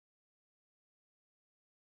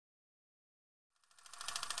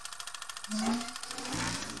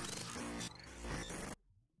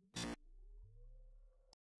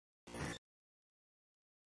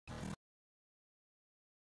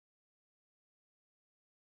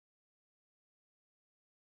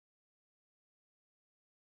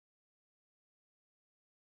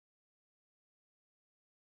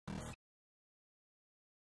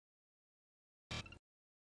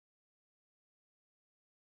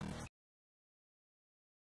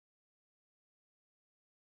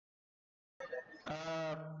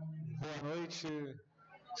Boa noite,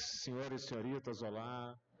 senhores e senhoritas,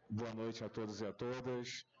 olá, boa noite a todos e a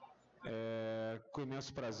todas. Com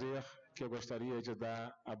imenso prazer que eu gostaria de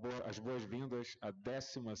dar as boas-vindas à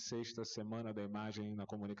 16ª Semana da Imagem na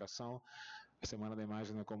Comunicação. A Semana da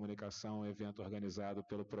Imagem na Comunicação é um evento organizado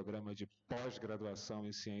pelo Programa de Pós-Graduação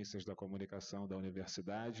em Ciências da Comunicação da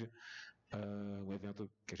Universidade, um evento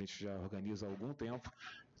que a gente já organiza há algum tempo.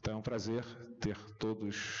 Então é um prazer ter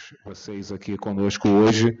todos vocês aqui conosco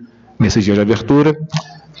hoje, nesse dia de abertura.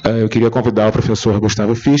 Eu queria convidar o professor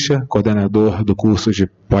Gustavo Fischer, coordenador do curso de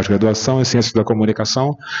pós-graduação em Ciências da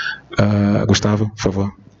Comunicação. Gustavo, por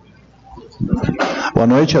favor. Boa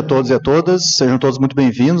noite a todos e a todas, sejam todos muito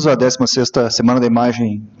bem-vindos à 16ª Semana da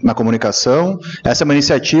Imagem na Comunicação. Essa é uma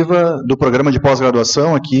iniciativa do programa de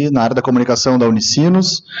pós-graduação aqui na área da comunicação da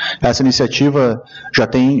Unicinos. Essa iniciativa já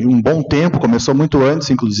tem um bom tempo, começou muito antes,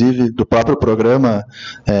 inclusive, do próprio programa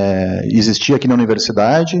existir aqui na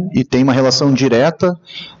universidade, e tem uma relação direta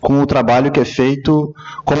com o trabalho que é feito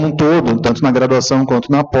como um todo, tanto na graduação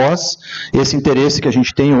quanto na pós, esse interesse que a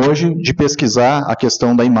gente tem hoje de pesquisar a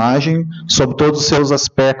questão da imagem sob todos os seus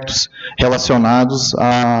aspectos relacionados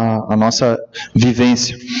à nossa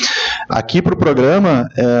vivência. Aqui para o programa,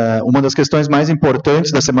 uma das questões mais importantes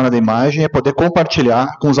da Semana da Imagem é poder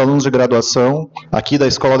compartilhar com os alunos de graduação aqui da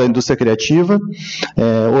Escola da Indústria Criativa.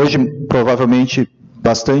 Hoje, provavelmente,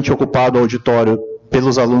 bastante ocupado o auditório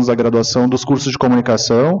pelos alunos da graduação dos cursos de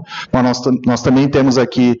comunicação, mas nós também temos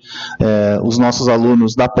aqui os nossos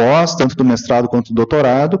alunos da pós, tanto do mestrado quanto do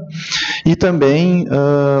doutorado, e também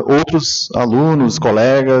outros alunos,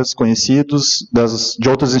 colegas, conhecidos de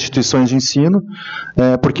outras instituições de ensino,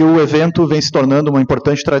 porque o evento vem se tornando uma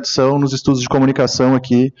importante tradição nos estudos de comunicação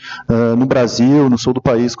aqui no Brasil, no sul do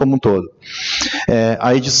país como um todo.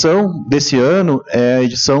 A edição desse ano é a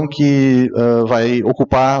edição que vai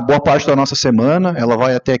ocupar boa parte da nossa semana. Ela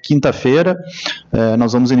vai até quinta-feira.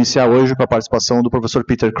 Nós vamos iniciar hoje com a participação do professor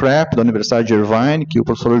Peter Krapp, da Universidade de Irvine, que o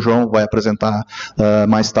professor João vai apresentar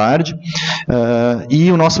mais tarde.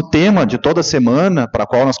 E o nosso tema de toda semana, para a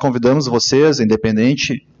qual nós convidamos vocês,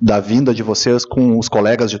 independente da vinda de vocês com os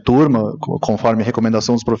colegas de turma, conforme a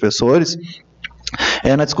recomendação dos professores,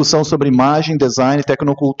 é na discussão sobre imagem, design e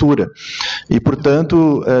tecnocultura. E,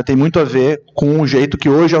 portanto, tem muito a ver com o jeito que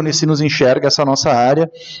hoje a Unicinos enxerga essa nossa área,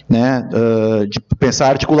 né, de pensar a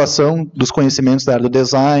articulação dos conhecimentos da área do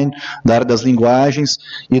design, da área das linguagens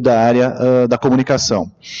e da área da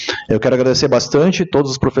comunicação. Eu quero agradecer bastante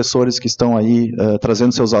todos os professores que estão aí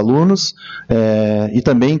trazendo seus alunos, e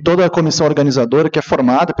também toda a comissão organizadora que é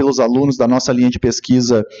formada pelos alunos da nossa linha de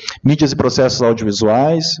pesquisa Mídias e Processos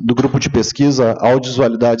Audiovisuais, do grupo de pesquisa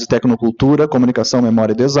Audiovisualidades e Tecnocultura, Comunicação,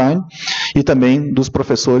 Memória e Design, e também dos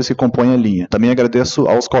professores que compõem a linha. Também agradeço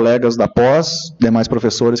aos colegas da pós, demais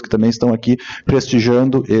professores que também estão aqui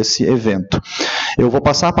prestigiando esse evento. Eu vou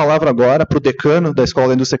passar a palavra agora para o decano da Escola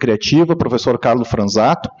da Indústria Criativa, o professor Carlo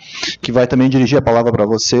Franzato, que vai também dirigir a palavra para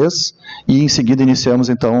vocês, e em seguida iniciamos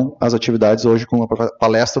então as atividades hoje com a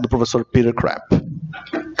palestra do professor Peter Krapp.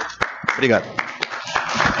 Obrigado.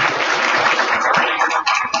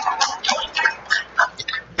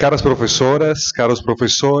 Caras professoras, caros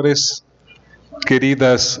professores,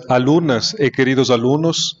 queridas alunas e queridos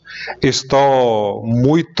alunos, estou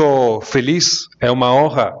muito feliz, é uma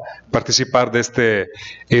honra participar deste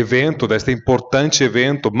evento, deste importante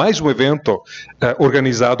evento, mais um evento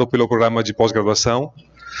organizado pelo programa de pós-graduação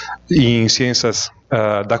em Ciências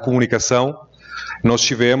da Comunicação. Nós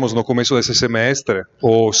tivemos, no começo desse semestre,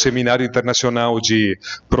 o Seminário Internacional de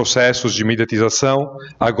Processos de Mediatização,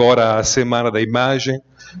 agora a Semana da Imagem,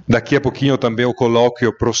 daqui a pouquinho também o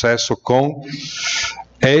colóquio Processo Com.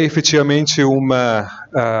 É efetivamente um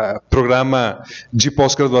programa de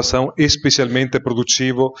pós-graduação especialmente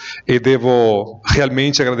produtivo e devo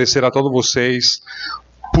realmente agradecer a todos vocês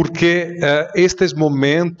porque estes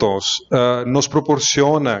momentos nos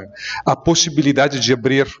proporcionam a possibilidade de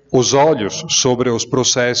abrir os olhos sobre os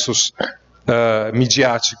processos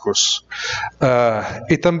midiáticos,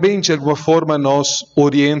 e também, de alguma forma, nos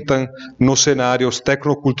orientam nos cenários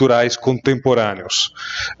tecnoculturais contemporâneos.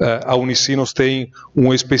 A Unicinos tem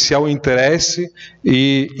um especial interesse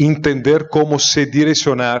em entender como se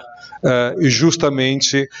direcionar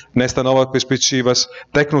justamente nesta nova perspectivas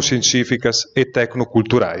tecnocientíficas e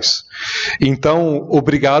tecnoculturais. Então,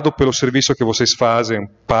 obrigado pelo serviço que vocês fazem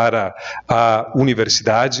para a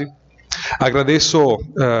universidade. Agradeço,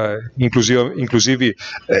 inclusive,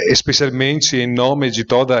 especialmente em nome de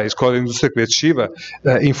toda a Escola de Indústria Criativa,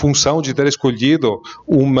 em função de ter escolhido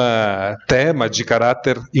um tema de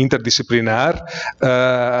caráter interdisciplinar,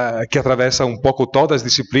 que atravessa um pouco todas as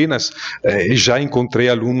disciplinas. Já encontrei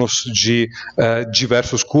alunos de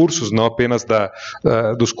diversos cursos, não apenas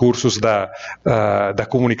dos cursos da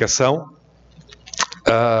comunicação.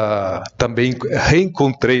 Também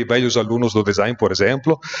reencontrei velhos alunos do design, por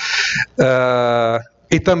exemplo,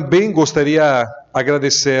 e também gostaria de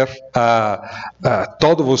agradecer a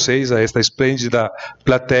todos vocês, a esta esplêndida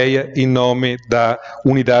plateia, em nome da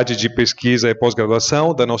Unidade de Pesquisa e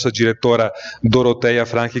Pós-Graduação, da nossa diretora Doroteia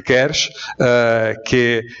Frank Kersh,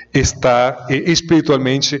 que está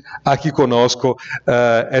espiritualmente aqui conosco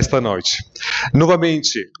esta noite.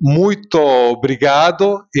 Novamente, muito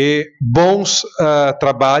obrigado e bons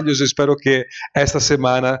trabalhos. Espero que esta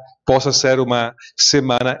semana possa ser uma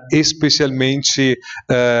semana especialmente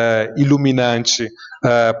iluminante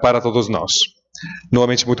para todos nós.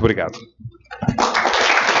 Novamente, muito obrigado.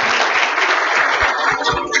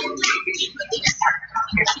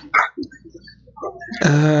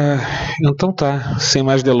 Então tá, sem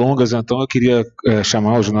mais delongas, então eu queria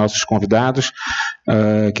chamar os nossos convidados.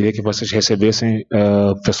 Queria que vocês recebessem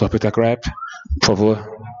o professor Peter Krapp, por favor.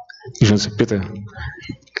 Peter,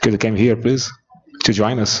 could you come here, please, to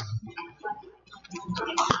join us?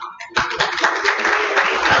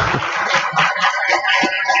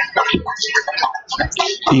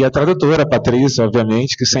 E a tradutora, Patrícia,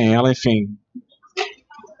 obviamente, que sem ela, enfim...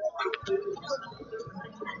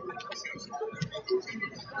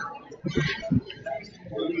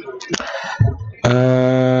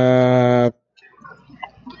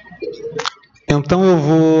 Então eu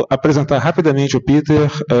vou apresentar rapidamente o Peter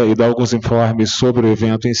e dar alguns informes sobre o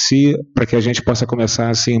evento em si, para que a gente possa começar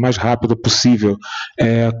assim o mais rápido possível.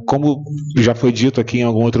 Como já foi dito aqui em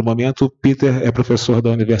algum outro momento, o Peter é professor da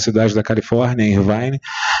Universidade da Califórnia, em Irvine,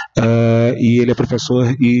 e ele é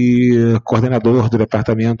professor e coordenador do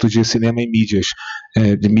Departamento de Cinema e Mídias,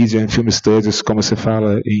 de Media and Film Studies, como se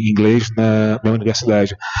fala em inglês, na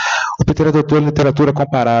universidade. O Peter é doutor em literatura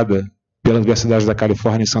comparada pela Universidade da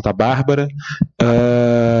Califórnia em Santa Bárbara,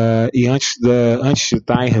 e antes de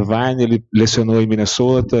estar em Irvine, ele lecionou em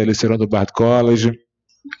Minnesota, lecionou no Bard College,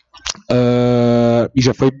 e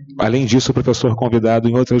já foi, além disso, professor convidado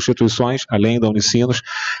em outras instituições, além da Unicinos,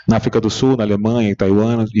 na África do Sul, na Alemanha, em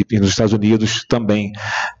Taiwan e nos Estados Unidos também.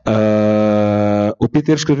 O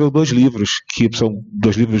Peter escreveu 2 livros, que são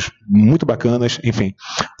 2 livros muito bacanas, enfim.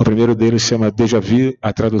 O primeiro deles se chama Déjà Vu,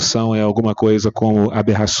 a tradução é alguma coisa como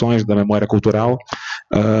Aberrações da Memória Cultural,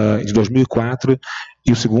 de 2004,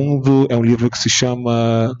 e o segundo é um livro que se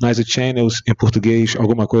chama Noise Channels, em português,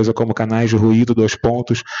 alguma coisa como Canais de Ruído,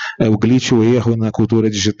 o Glitch e o Erro na Cultura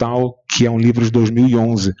Digital, que é um livro de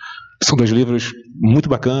 2011. São 2 livros muito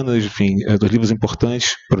bacanas, enfim, 2 livros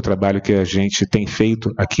importantes para o trabalho que a gente tem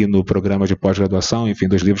feito aqui no programa de pós-graduação, enfim,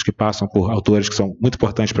 2 livros que passam por autores que são muito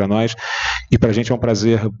importantes para nós, e para a gente é um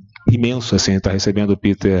prazer imenso, assim, estar recebendo o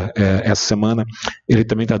Peter essa semana. Ele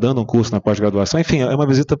também está dando um curso na pós-graduação, enfim, é uma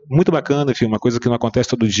visita muito bacana, enfim, uma coisa que não acontece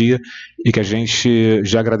todo dia e que a gente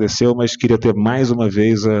já agradeceu, mas queria ter mais uma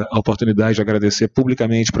vez a oportunidade de agradecer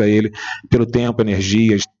publicamente para ele pelo tempo,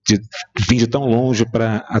 energia, de vir de tão longe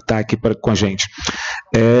para estar aqui com a gente.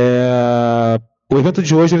 O evento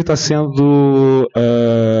de hoje está sendo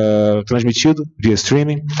transmitido via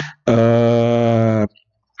streaming,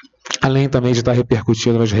 além também de estar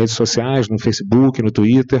repercutindo nas redes sociais, no Facebook, no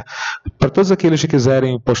Twitter. Para todos aqueles que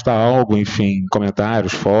quiserem postar algo, enfim,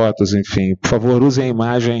 comentários, fotos, enfim, por favor, usem a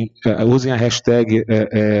imagem, usem a hashtag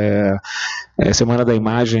Semana da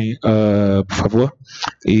Imagem, por favor.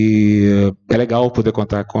 E é legal poder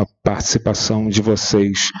contar com a participação de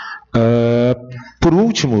vocês. Por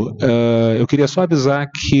último, eu queria só avisar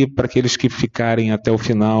que para aqueles que ficarem até o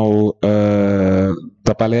final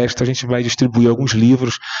da palestra, a gente vai distribuir alguns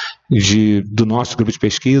livros do nosso grupo de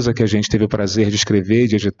pesquisa, que a gente teve o prazer de escrever,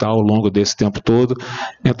 de editar ao longo desse tempo todo.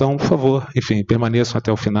 Então, por favor, enfim, permaneçam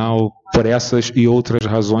até o final por essas e outras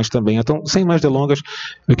razões também. Então, sem mais delongas,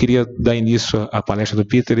 eu queria dar início à palestra do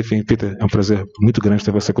Peter. Enfim, Peter, é um prazer muito grande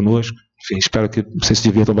ter você conosco. Enfim, espero que vocês se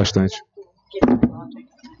divirtam bastante.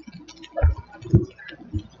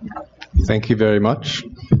 Thank you very much.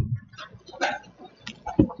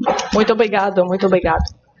 Muito obrigado, muito obrigado.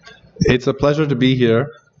 It's a pleasure to be here,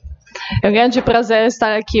 É um grande prazer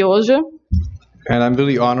estar aqui hoje. and I'm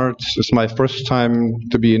really honored. It's my first time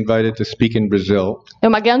to be invited to speak in Brazil. É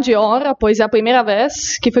uma grande honra, pois é a primeira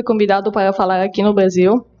vez que fui convidado para falar aqui no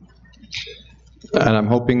Brasil. And I'm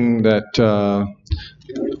hoping that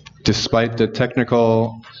despite the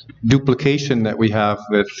technical duplication that we have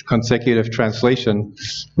with consecutive translation,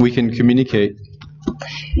 we can communicate.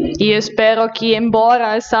 E espero que,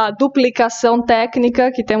 embora essa duplicação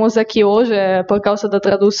técnica que temos aqui hoje, por causa da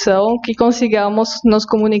tradução, que consigamos nos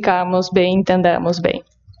comunicarmos bem, entendermos bem.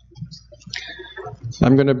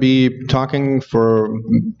 I'm going to be talking for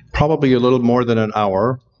probably a little more than an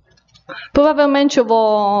hour. Provavelmente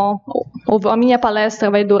a minha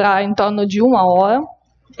palestra vai durar em torno de 1 hora,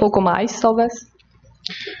 pouco mais, talvez.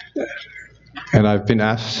 And I've been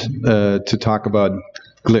asked to talk about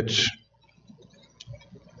glitch.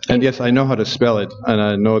 And yes, I know how to spell it, and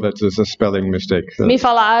I know that there's a spelling mistake.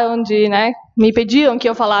 Me pediram que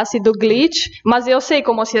eu falasse do glitch, mas eu sei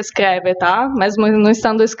como se escreve, tá? Mesmo não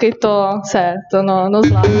estando escrito certo nos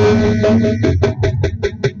lados.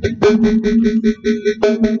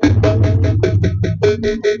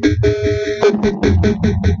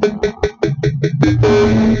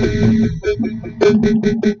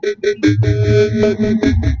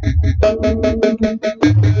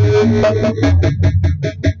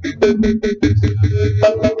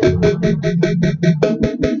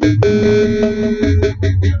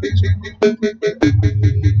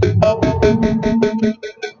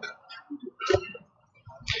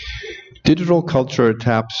 Digital culture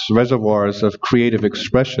taps reservoirs of creative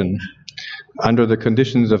expression under the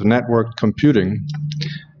conditions of networked computing,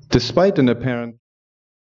 despite an apparent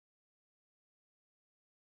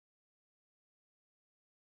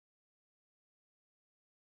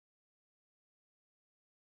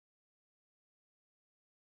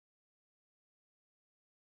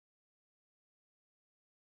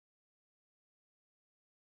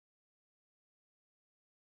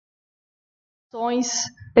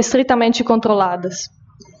estritamente controladas.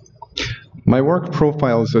 My work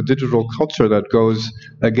profiles a digital culture that goes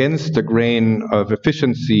against the grain of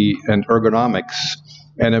efficiency and ergonomics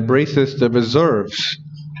and embraces the reserves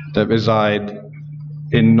that reside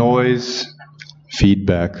in noise,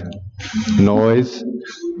 feedback, noise,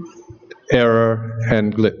 error,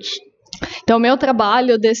 and glitch. Então, meu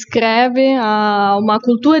trabalho descreve uma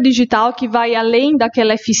cultura digital que vai além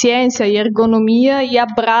daquela eficiência e ergonomia e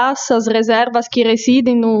abraça as reservas que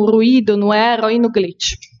residem no ruído, no erro e no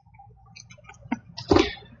glitch.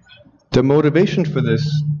 The motivation for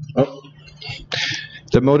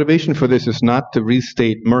this is not to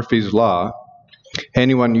restate Murphy's Law.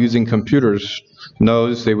 Anyone using computers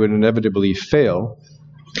knows they would inevitably fail,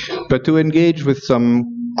 but to engage with some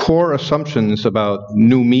core assumptions about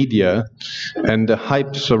new media and the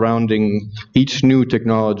hype surrounding each new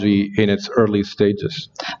technology in its early stages.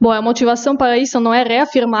 Bom, a motivação para isso não é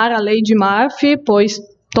reafirmar a lei de Murphy, pois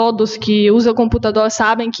todos que usam o computador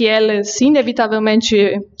sabem que eles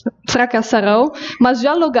inevitavelmente fracassarão, mas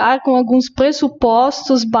dialogar com alguns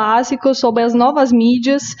pressupostos básicos sobre as novas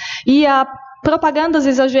mídias e a propagandas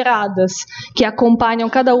exageradas que acompanham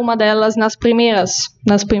cada uma delas nas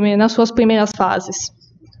suas primeiras fases.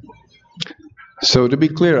 So to be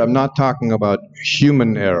clear, I'm not talking about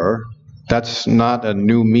human error. That's not a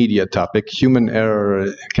new media topic. Human error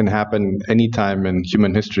can happen anytime in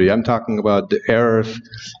human history. I'm talking about the errors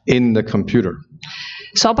in the computer.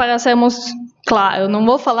 Só para sermos claros, não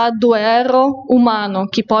vou falar do erro humano,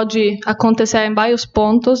 que pode acontecer em vários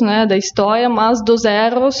pontos, né, da história, mas dos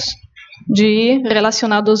erros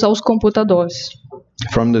relacionados aos computadores.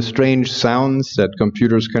 From the strange sounds that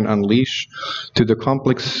computers can unleash to the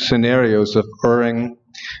complex scenarios of erring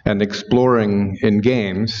and exploring in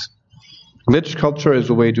games, glitch culture is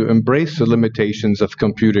a way to embrace the limitations of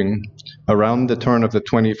computing around the turn of the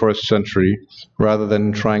 21st century rather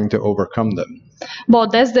than trying to overcome them. Bom,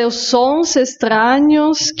 desde os sons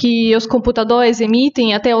estranhos que os computadores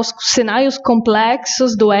emitem até os cenários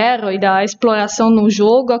complexos do erro e da exploração no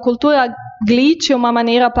jogo, a cultura glitch é uma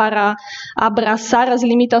maneira para abraçar as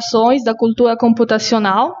limitações da cultura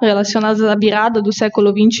computacional relacionadas à virada do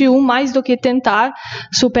século XXI, mais do que tentar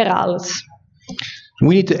superá-las.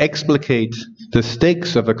 We need to explicate the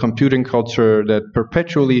stakes of a computing culture that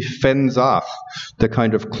perpetually fends off the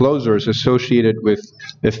kind of closures associated with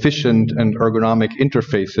efficient and ergonomic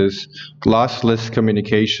interfaces, lossless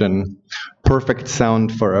communication, perfect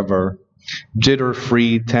sound forever,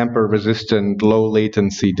 jitter-free, tamper-resistant,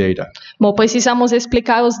 low-latency data. Bom, precisamos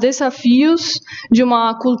explicar os desafios de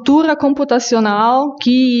uma cultura computacional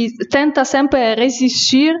que tenta sempre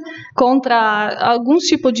resistir contra alguns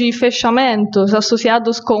tipos de fechamentos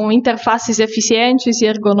associados com interfaces eficientes e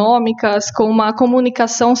ergonômicas, com uma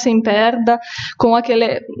comunicação sem perda, com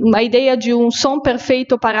a ideia de um som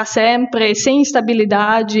perfeito para sempre, sem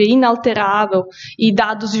instabilidade, inalterável e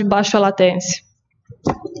dados de baixa latência.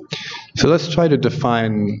 So let's try to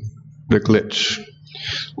define the glitch.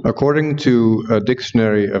 According to a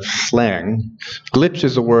dictionary of slang, glitch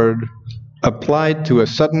is a word applied to a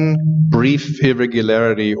sudden, brief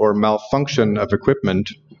irregularity or malfunction of equipment,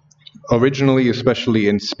 originally especially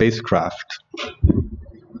in spacecraft.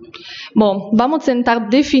 Bom, vamos tentar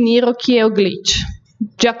definir o que é o glitch.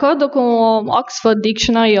 De acordo com o Oxford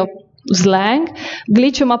Dictionary of Slang,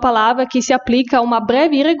 glitch é uma palavra que se aplica a uma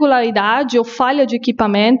breve irregularidade ou falha de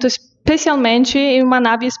equipamento, especialmente em uma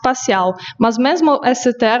nave espacial. Mas mesmo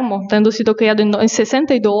esse termo, tendo sido criado em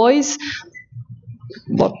 62,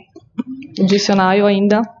 bom, o dicionário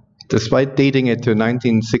ainda... Despite dating it to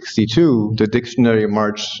 1962, the dictionary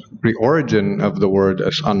marks the origin of the word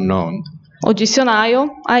as unknown. O dicionário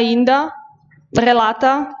ainda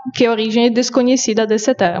relata que a origem é desconhecida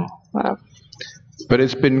desse termo. But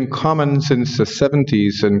it's been common since the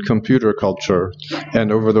 70s in computer culture,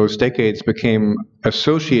 and over those decades became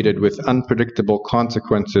associated with unpredictable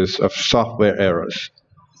consequences of software errors.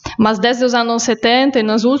 Mas desde os anos 70 e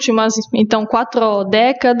nas últimas, então, 4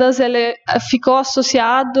 décadas, ele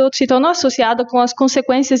se tornou associado com as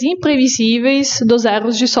consequências imprevisíveis dos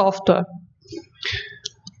erros de software.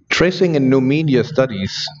 Tracing in new media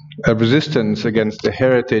studies a resistance against the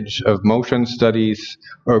heritage of motion studies,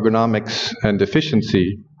 ergonomics, and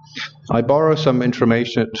efficiency, I borrow some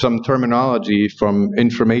terminology from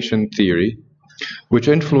information theory, which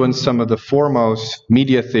influenced some of the foremost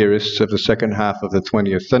media theorists of the second half of the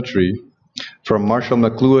 20th century, from Marshall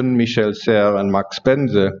McLuhan, Michel Serres, and Max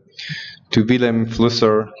Benze, to Wilhelm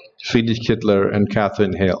Flusser, Friedrich Kittler, and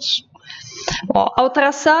Catherine Hales. Bom, ao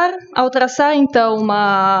traçar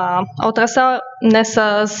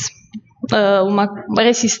nessas uma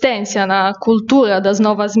resistência na cultura das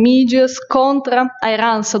novas mídias contra a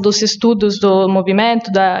herança dos estudos do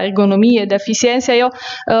movimento, da ergonomia e da eficiência, eu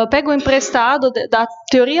pego emprestado da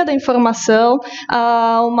teoria da informação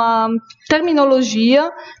uma terminologia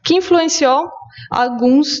que influenciou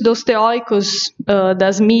alguns dos teóricos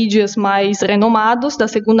das mídias mais renomados da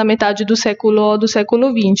segunda metade do século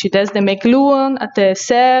XX, desde McLuhan até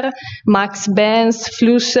Serres, Max Benz,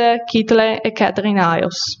 Flusser, Kittler e Catherine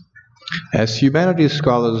Hales. As humanities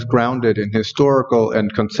scholars grounded in historical and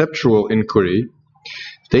conceptual inquiry,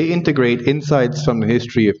 they integrate insights from the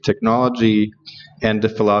history of technology and the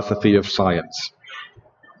philosophy of science.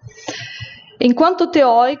 Enquanto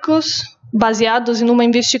teóricos, baseados em uma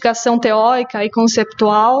investigação teórica e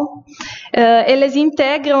conceptual, eles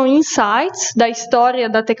integram insights da história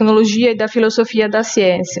da tecnologia e da filosofia da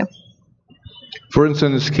ciência. For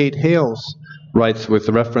instance, Kate Hales writes with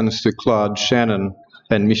reference to Claude Shannon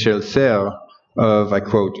and Michel Serres of, I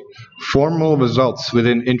quote, formal results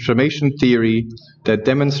within information theory that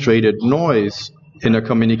demonstrated noise in a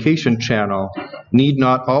communication channel need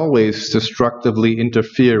not always destructively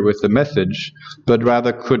interfere with the message, but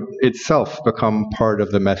rather could itself become part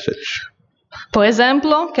of the message. Por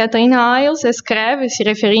exemplo, Catherine Hales escreve, se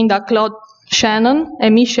referindo a Claude Shannon e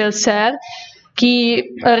Michel Serres,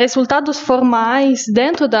 que resultados formais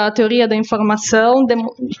dentro da teoria da informação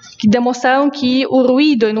que demonstraram que o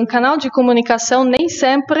ruído em um canal de comunicação nem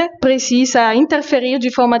sempre precisa interferir de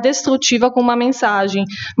forma destrutiva com uma mensagem,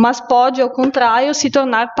 mas pode, ao contrário, se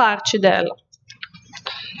tornar parte dela.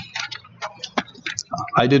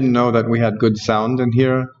 I didn't know that we had good sound in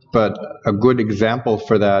here, but a good example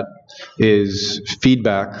for that is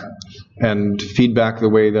feedback, and feedback the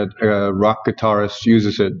way that a rock guitarist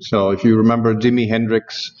uses it. So if you remember Jimi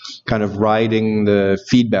Hendrix kind of riding the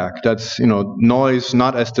feedback, that's, noise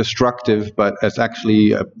not as destructive, but as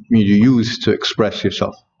actually used to express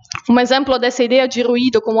yourself. Exemplo dessa ideia de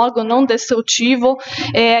ruído como algo não destrutivo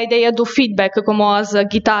é a ideia do feedback, como as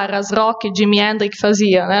guitarras rock Jimi Hendrix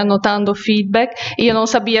fazia, né? Notando feedback, e eu não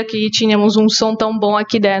sabia que tínhamos som tão bom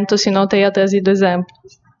aqui dentro, se não teria trazido exemplo.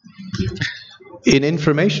 In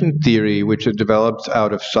information theory, which is developed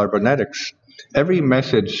out of cybernetics, every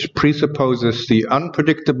message presupposes the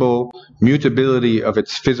unpredictable mutability of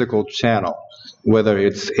its physical channel, whether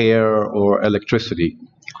it's air or electricity.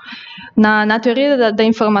 Na teoria da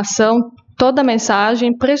informação, toda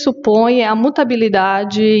mensagem pressupõe a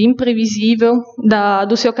mutabilidade imprevisível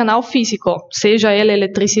do seu canal físico, seja ele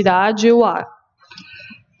eletricidade ou ar.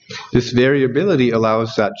 This variability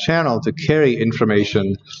allows that channel to carry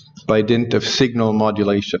information by dint of signal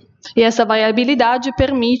modulation. E essa variabilidade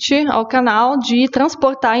permite ao canal de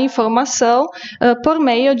transportar informação por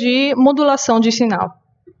meio de modulação de sinal.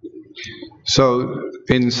 So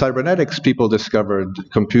in cybernetics, people discovered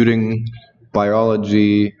computing,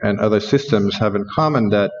 biology, and other systems have in common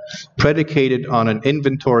that, predicated on an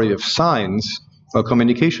inventory of signs, a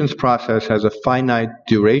communications process has a finite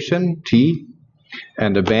duration, t,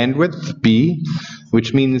 and a bandwidth, b,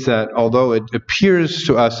 which means that although it appears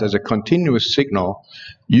to us as a continuous signal,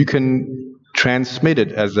 you can transmit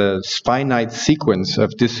it as a finite sequence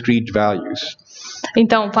of discrete values.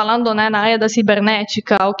 Então, falando, né, na área da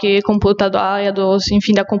cibernética, o que a área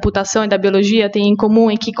da computação e da biologia tem em comum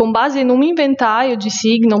é que, com base num inventário de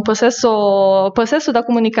signo, o processo da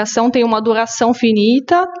comunicação tem uma duração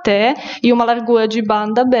finita, t, e uma largura de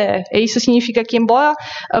banda, b. E isso significa que, embora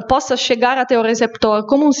possa chegar até o receptor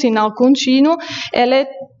como um sinal contínuo, ele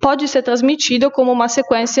pode ser transmitido como uma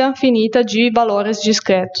sequência finita de valores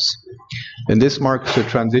discretos. And this marks the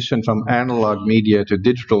transition from analog media to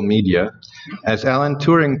digital media. As Alan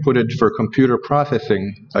Turing put it for computer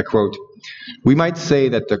processing, I quote, "We might say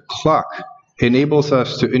that the clock enables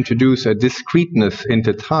us to introduce a discreteness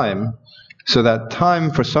into time, so that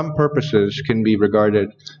time for some purposes can be regarded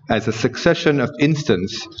as a succession of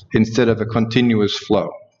instants instead of a continuous flow."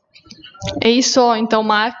 E isso, então,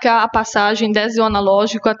 marca a passagem desde o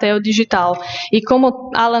analógico até o digital. E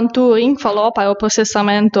como Alan Turing falou para o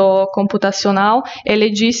processamento computacional,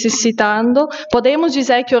 ele disse, citando, podemos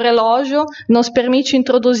dizer que o relógio nos permite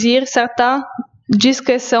introduzir certa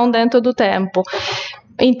discreção dentro do tempo.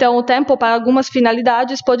 Então, o tempo, para algumas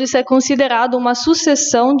finalidades, pode ser considerado uma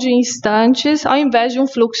sucessão de instantes ao invés de um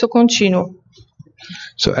fluxo contínuo.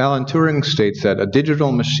 So Alan Turing states that a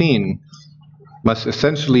digital machine must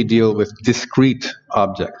essentially deal with discrete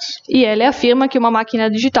objects. E ele afirma que uma máquina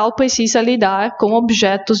digital precisa lidar com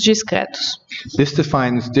objetos discretos. This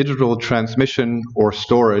defines digital transmission or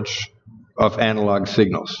storage of analog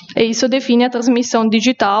signals. E isso define a transmissão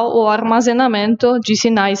digital ou armazenamento de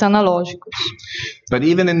sinais analógicos. But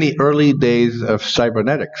even in the early days of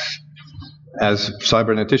cybernetics, as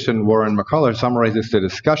cybernetician Warren McCullough summarizes the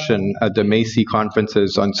discussion at the Macy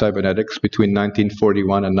conferences on cybernetics between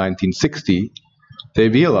 1941 and 1960, they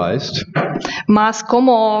realized, mas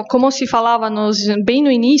como se falava bem no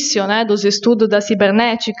início, né, dos estudos da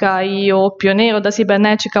cibernética, e o pioneiro da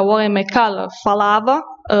cibernética, Warren McCullough, falava,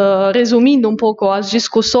 resumindo um pouco as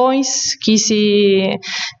discussões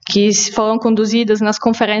que foram conduzidas nas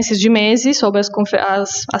conferências de Macy sobre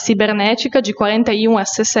a cibernética de 41 a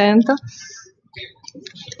 60.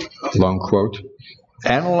 Long quote.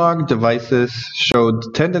 Analog devices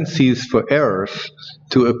showed tendencies for errors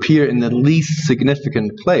to appear in the least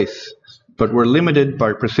significant place, but were limited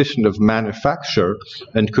by precision of manufacture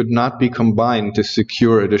and could not be combined to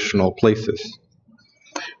secure additional places.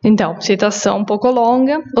 Então, citação um pouco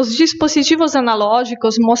longa. Os dispositivos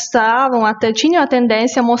analógicos tinham a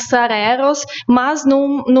tendência a mostrar erros, mas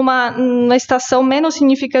numa estação menos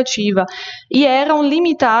significativa, e eram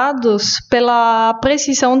limitados pela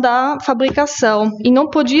precisão da fabricação, e não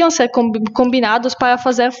podiam ser combinados para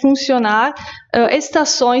fazer funcionar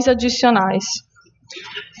estações adicionais.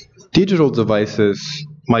 Digital devices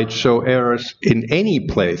might show errors in any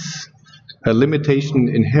place, a limitation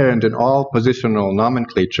inherent in all positional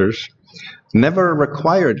nomenclatures, never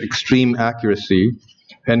required extreme accuracy,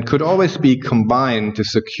 and could always be combined to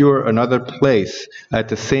secure another place at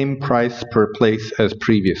the same price per place as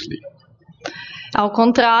previously. Ao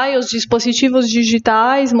contrário, os dispositivos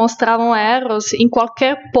digitais mostravam erros em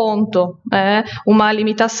qualquer ponto, uma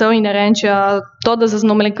limitação inerente a todas as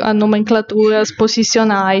nomenclaturas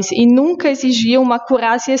posicionais, e nunca exigiam uma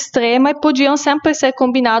acurácia extrema, e podiam sempre ser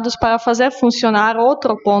combinados para fazer funcionar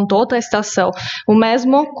outro ponto, outra estação,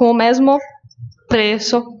 com o mesmo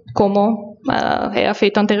preço como era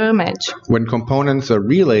feito anteriormente. When components are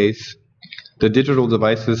relays, the digital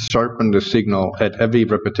devices sharpen the signal at every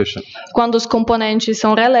repetition. Quando os componentes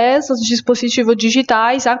são relés, os dispositivos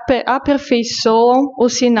digitais aperfeiçoam o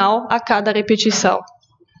sinal a cada repetição.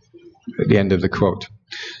 At the end of the quote.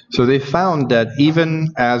 So they found that even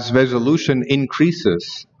as resolution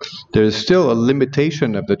increases, there is still a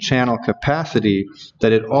limitation of the channel capacity,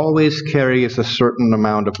 that it always carries a certain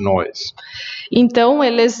amount of noise. Então,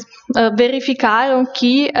 eles verificaram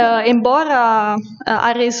que, embora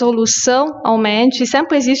a resolução aumente,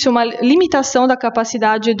 sempre existe uma limitação da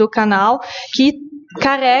capacidade do canal que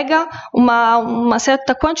carrega uma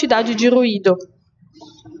certa quantidade de ruído.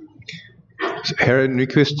 Herr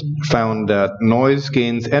Nyquist found that noise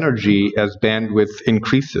gains energy as bandwidth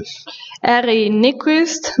increases. Harry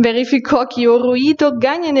Nyquist verificou que o ruído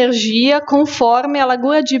ganha energia conforme a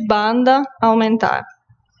largura de banda aumentar.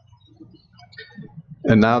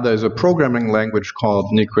 And now there's a programming language called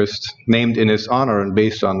Nyquist, named in his honor and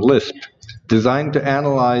based on Lisp, designed to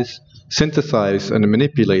analyze, synthesize, and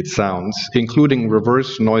manipulate sounds, including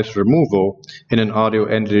reverse noise removal in an audio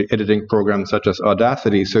editing program such as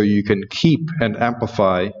Audacity, so you can keep and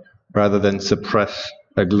amplify rather than suppress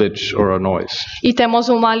a glitch or a noise. E temos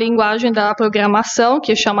uma linguagem da programação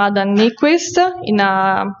que é chamada Nyquist,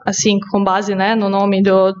 assim com base, né, no nome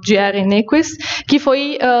de Harry Nyquist, que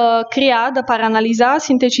foi criada para analisar,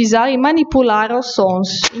 sintetizar e manipular os sons,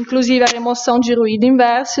 inclusive a remoção de ruído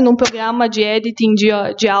inverso num programa de editing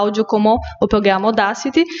de áudio como o programa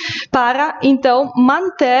Audacity, para então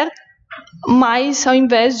manter mais ao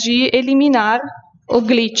invés de eliminar o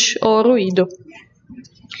glitch ou ruído.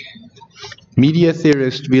 Media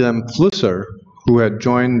theorist Willem Flusser, who had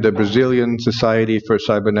joined the Brazilian Society for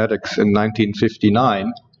Cybernetics in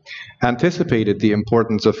 1959, anticipated the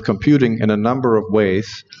importance of computing in a number of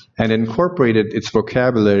ways and incorporated its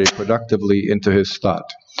vocabulary productively into his thought.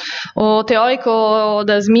 O teórico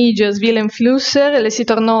das mídias Willem Flusser, ele se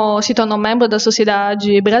tornou membro da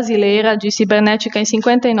Sociedade Brasileira de Cibernética em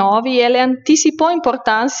 59 e ele antecipou a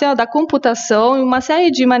importância da computação em uma série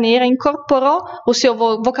de maneiras, incorporou o seu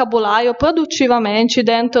vocabulário produtivamente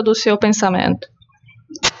dentro do seu pensamento.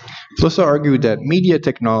 Flusser argued that media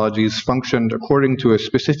technologies functioned according to a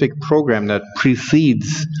specific program that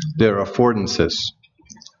precedes their affordances.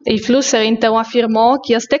 E Flusser então afirmou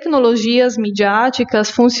que as tecnologias midiáticas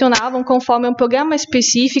funcionavam conforme um programa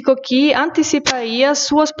específico que anteciparia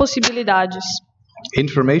suas possibilidades.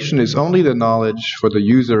 Information is only the knowledge for the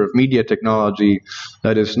user of media technology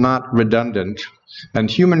that is not redundant, and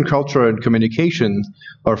human culture and communication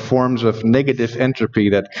are forms of negative entropy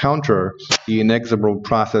that counter the inexorable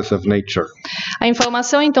process of nature. A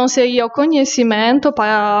informação então seria o conhecimento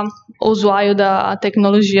para o usuário da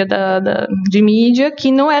tecnologia de mídia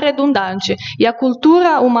que não é redundante. E a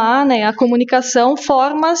cultura humana e a comunicação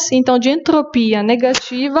formas então de entropia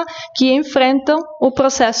negativa que enfrentam o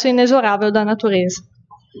processo inexorável da natureza.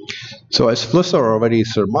 So as Flusser already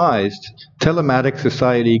surmised, telematic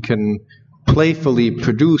society can playfully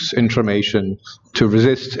produce information to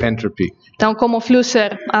resist entropy. Então, como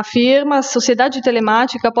Flusser afirma, a sociedade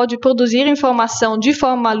telemática pode produzir informação de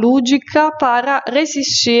forma lúdica para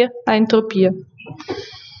resistir à entropia.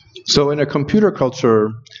 So in a computer culture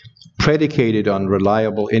predicated on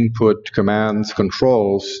reliable input, commands,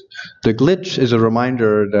 controls, the glitch is a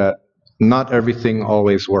reminder that not everything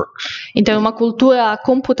always works. Então, uma cultura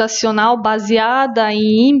computacional baseada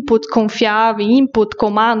em input confiável, input,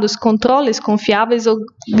 comandos, controles confiáveis, o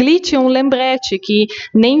glitch é um lembrete que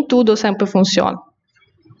nem tudo sempre funciona.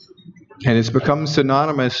 And it's become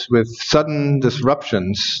synonymous with sudden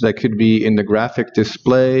disruptions that could be in the graphic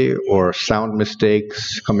display or sound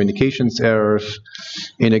mistakes, communications errors.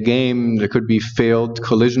 In a game, there could be failed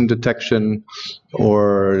collision detection,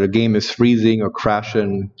 or the game is freezing or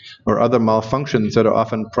crashing, or other malfunctions that are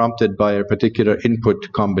often prompted by a particular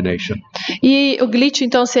input combination. E o glitch,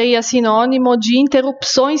 então, seria sinônimo de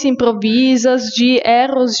interrupções improvisas, de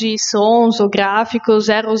erros de sons ou gráficos,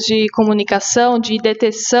 erros de comunicação, de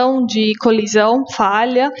detecção de colisão,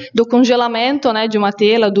 falha, do congelamento, né, de uma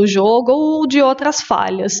tela, do jogo ou de outras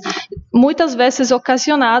falhas, muitas vezes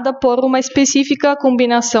ocasionada por uma específica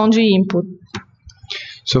combinação de input.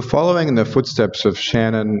 So following in the footsteps of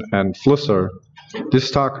Shannon and Flusser,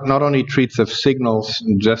 this talk not only treats of signals,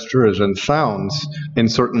 gestures, and sounds in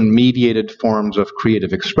certain mediated forms of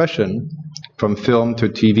creative expression, from film to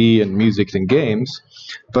TV and music and games,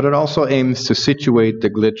 but it also aims to situate the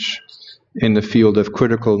glitch in the field of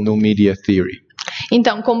critical new media theory.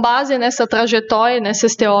 Então, com base nessa trajetória,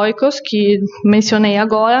 nesses teóricos que mencionei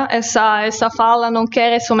agora, essa fala não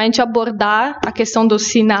quer somente abordar a questão dos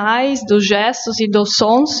sinais, dos gestos e dos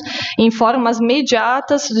sons em formas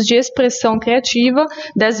imediatas de expressão criativa,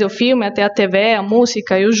 desde o filme até a TV, a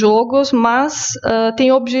música e os jogos, mas tem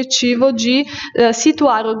o objetivo de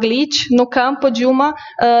situar o glitch no campo de uma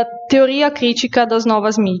teoria crítica das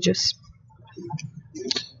novas mídias.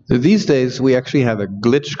 These days, we actually have a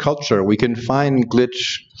glitch culture. We can find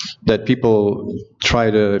glitch that people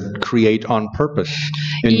try to create on purpose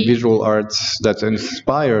in visual arts that's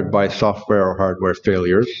inspired by software or hardware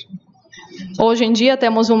failures. Hoje em dia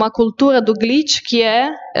temos uma cultura do glitch que é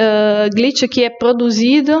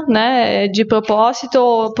produzido, né, de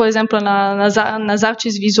propósito, por exemplo, nas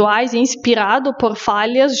artes visuais, inspirado por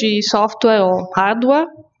falhas de software ou hardware.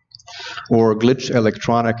 or glitch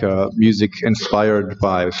electronica, music inspired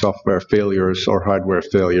by software failures or hardware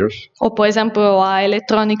failures. Ou, por exemplo, a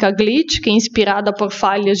eletrônica glitch, que é inspirada por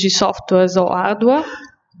falhas de softwares ou hardware.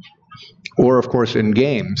 Or, of course, in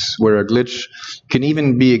games, where a glitch can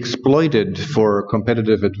even be exploited for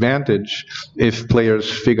competitive advantage if players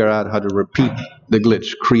figure out how to repeat the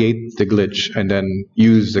glitch, create the glitch, and then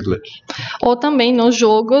use the glitch. Ou também nos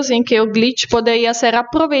jogos em que o glitch poderia ser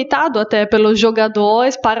aproveitado até pelos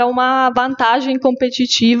jogadores para uma vantagem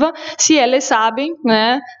competitiva, se eles sabem,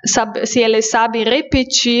 né, se eles sabem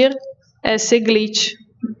repetir esse glitch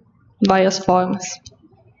de várias formas.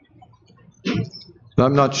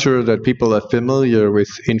 I'm not sure that people are familiar with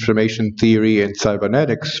information theory and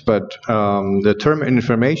cybernetics, but the term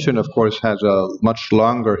information, of course, has a much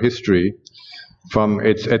longer history from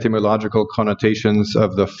its etymological connotations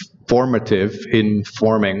of the formative,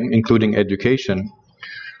 informing, including education,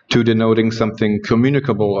 to denoting something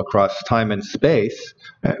communicable across time and space,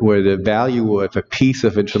 where the value of a piece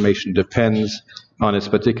of information depends on its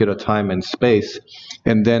particular time and space,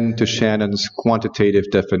 and then to Shannon's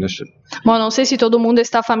quantitative definition. Bom, não sei se todo mundo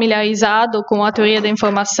está familiarizado com a teoria da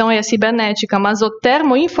informação e a cibernética, mas o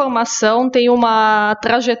termo informação tem uma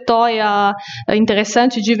trajetória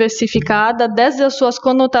interessante e diversificada, desde as suas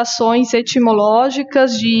conotações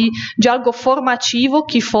etimológicas de algo formativo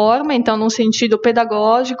que forma, então num sentido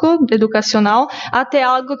pedagógico, educacional, até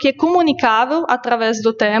algo que é comunicável através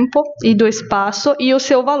do tempo e do espaço, e o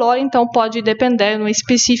seu valor então pode depender no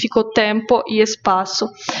específico tempo e espaço,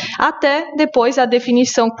 até depois a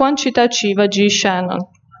definição quantitativa de Shannon.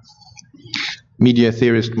 Media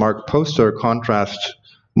theorist Mark Poster contrasts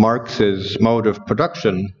Marx's mode of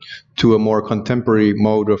production to a more contemporary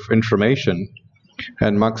mode of information,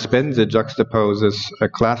 and Max Benze juxtaposes a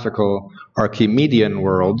classical Archimedean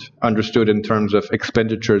world, understood in terms of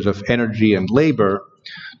expenditures of energy and labor,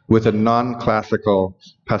 with a non-classical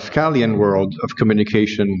Pascalian world of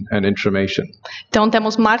communication and information. Então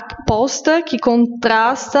temos Mark Poster, que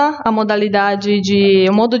contrasta a modalidade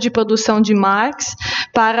o modo de produção de Marx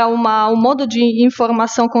para um modo de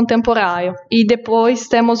informação contemporâneo. E depois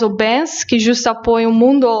temos o Benz, que justapõe o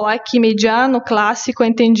mundo arquimediano clássico,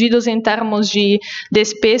 entendidos em termos de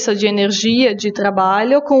despesa de energia, de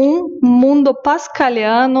trabalho, com um mundo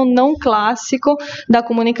pascaliano não clássico da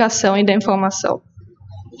comunicação e da informação.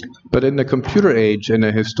 But in the computer age, in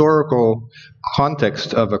a historical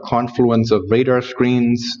context of a confluence of radar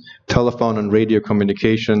screens, telephone and radio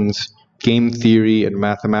communications, game theory, and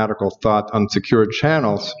mathematical thought on secure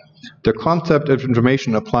channels, the concept of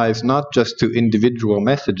information applies not just to individual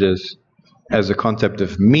messages, as a concept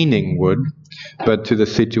of meaning would, but to the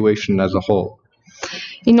situation as a whole.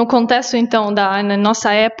 E no contexto, então, na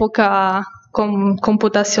nossa época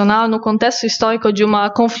computacional, no contexto histórico de uma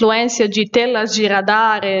confluência de telas de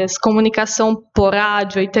radares, comunicação por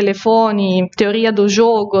rádio e telefone, teoria dos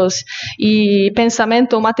jogos e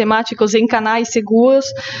pensamento matemáticos em canais seguros,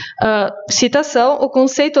 citação, o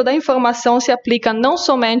conceito da informação se aplica não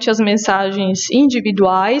somente às mensagens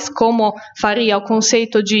individuais, como faria o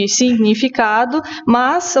conceito de significado,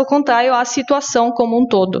 mas, ao contrário, à situação como um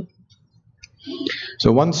todo.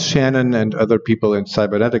 So once Shannon and other people in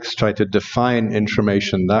cybernetics tried to define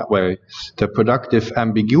information that way, the productive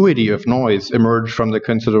ambiguity of noise emerged from the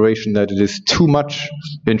consideration that it is too much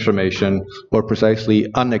information or precisely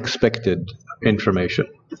unexpected information.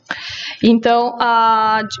 Então,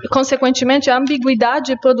 consequentemente, a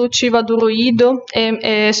ambiguidade produtiva do ruído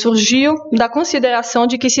surgiu da consideração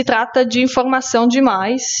de que se trata de informação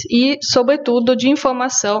demais e, sobretudo, de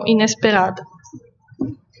informação inesperada.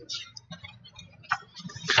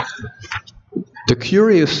 The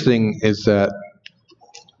curious thing is that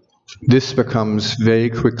this becomes very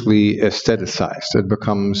quickly aestheticized. It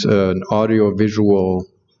becomes an audiovisual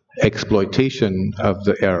exploitation of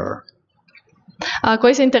the error. A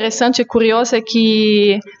coisa interessante e curiosa é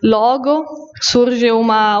que logo surge um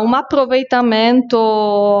aproveitamento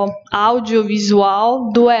audiovisual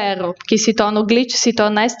do erro, que se torna o glitch, se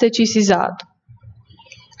torna esteticizado.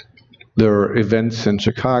 There are events in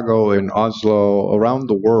Chicago, in Oslo, around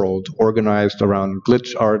the world, organized around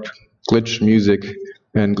glitch art, glitch music,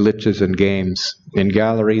 and glitches in games, in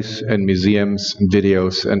galleries and museums, and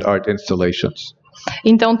videos and art installations.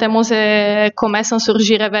 Então começam a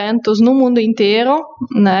surgir eventos no mundo inteiro,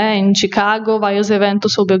 né? Em Chicago, vários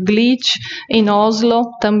eventos sobre o glitch, em Oslo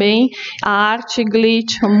também, a arte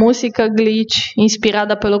glitch, a música glitch,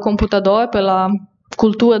 inspirada pelo computador, pela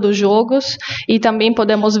cultura dos jogos, e também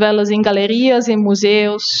podemos vê-las em galerias, em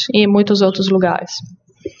museus e em muitos outros lugares.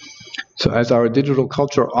 So as our digital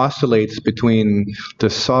culture oscillates between the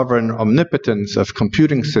sovereign omnipotence of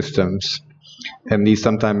computing systems and the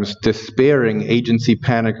sometimes despairing agency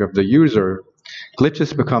panic of the user,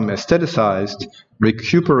 glitches become aestheticized,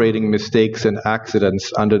 recuperating mistakes and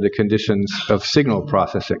accidents under the conditions of signal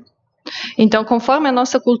processing. Então, conforme a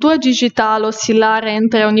nossa cultura digital oscilar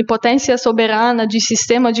entre a onipotência soberana de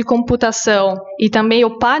sistema de computação e também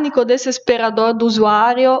o pânico desesperador do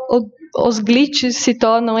usuário, os glitches se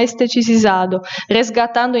tornam estetizados,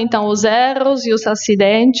 resgatando então os erros e os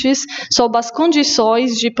acidentes sob as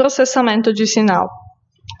condições de processamento de sinal.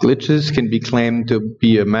 Glitches can be claimed to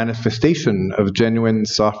be a manifestation of genuine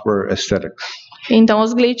software aesthetics. Então,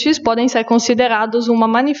 os glitches podem ser considerados uma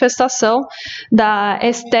manifestação da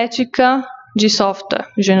estética de software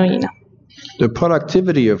genuína. The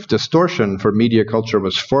productivity of distortion for media culture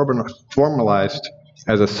was formalized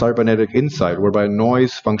as a cybernetic insight, whereby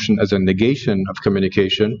noise functions as a negation of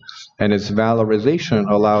communication, and its valorization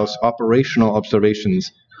allows operational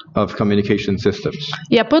observations of communication systems.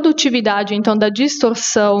 E a produtividade, então, da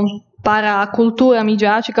distorção para a cultura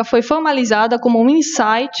midiática foi formalizada como um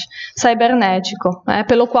insight cibernético,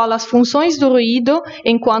 pelo qual as funções do ruído,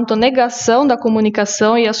 enquanto negação da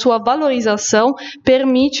comunicação e a sua valorização,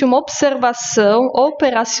 permite uma observação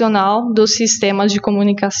operacional dos sistemas de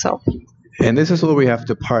comunicação. And this is where we have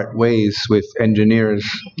to part ways with engineers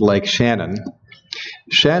like Shannon.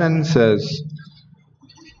 Shannon says,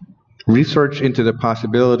 research into the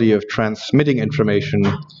possibility of transmitting information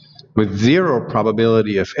with zero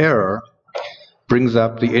probability of error brings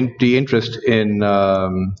up the interest in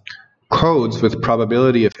codes with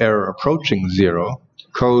probability of error approaching zero,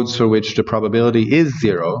 codes for which the probability is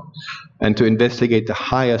zero, and to investigate the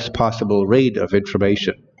highest possible rate of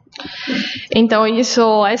information. Então,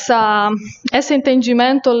 esse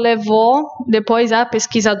entendimento levou depois a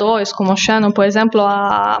pesquisadores como Shannon, por exemplo,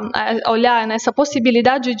 a olhar nessa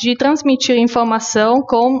possibilidade de transmitir informação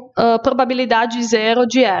com probabilidade zero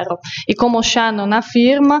de erro. E como Shannon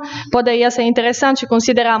afirma, poderia ser interessante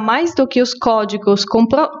considerar mais do que os códigos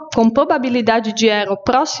com probabilidade de erro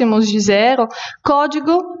próximos de zero,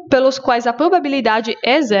 código pelos quais a probabilidade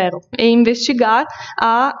é zero, e investigar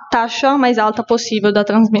a taxa mais alta possível da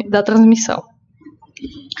transmissão.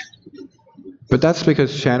 But that's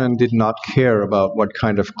because Shannon did not care about what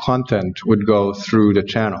kind of content would go through the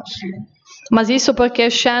channels. Mas isso porque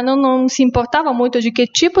Shannon não se importava muito de que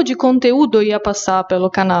tipo de conteúdo ia passar pelo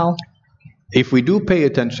canal. If we do pay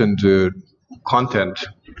attention to content,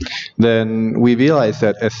 then we realize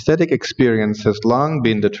that aesthetic experience has long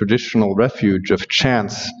been the traditional refuge of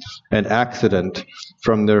chance and accident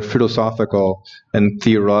from their philosophical and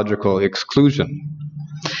theological exclusion.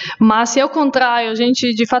 Mas se ao contrário a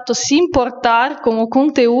gente de fato se importar com o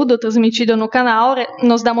conteúdo transmitido no canal,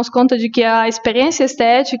 nós damos conta de que a experiência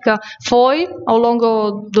estética foi, ao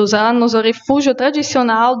longo dos anos, o refúgio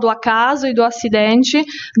tradicional do acaso e do acidente,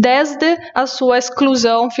 desde a sua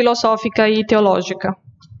exclusão filosófica e teológica.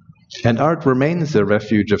 And art remains the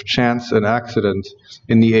refuge of chance and accident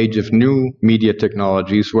in the age of new media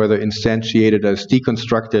technologies, whether instantiated as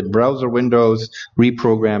deconstructed browser windows,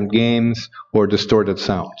 reprogrammed games, or distorted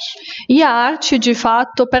sounds. E a arte, de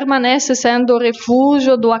fato, permanece sendo o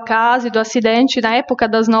refúgio do acaso e do acidente na época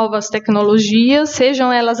das novas tecnologias, sejam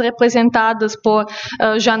elas representadas por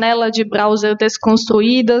janela de browser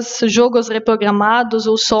desconstruídas, jogos reprogramados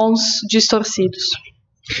ou sons distorcidos.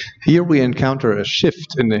 Here we encounter a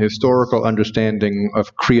shift in the historical understanding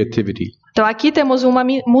of creativity. Então aqui temos uma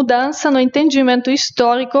mudança no entendimento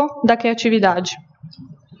histórico da criatividade.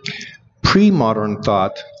 Pre-modern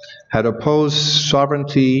thought had opposed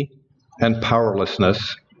sovereignty and powerlessness.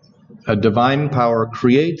 A divine power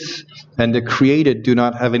creates, and the created do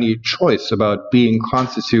not have any choice about being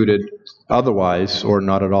constituted otherwise or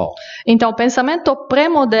not at all. Então, o pensamento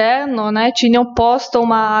pré-moderno, tinha oposto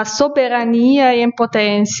uma soberania e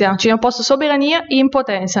impotência. Tinha oposto soberania e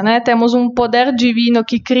impotência, Temos um poder divino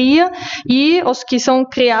que cria e os que são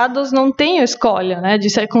criados não têm a escolha, de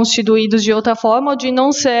ser constituídos de outra forma ou de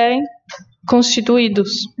não serem constituídos.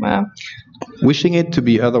 Wishing it to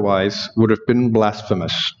be otherwise would have been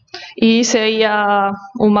blasphemous. E seria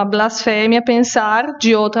uma blasfêmia pensar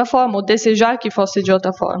de outra forma, ou desejar que fosse de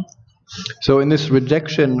outra forma. So in this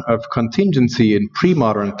rejection of contingency in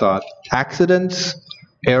pre-modern thought, accidents,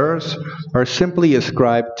 errors are simply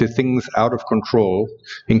ascribed to things out of control,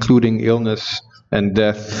 including illness and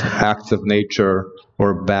death, acts of nature,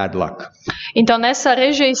 or bad luck. Então, nessa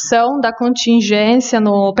rejeição da contingência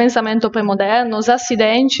no pensamento pré-moderno, os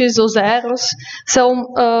acidentes, os erros,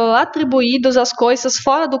 são atribuídos às coisas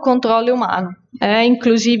fora do controle humano.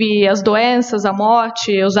 Inclusive as doenças, a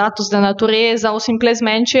morte, os atos da natureza ou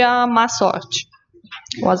simplesmente a má sorte,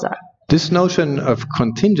 o azar. This notion of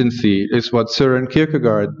contingency is what Søren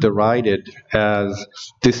Kierkegaard derided as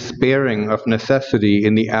despairing of necessity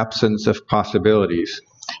in the absence of possibilities.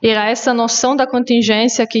 Era essa noção da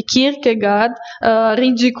contingência que Kierkegaard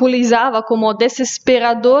ridiculizava como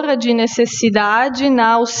desesperadora de necessidade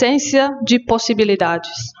na ausência de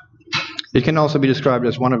possibilidades. It can also be described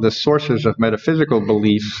as one of the sources of metaphysical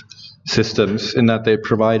belief systems in that they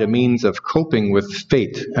provide a means of coping with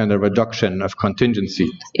fate and a reduction of contingency.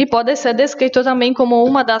 E pode ser descrito também como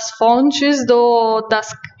uma das fontes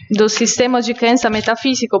dos sistemas de crença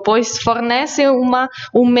metafísico, pois fornece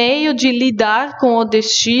um meio de lidar com o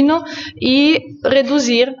destino e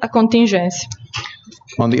reduzir a contingência.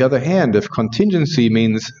 On the other hand, if contingency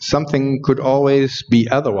means something could always be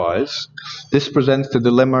otherwise, this presents the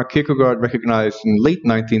dilemma Kierkegaard recognized in late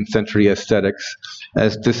 19th century aesthetics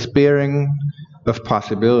as despairing of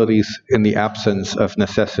possibilities in the absence of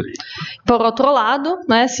necessity. Por outro lado,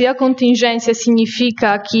 se a contingência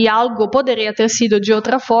significa que algo poderia ter sido de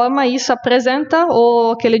outra forma, isso apresenta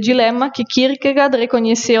aquele dilema que Kierkegaard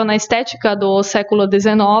reconheceu na estética do século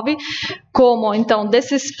XIX como, então,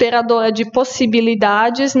 desesperadora de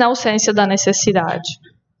possibilidades na ausência da necessidade.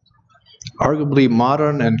 Arguably,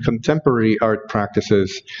 modern and contemporary art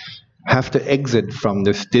practices have to exit from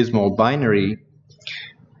this dismal binary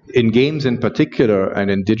in games in particular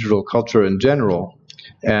and in digital culture in general,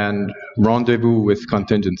 and rendezvous with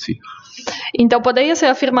contingency. Então, poderia ser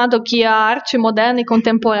afirmado que a arte moderna e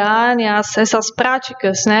contemporânea, essas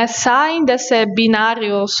práticas, saem desse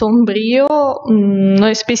binário sombrio, no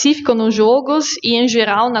específico nos jogos e, em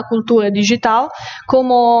geral, na cultura digital,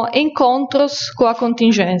 como encontros com a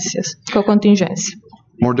contingência.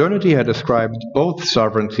 Modernity had ascribed both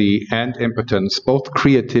sovereignty and impotence, both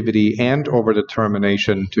creativity and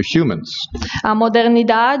overdetermination to humans. A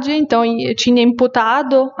modernidade, então, tinha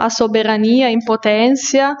imputado a soberania, a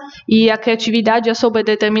impotência e a criatividade e a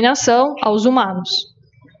sobredeterminação aos humanos.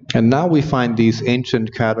 And now we find these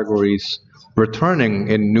ancient categories returning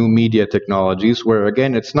in new media technologies, where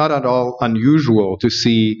again it's not at all unusual to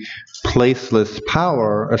see placeless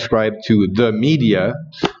power ascribed to the media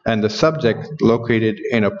and the subject located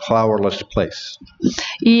in a powerless place.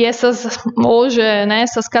 E hoje,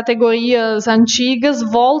 essas categorias antigas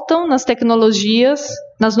voltam nas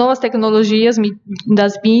novas tecnologias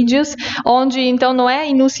das mídias, onde então não é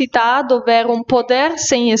inusitado ver um poder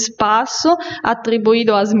sem espaço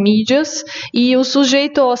atribuído às mídias e o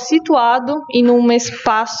sujeito situado em um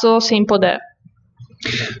espaço sem poder.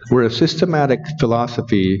 Where a systematic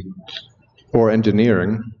philosophy or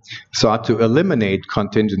engineering sought to eliminate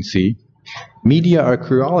contingency, media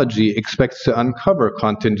archaeology expects to uncover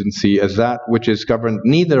contingency as that which is governed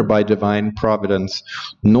neither by divine providence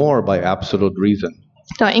nor by absolute reason.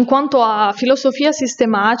 Então, enquanto a filosofia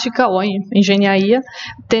sistemática ou engenharia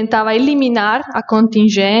tentava eliminar a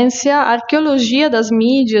contingência, a arqueologia das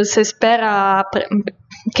mídias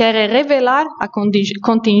quer revelar a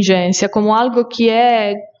contingência como algo que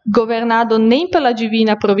é governado nem pela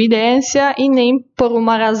divina providência e nem por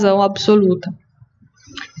uma razão absoluta.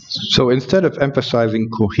 So instead of emphasizing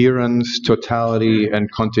coherence, totality, and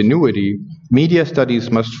continuity, media studies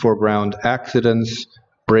must foreground accidents,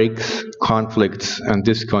 breaks, conflicts, and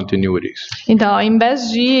discontinuities. Então, em vez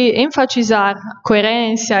de enfatizar a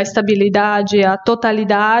coerência, a estabilidade, a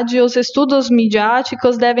totalidade, os estudos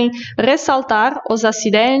midiáticos devem ressaltar os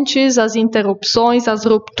acidentes, as interrupções, as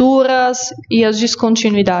rupturas e as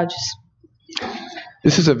descontinuidades.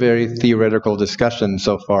 This is a very theoretical discussion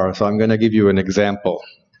so far, so I'm going to give you an example.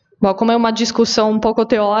 Bom, como é uma discussão um pouco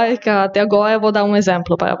teórica até agora, eu vou dar um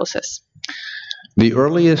exemplo para vocês. The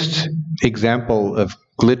earliest example of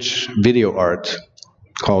glitch video art,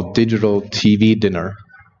 called digital TV dinner.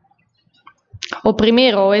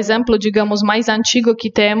 O exemplo, digamos, mais antigo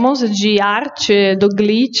que temos de arte do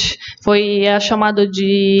glitch foi chamado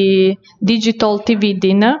de Digital TV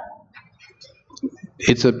Dinner.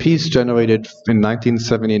 It's a piece generated in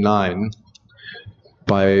 1979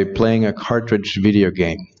 by playing a cartridge video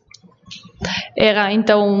game. Era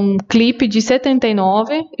então um clipe de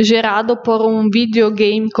 79 gerado por um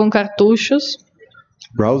videogame com cartuchos.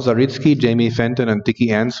 Raul Zaritsky, Jamie Fenton, and Dickie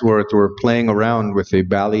Answorth were playing around with a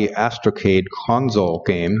Bally Astrocade console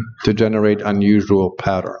game to generate unusual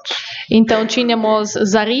patterns. Então tínhamos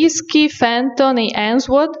Zaritsky, Fenton e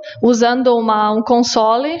Answorth usando um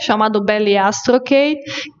console chamado Bally Astrocade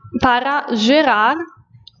para gerar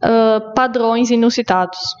padrões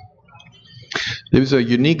inusitados. It was a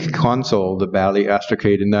unique console, the Bally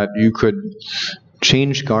Astrocade, in that you could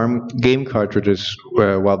change game cartridges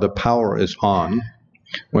while the power is on.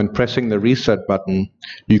 when pressing the reset button,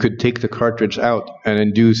 you could take the cartridge out and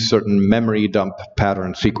induce certain memory dump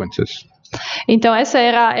pattern sequences. Então essa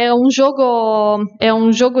é um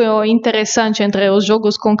jogo interessante entre os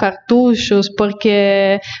jogos com cartuchos,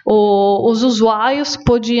 porque os usuários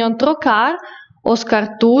podiam trocar os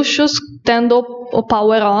cartuchos tendo o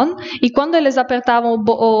power on, e quando eles apertavam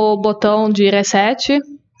o botão de reset,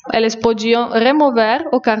 eles podiam remover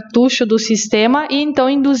o cartucho do sistema e então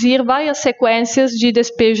induzir várias sequências de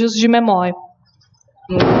despejos de memória.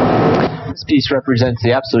 This piece represents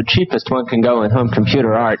the absolute cheapest one can go in home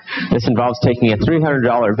computer art. This involves taking a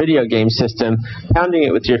 $300 video game system, pounding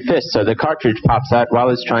it with your fist so the cartridge pops out while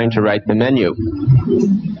it's trying to write the menu.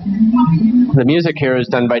 The music here is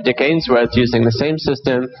done by Dick Ainsworth using the same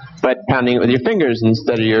system, but pounding it with your fingers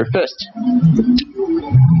instead of your fist.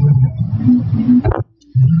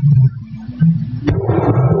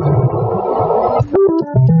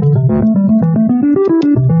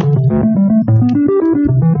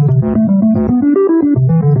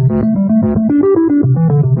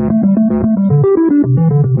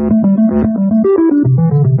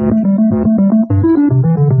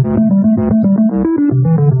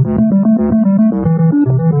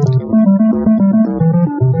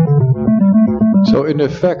 So in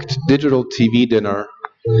effect, digital TV dinner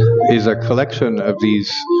is a collection of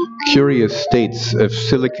these curious states of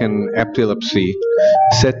silicon epilepsy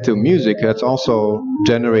set to music that's also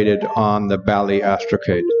generated on the Bally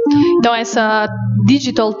astrocade. Então essa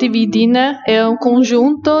Digital TV Dinner é um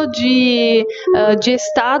conjunto de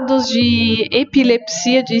estados de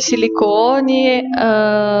epilepsia de silicone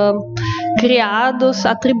criados,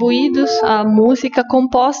 atribuídos à música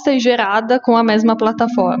composta e gerada com a mesma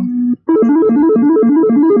plataforma.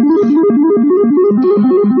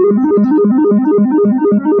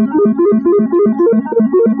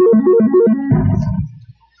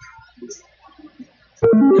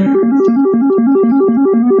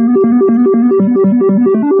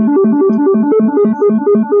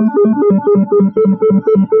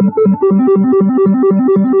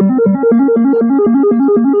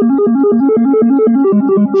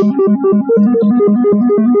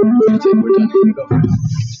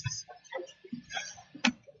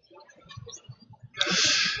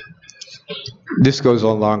 This goes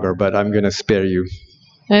on longer, but I'm going to spare you.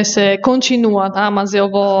 Esse continua, tá? Mas eu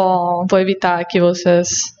vou evitar que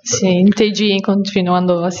vocês se entediem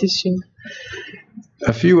continuando assistindo.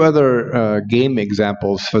 A few other game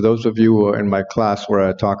examples for those of you who are in my class where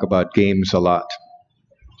I talk about games a lot.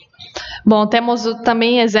 Bom, temos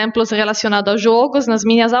também exemplos relacionados a jogos. Nas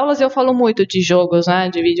minhas aulas eu falo muito de jogos, né,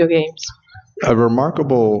 de videogames. A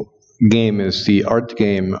remarkable game is the art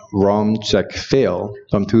game ROM Check Fail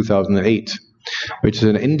from 2008, which is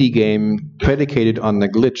an indie game predicated on the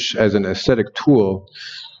glitch as an aesthetic tool,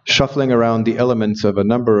 shuffling around the elements of a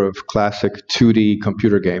number of classic 2D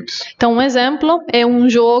computer games. Então, um exemplo é um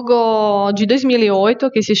jogo de 2008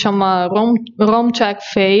 que se chama ROM Check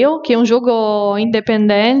Fail, que é um jogo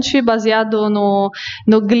independente baseado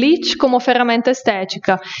no glitch como ferramenta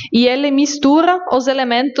estética. E ele mistura os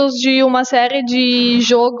elementos de uma série de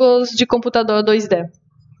jogos de computador 2D.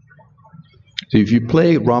 So if you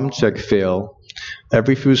play ROM Check Fail,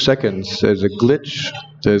 every few seconds there's a glitch,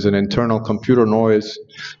 there's an internal computer noise,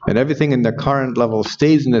 and everything in the current level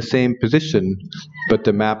stays in the same position, but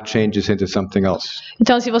the map changes into something else.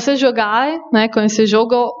 Então, se você jogar, né, com esse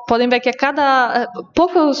jogo, podem ver que a cada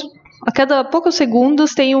poucos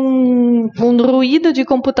segundos tem um ruído de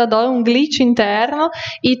computador, um glitch interno,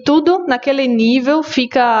 e tudo naquele nível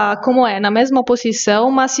fica como é, na mesma posição,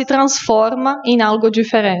 mas se transforma em algo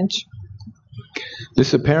diferente.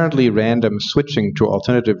 This apparently random switching to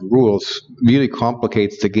alternative rules really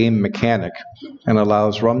complicates the game mechanic and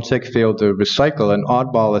allows ROM Check Fail to recycle an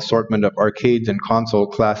oddball assortment of arcades and console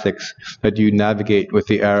classics that you navigate with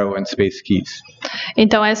the arrow and space keys.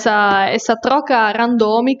 Então essa troca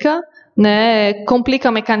randômica, né, complica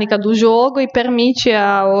a mecânica do jogo e permite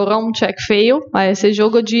ao ROM Check Fail, a esse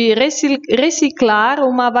jogo, de reciclar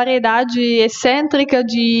uma variedade excêntrica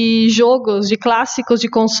de jogos, de clássicos de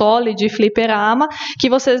console, de fliperama, que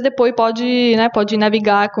vocês depois pode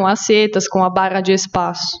navegar com as setas, com a barra de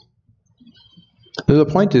espaço. The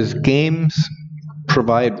point is, games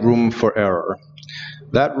provide room for error.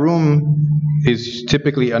 That room is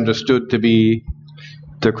typically understood to be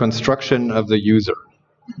the construction of the user.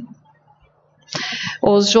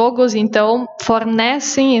 Os jogos, então,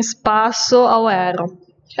 fornecem espaço ao erro.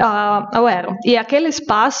 E aquele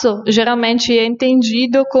espaço geralmente é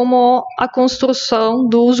entendido como a construção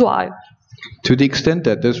do usuário. To the extent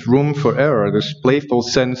that there's room for error, this playful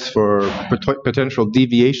sense for potential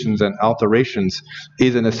deviations and alterations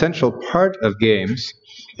is an essential part of games,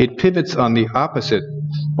 it pivots on the opposite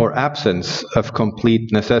or absence of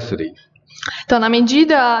complete necessity. Então, na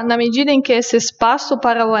medida em que esse espaço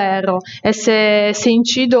para o erro, esse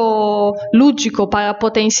sentido lúdico para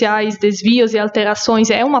potenciais desvios e alterações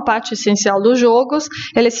é uma parte essencial dos jogos,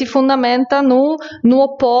 ele se fundamenta no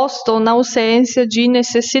oposto, na ausência de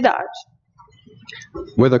necessidade.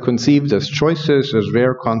 Whether conceived as choices, as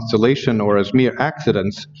rare constellation, or as mere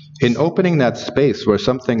accidents, in opening that space where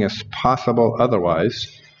something is possible otherwise,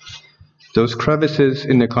 those crevices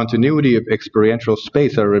in the continuity of experiential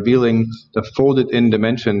space are revealing the folded-in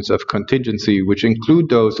dimensions of contingency, which include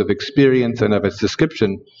those of experience and of its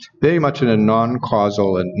description, very much in a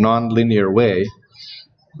non-causal and non-linear way,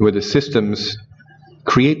 where the systems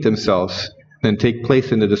create themselves and take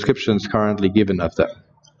place in the descriptions currently given of them.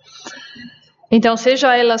 Então,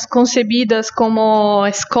 seja elas concebidas como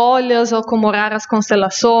escolhas ou como raras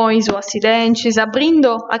constelações ou acidentes,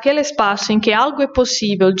 abrindo aquele espaço em que algo é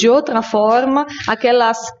possível de outra forma,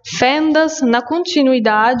 aquelas fendas na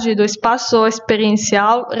continuidade do espaço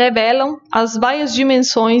experiencial revelam as várias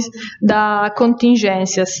dimensões das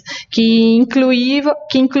contingências, que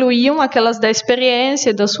incluíam aquelas da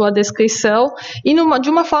experiência, da sua descrição, e de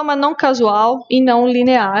uma forma não casual e não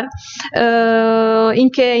linear, em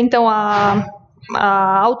que, então,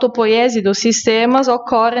 a autopoiese dos sistemas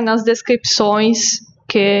ocorre nas descrições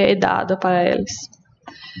que é dada para eles.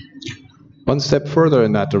 One step further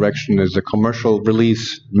in that direction is the commercial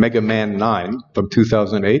release Mega Man 9 from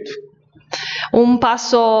 2008. Um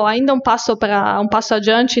passo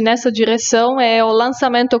adiante nessa direção é o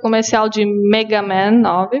lançamento comercial de Mega Man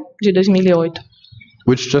 9 de 2008.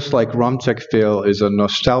 Which, just like RomCheck Fail, is a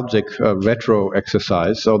nostalgic retro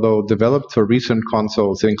exercise. Although developed for recent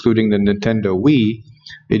consoles, including the Nintendo Wii,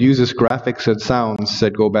 it uses graphics and sounds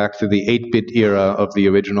that go back to the 8-bit era of the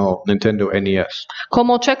original Nintendo NES.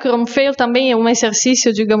 Como o Check Rom Fail também é um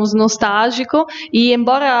exercício, digamos, nostálgico, e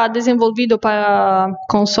embora desenvolvido para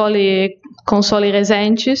consoles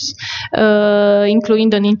recentes,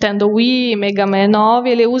 incluindo Nintendo Wii e Mega Man 9,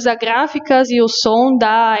 ele usa gráficas e o som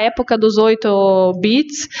da época dos 8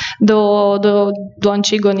 bits do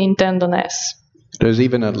antigo Nintendo NES. There's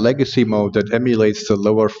even a legacy mode that emulates the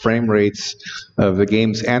lower frame rates of the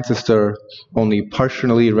game's ancestor, only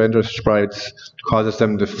partially rendered sprites, causes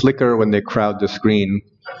them to flicker when they crowd the screen.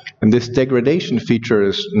 And this degradation feature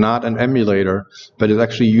is not an emulator, but is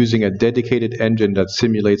actually using a dedicated engine that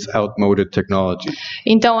simulates outmoded technology.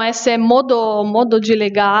 Então, esse modo de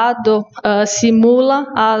legado simula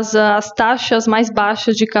as taxas mais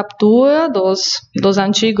baixas de captura dos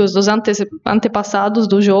antigos, dos antepassados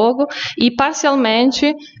do jogo, e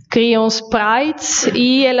parcialmente criam sprites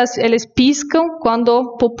e eles piscam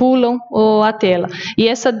quando populam a tela. E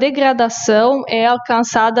essa degradação é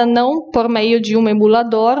alcançada não por meio de um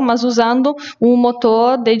emulador, mas usando um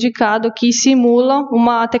motor dedicado que simula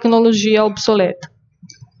uma tecnologia obsoleta.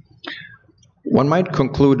 One might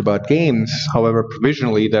conclude about games, however,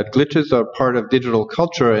 provisionally, that glitches are part of digital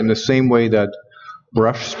culture in the same way that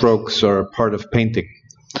brush strokes are part of painting.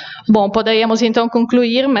 Bom, poderíamos então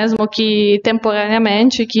concluir, mesmo que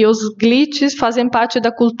temporariamente, que os glitches fazem parte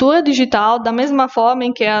da cultura digital da mesma forma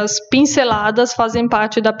em que as pinceladas fazem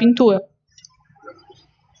parte da pintura.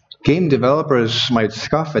 Game developers might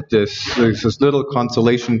scoff at this. There's this little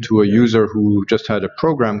consolation to a user who just had a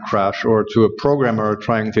program crash or to a programmer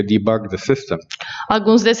trying to debug the system.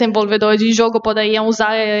 Alguns desenvolvedores de jogo poderiam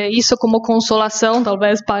usar isso como consolação,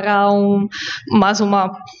 talvez para mas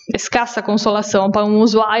uma escassa consolação para um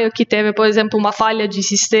usuário que teve, por exemplo, uma falha de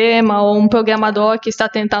sistema ou um programador que está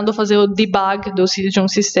tentando fazer o debug de um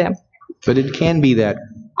sistema. But it can be that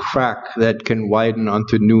crack that can widen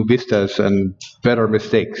onto new vistas and better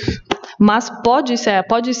mistakes. Mas pode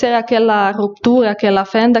ser aquela ruptura, aquela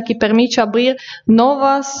fenda que permite abrir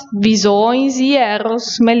novas visões e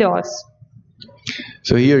erros melhores.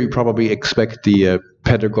 So here you probably expect the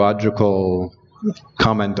pedagogical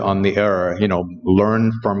comment on the error,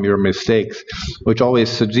 learn from your mistakes, which always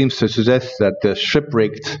seems to suggest that the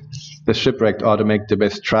shipwrecked ought to make the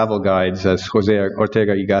best travel guides, as José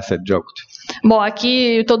Ortega y Gasset joked. Bom,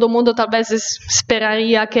 aqui todo mundo talvez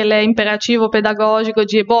esperaria aquele imperativo pedagógico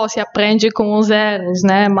de, se aprende com os erros,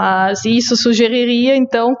 né? Mas isso sugeriria,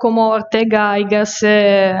 então, como Ortega y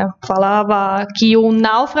Gasset falava, que o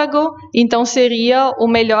náufrago, então, seria o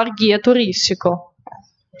melhor guia turístico.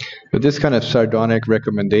 But this kind of sardonic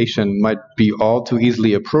recommendation might be all too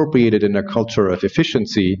easily appropriated in a culture of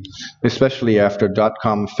efficiency, especially after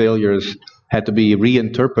dot-com failures had to be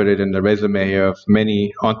reinterpreted in the resume of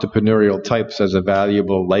many entrepreneurial types as a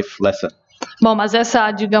valuable life lesson. Bom, mas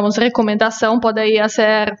essa, digamos, recomendação poderia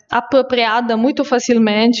ser apropriada muito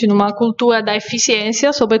facilmente numa cultura da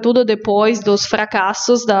eficiência, sobretudo depois dos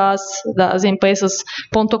fracassos das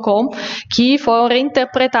empresas.com, que foram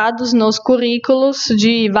reinterpretados nos currículos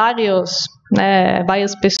de várias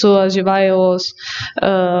pessoas, de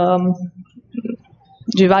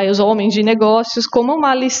vários homens de negócios, como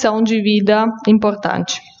uma lição de vida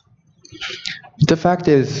importante. The fact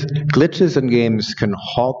is, glitches in games can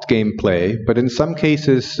halt gameplay, but in some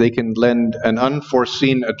cases they can lend an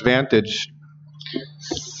unforeseen advantage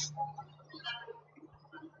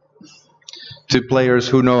to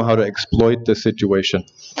players who know how to exploit the situation.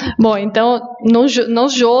 Bom, então,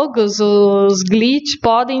 nos jogos, os glitches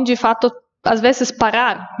podem, de fato, às vezes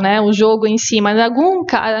parar, né, o jogo em si, mas em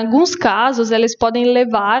alguns casos eles podem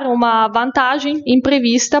levar uma vantagem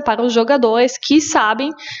imprevista para os jogadores que sabem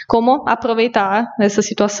como aproveitar essa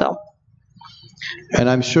situação.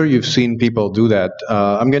 And I'm sure you've seen people do that.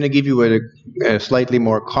 I'm going to give you a slightly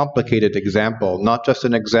more complicated example, not just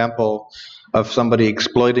an example of somebody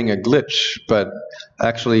exploiting a glitch, but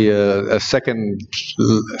actually a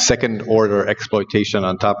second order exploitation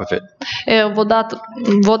on top of it. Eu vou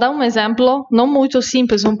dar um exemplo não muito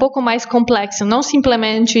simples, um pouco mais complexo, não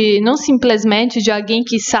simplesmente de alguém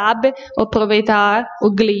que sabe aproveitar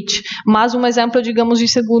o glitch, mas um exemplo, digamos, de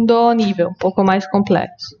segundo nível, um pouco mais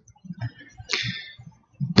complexo.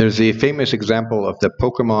 There's a famous example of the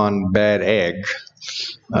Pokemon bad egg,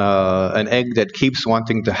 an egg that keeps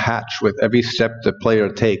wanting to hatch with every step the player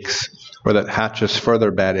takes, or that hatches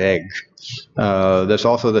further bad egg. There's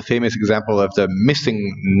also the famous example of the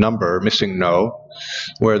missing no,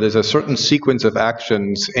 where there's a certain sequence of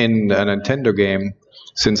actions in a Nintendo game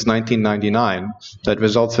since 1999 that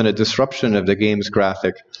results in a disruption of the game's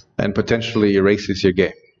graphic and potentially erases your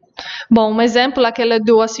game. Bom, um exemplo é aquele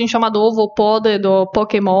do assim chamado ovo podre do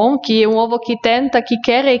Pokémon, que é um ovo que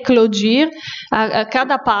quer eclodir a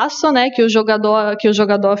cada passo, né, que o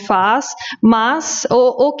jogador faz, mas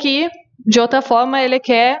o que de outra forma ele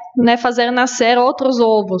quer, né, fazer nascer outros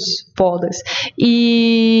ovos podres.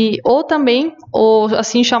 Ou também o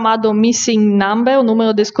assim chamado missing number, o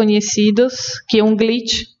número desconhecidos, que é um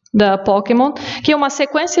glitch da Pokémon, que é uma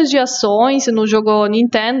sequência de ações no jogo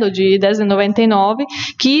Nintendo de 1999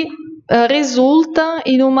 que resulta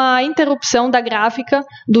em uma interrupção da gráfica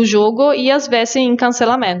do jogo e às vezes em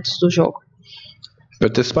cancelamentos do jogo.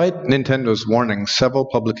 But despite Nintendo's warnings, several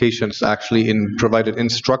publications actually provided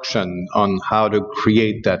instruction on how to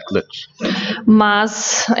create that glitch.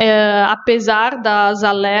 Mas, apesar das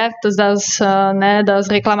alertas, das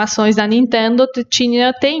reclamações da Nintendo,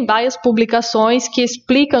 tem várias publicações que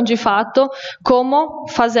explicam de fato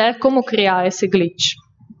como criar esse glitch.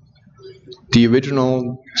 The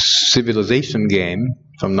original Civilization game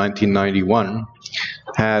from 1991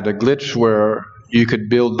 had a glitch where you could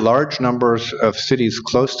build large numbers of cities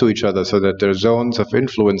close to each other so that their zones of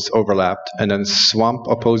influence overlapped, and then swamp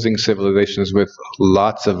opposing civilizations with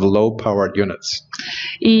lots of low-powered units.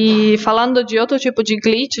 E falando de outro tipo de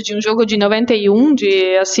glitch, de um jogo de 91,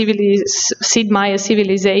 de Sid Meier's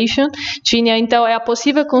Civilization, então é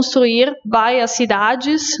possível construir várias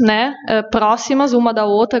cidades, né, próximas uma da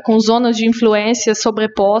outra, com zonas de influência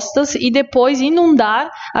sobrepostas, e depois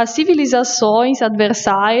inundar as civilizações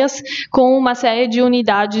adversárias com uma série de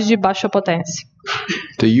unidades de baixa potência.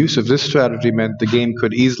 The use of this strategy meant the game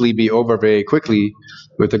could easily be over very quickly,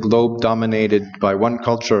 with the globe dominated by one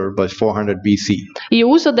culture by 400 BC. E o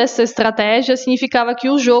uso dessa estratégia significava que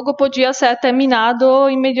o jogo podia ser terminado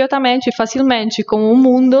imediatamente, facilmente, com o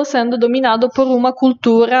mundo sendo dominado por uma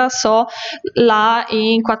cultura só lá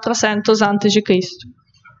em 400 a.C.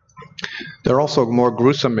 There are also more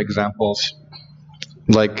gruesome examples,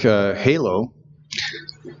 like Halo,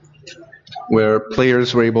 where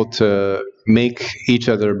players were able to make each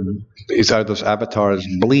other's avatars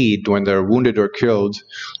bleed when they're wounded or killed,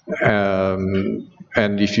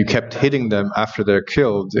 and if you kept hitting them after they're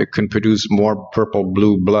killed, it can produce more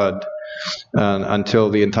purple-blue blood until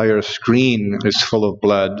the entire screen is full of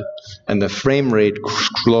blood, and the frame rate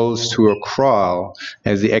slows to a crawl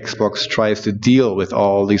as the Xbox tries to deal with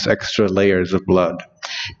all these extra layers of blood.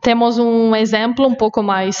 Temos um exemplo um pouco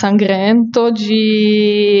mais sangrento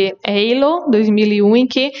de Halo 2001, em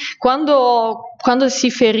que quando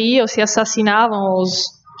se feriam, se assassinavam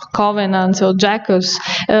Covenants ou Jackals,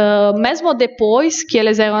 mesmo depois que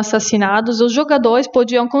eles eram assassinados, os jogadores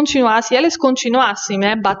podiam continuar, se eles continuassem,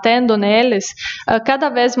 né, batendo neles, cada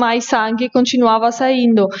vez mais sangue continuava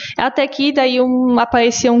saindo, até que daí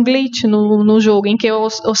aparecia um glitch no jogo, em que o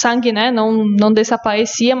sangue, né, não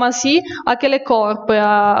desaparecia, mas se aquele corpo,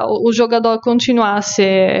 o jogador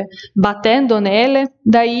continuasse batendo nele,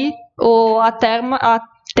 daí a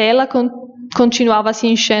tela continuava se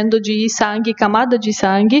enchendo de sangue, camada de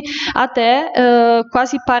sangue, até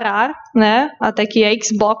quase parar, né? Até que a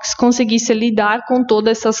Xbox conseguisse lidar com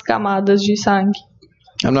todas essas camadas de sangue.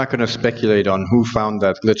 I'm not going to speculate on who found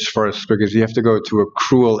that glitch first, because you have to go to a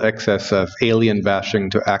cruel excess of alien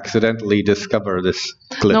bashing to accidentally discover this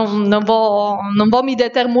glitch. Não vou me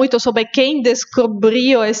deter muito sobre quem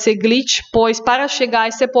descobriu esse glitch, pois para chegar a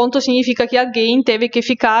esse ponto significa que alguém teve que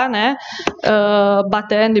ficar, né,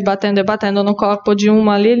 batendo no corpo de um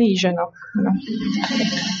alienígena.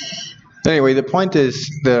 Anyway, the point is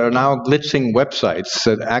there are now glitching websites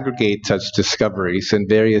that aggregate such discoveries in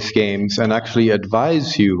various games and actually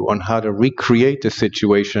advise you on how to recreate the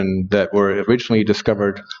situation that were originally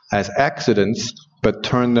discovered as accidents, but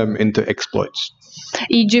turn them into exploits.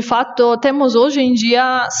 E de fato temos hoje em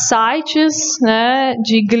dia sites, né,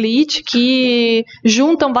 de glitch que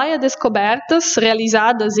juntam várias descobertas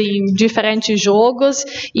realizadas em diferentes jogos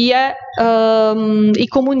e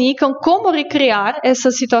comunicam como recriar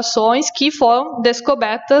essas situações que foram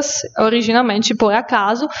descobertas originalmente por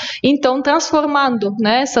acaso, então transformando,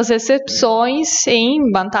 né, essas exceções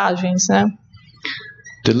em vantagens, né?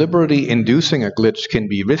 Deliberately inducing a glitch can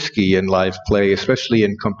be risky in live play, especially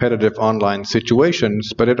in competitive online situations,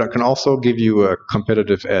 but it can also give you a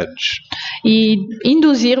competitive edge. E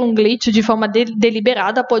induzir um glitch de forma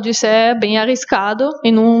deliberada pode ser bem arriscado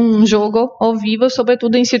em um jogo ao vivo,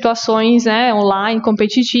 sobretudo em situações, né, online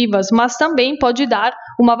competitivas, mas também pode dar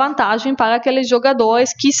uma vantagem para aqueles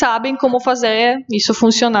jogadores que sabem como fazer isso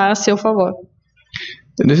funcionar a seu favor.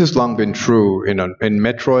 And this has long been true. In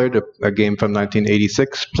Metroid, a game from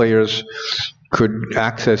 1986, players could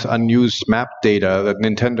access unused map data that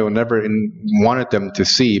Nintendo never wanted them to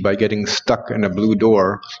see by getting stuck in a blue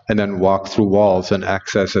door and then walk through walls and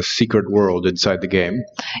access a secret world inside the game.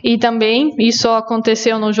 E também isso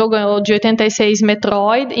aconteceu no jogo de 86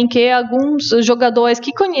 Metroid, em que alguns jogadores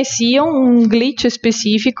que conheciam um glitch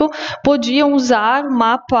específico podiam usar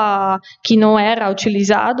mapa que não era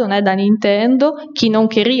utilizado, né, da Nintendo, que não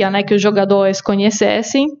queria, né, que os jogadores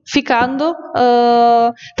conhecessem, ficando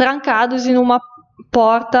trancados em uma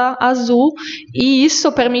porta azul, e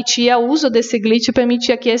isso permitia, o uso desse glitch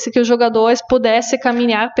permitia que os jogadores pudessem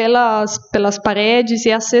caminhar pelas paredes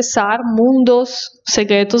e acessar mundos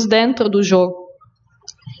secretos dentro do jogo.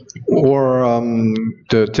 Or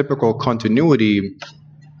the typical continuity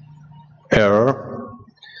error,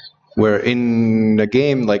 where in a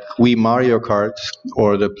game like Wii Mario Kart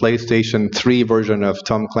or the PlayStation 3 version of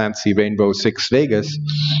Tom Clancy Rainbow Six Vegas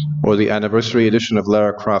or the anniversary edition of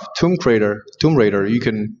Lara Croft Tomb Raider, you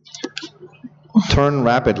can turn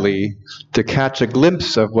rapidly to catch a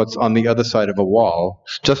glimpse of what's on the other side of a wall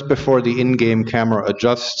just before the in-game camera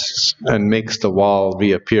adjusts and makes the wall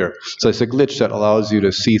reappear. So it's a glitch that allows you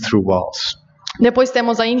to see through walls. Depois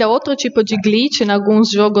temos ainda outro tipo de glitch em alguns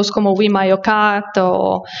jogos como o Wii Mario Kart,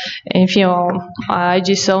 ou, enfim, a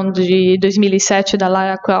edição de 2007 da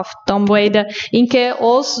Lara Croft Tomb Raider, em que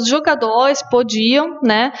os jogadores podiam,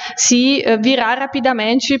 né, se virar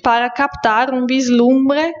rapidamente para captar um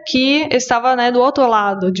vislumbre que estava, né, do outro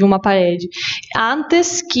lado de uma parede,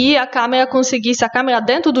 antes que a câmera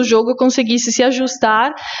dentro do jogo conseguisse se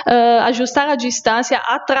ajustar a distância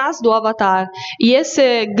atrás do avatar. E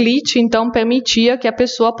esse glitch, então, permitia que a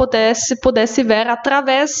pessoa pudesse ver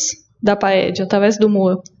através da parede, através do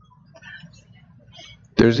muro.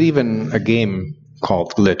 There's even a game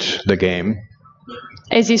called Glitch, the game.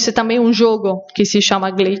 Existe também um jogo que se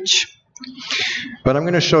chama Glitch. But I'm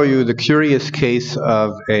going to show you the curious case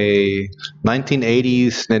of a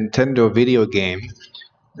 1980s Nintendo video game.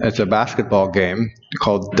 It's a basketball game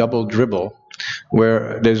called Double Dribble,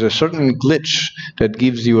 where there's a certain glitch that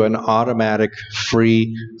gives you an automatic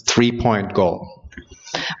free three-point goal.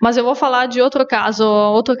 Mas eu vou falar de outro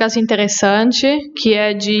caso interessante, que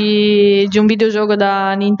é de um videojogo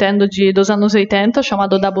da Nintendo dos anos 80,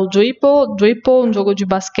 chamado Double Dribble, um jogo de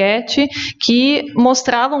basquete, que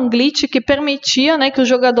mostrava um glitch que permitia, né, que os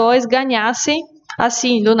jogadores ganhassem,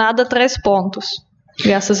 assim, do nada, 3 pontos,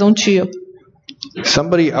 graças a um tiro.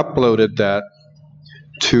 Somebody uploaded that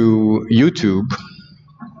to YouTube.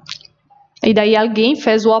 E daí alguém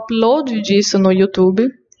fez o upload disso no YouTube.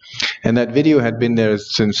 And that video had been there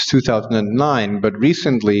since 2009, but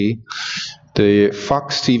recently The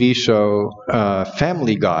Fox TV show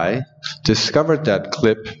Family Guy discovered that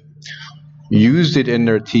clip, used it in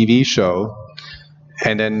their TV show,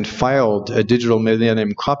 and then filed a Digital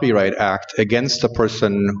Millennium Copyright Act against the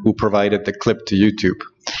person who provided the clip to YouTube.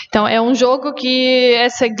 Então, é um jogo que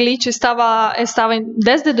esse glitch estava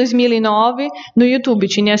desde 2009 no YouTube.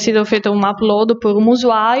 Tinha sido feito um upload por um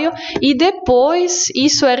usuário e depois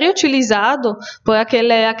isso é reutilizado por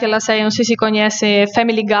aquela série, não sei se conhece,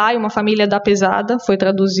 Family Guy, Uma Família da Pesada, foi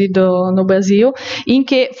traduzido no Brasil, em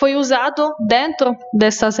que foi usado dentro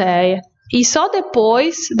dessa série. E só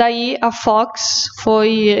depois, daí, a Fox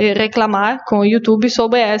foi reclamar com o YouTube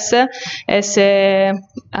sobre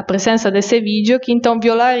a presença desse vídeo, que então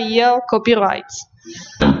violaria o copyright.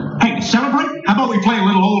 Hey, to celebrate, how about we play a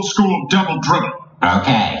little old school double dribble?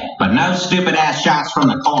 Okay, but no stupid ass shots from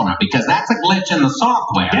the corner, because that's a glitch in the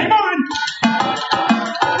software. Game on!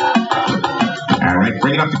 All right,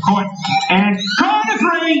 bring it up to court. And corner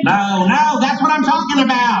three! No, that's what I'm talking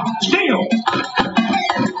about. Steal!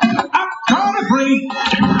 Corner three!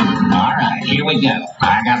 All right, here we go.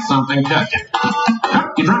 I got something cooking. Oh,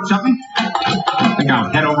 you dropped something? I think I'll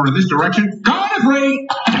head over in this direction. Corner three!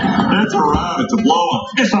 That's all right. It's a blow-up.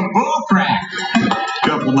 It's a bull crap.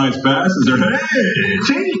 Couple nice passes there. Hey,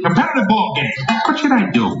 see? Competitive ball game. What should I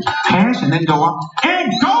do? Pass and then go up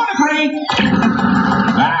and corner three!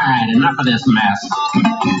 All right, enough of this mess.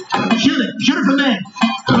 Shoot it from there.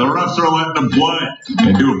 The refs are letting them play.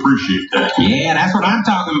 I do appreciate that. Yeah, that's what I'm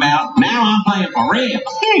talking about. Now I'm playing for real.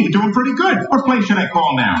 Yeah, you're doing pretty good. What play should I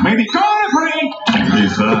call now? Maybe corner three?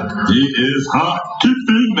 He's hot. He is hot. Keep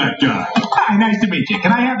feeding that guy. Hi, nice to meet you.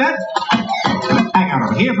 Can I have that? Hang out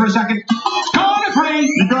over here for a second. Corner three!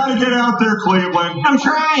 You gotta get out there, Cleveland. I'm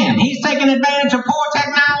trying. He's taking advantage of poor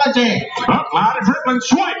technology. Oh, lot of dribbling.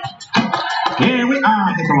 Swipe! Here we are.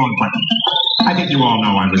 I hit the wrong button. I think you all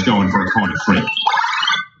know I was going for a corner three.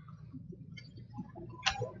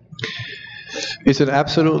 It's an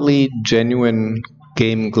absolutely genuine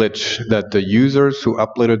game glitch that the users who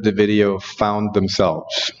uploaded the video found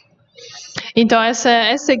themselves. Então,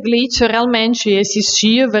 esse glitch realmente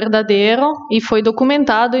existiu, verdadeiro, e foi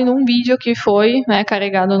documentado em um vídeo que foi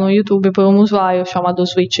carregado no YouTube por um usuário chamado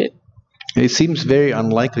Switch. It seems very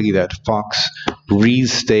unlikely that Fox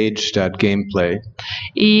restaged that gameplay.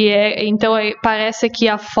 Então, parece que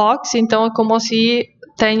a Fox, então, é como se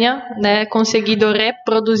tenha conseguido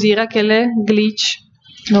reproduzir aquele glitch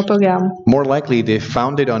no programa. More likely, they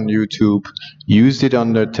found it on YouTube, used it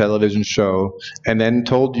on their television show, and then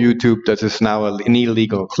told YouTube that it's now an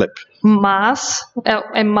illegal clip. Mas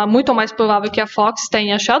é muito mais provável que a Fox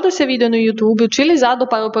tenha achado esse vídeo no YouTube, utilizado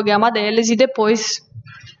para o programa deles e depois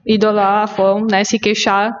ido lá foram se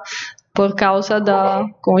queixar por causa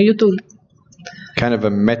com o YouTube. Kind of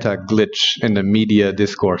a meta glitch in the media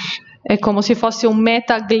discourse. É como se fosse um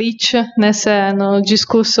meta glitch no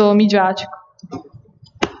discurso midiático.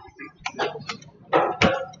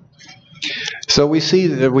 So we see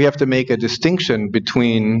that we have to make a distinction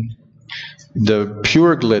between the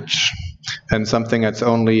pure glitch and something that's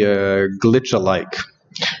only a glitch-alike,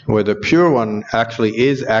 where the pure one actually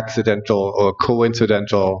is accidental or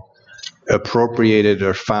coincidental, appropriated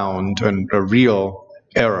or found, and a real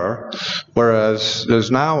error, whereas there's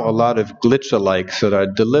now a lot of glitch-alikes that are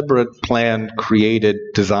deliberate, planned, created,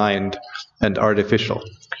 designed, and artificial.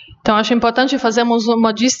 Então, acho importante fazermos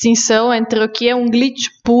uma distinção entre o que é um glitch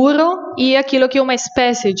puro e aquilo que é uma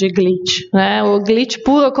espécie de glitch. O glitch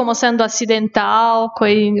puro como sendo acidental,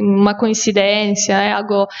 uma coincidência,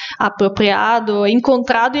 algo apropriado,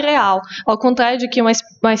 encontrado e real. Ao contrário de que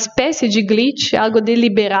uma espécie de glitch é algo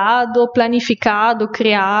deliberado, planificado,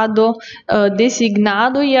 criado,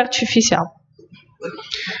 designado e artificial.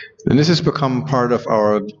 And this has become part of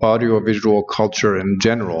our audiovisual culture in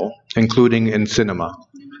general, including in cinema.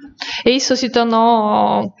 Isso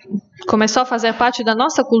começou a fazer parte da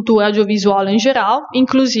nossa cultura audiovisual em geral,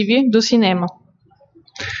 inclusive do cinema.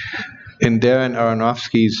 In Darren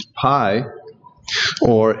Aronofsky's Pi,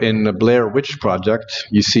 or in the Blair Witch Project,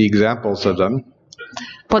 you see examples of them.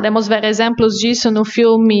 Podemos ver exemplos disso no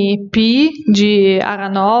filme Pi, de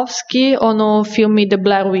Aronofsky, ou no filme The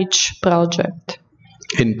Blair Witch Project.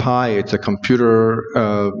 In Pi, it's a computer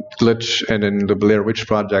glitch, and in the Blair Witch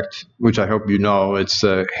Project, which I hope you know, it's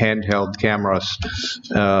handheld cameras,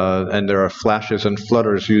 and there are flashes and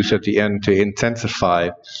flutters used at the end to intensify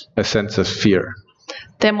a sense of fear.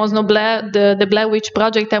 Temos no The Blair Witch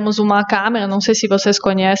Project, temos uma câmera, não sei se vocês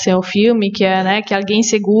conhecem o filme, que é que alguém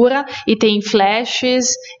segura e tem flashes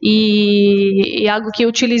e algo que é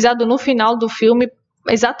utilizado no final do filme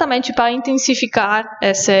exatamente para intensificar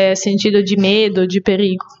esse sentido de medo, de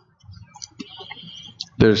perigo.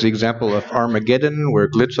 There's the example of Armageddon, where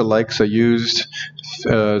glitch-alikes are used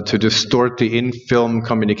to distort the in-film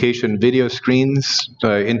communication video screens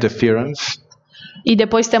by interference. E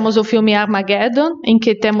depois temos o filme Armageddon, em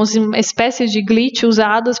que temos espécies de glitch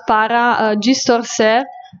usados para distorcer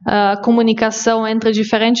a comunicação entre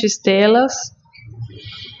diferentes telas.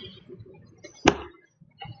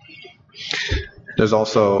 There's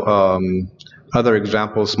also other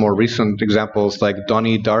examples, more recent examples, like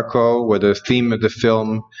Donnie Darko, where the theme of the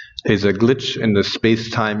film is a glitch in the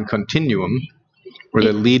space-time continuum, where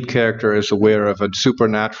the lead character is aware of a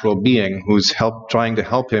supernatural being who's trying to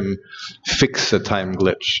help him fix a time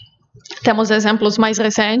glitch. Temos exemplos mais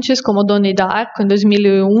recentes, como Donnie Darko, em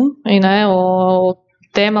 2001, né, o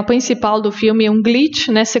tema principal do filme é glitch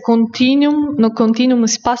nesse no continuum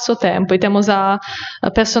espaço-tempo. E temos a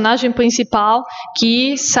personagem principal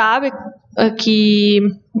que sabe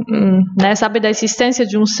sabe da existência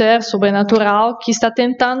de ser sobrenatural que está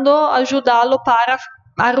tentando ajudá-lo para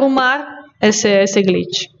arrumar esse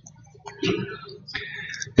glitch.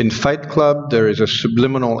 In Fight Club, there is a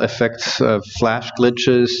subliminal effect of flash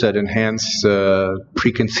glitches that enhance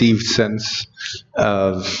preconceived sense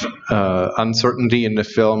of uncertainty in the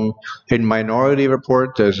film. In Minority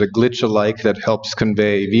Report, there's a glitch-alike that helps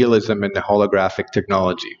convey realism in the holographic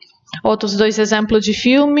technology. Outros dois exemplos de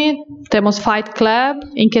filme, temos Fight Club,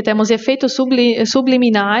 em que temos efeitos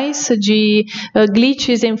subliminais de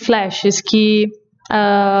glitches em flashes que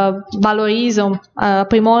valorizam,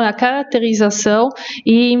 aprimoram a caracterização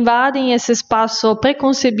e invadem esse espaço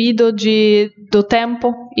preconcebido do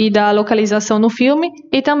tempo e da localização no filme.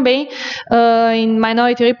 E também em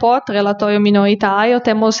Minority Report, relatório minoritário,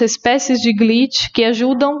 temos espécies de glitch que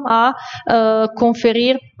ajudam a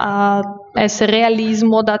conferir esse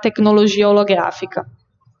realismo da tecnologia holográfica.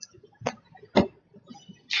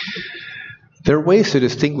 There are ways to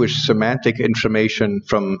distinguish semantic information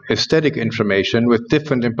from aesthetic information with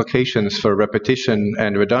different implications for repetition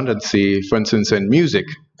and redundancy, for instance in music,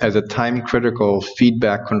 as a time-critical,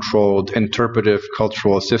 feedback-controlled, interpretive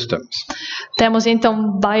cultural systems. Temos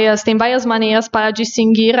então várias maneiras para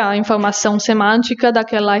distinguir a informação semântica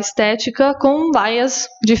daquela estética com várias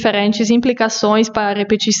diferentes implicações para a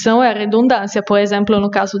repetição e a redundância. Por exemplo, no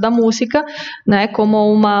caso da música, né,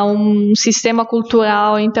 como um sistema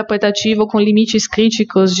cultural interpretativo com limites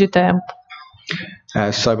críticos de tempo.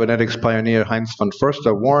 As cybernetics pioneer Heinz von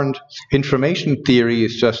Förster warned, information theory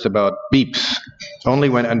is just about beeps. Only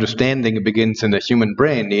when understanding begins in the human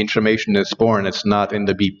brain, the information is born, it's not in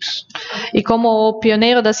the beeps. E como o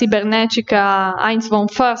pioneiro da cibernética Heinz von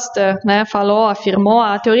Förster, né, afirmou,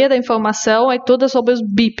 a teoria da informação é toda sobre os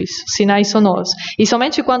beeps, sinais sonoros. E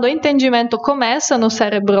somente quando o entendimento começa no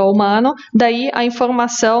cérebro humano, daí a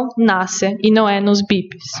informação nasce, e não é nos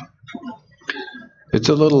beeps. It's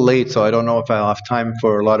a little late, so I don't know if I'll have time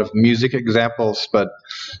for a lot of music examples, but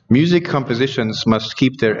music compositions must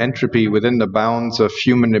keep their entropy within the bounds of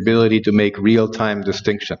human ability to make real-time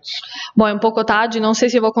distinctions. Bom, é um pouco tarde, não sei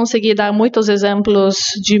se vou conseguir dar muitos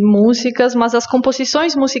exemplos de músicas, mas as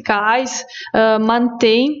composições musicais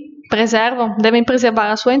devem preservar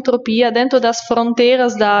a sua entropia dentro das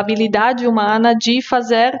fronteiras da habilidade humana de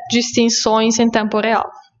fazer distinções em tempo real.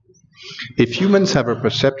 If humans have a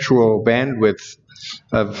perceptual bandwidth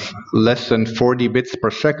of less than 40 bits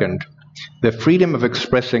per second, the freedom of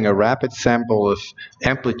expressing a rapid sample of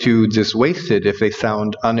amplitudes is wasted if they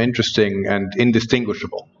sound uninteresting and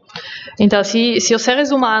indistinguishable. Então, se os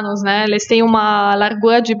seres humanos, né, eles têm uma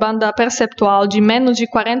largura de banda perceptual de menos de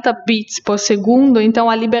 40 bits por segundo, então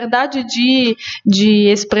a liberdade de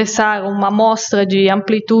expressar uma amostra de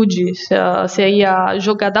amplitude seria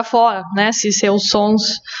jogada fora, né, se seus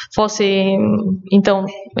sons fossem, então,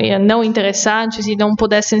 não interessantes e não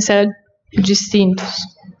pudessem ser distintos.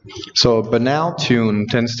 So a banal tune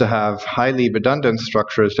tends to have highly redundant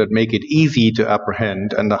structures that make it easy to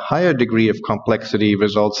apprehend, and the higher degree of complexity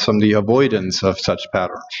results from the avoidance of such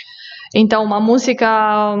patterns. Então, uma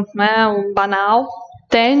música, né, banal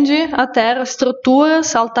tende a ter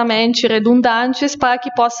estruturas altamente redundantes para que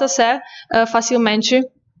possa ser facilmente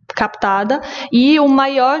captada, e o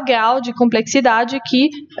maior grau de complexidade que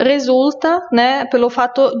resulta, né, pelo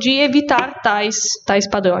fato de evitar tais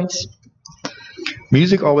padrões.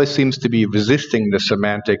 Music always seems to be resisting the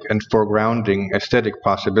semantic and foregrounding aesthetic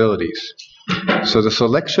possibilities. So the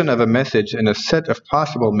selection of a message in a set of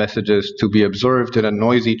possible messages to be observed in a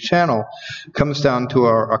noisy channel comes down to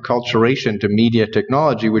our acculturation to media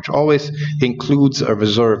technology, which always includes a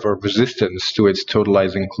reserve or resistance to its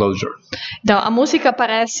totalizing closure. Então, a música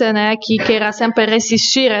parece, né, que queira sempre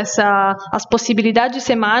resistir às possibilidades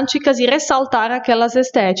semânticas e ressaltar aquelas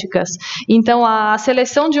estéticas. Então, a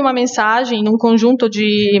seleção de uma mensagem num conjunto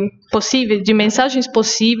de mensagens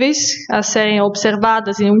possíveis a serem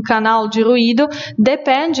observadas em um canal de ruído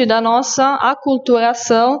depende da nossa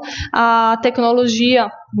aculturação à tecnologia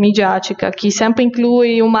midiática, que sempre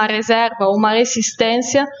inclui uma reserva, uma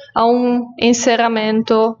resistência a um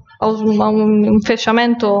encerramento, a um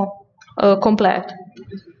fechamento completo.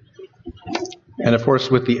 And of course,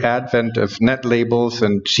 with the advent of net labels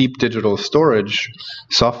and cheap digital storage,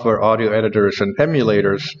 software audio editors and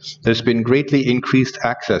emulators, there's been greatly increased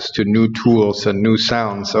access to new tools and new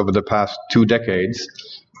sounds over the past 2 decades.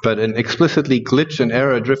 But an explicitly glitch and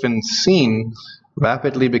error-driven scene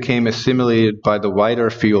rapidly became assimilated by the wider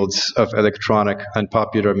fields of electronic and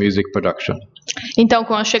popular music production. Então,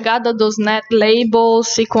 com a chegada dos net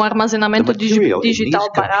labels e com o armazenamento digital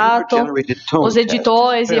barato, os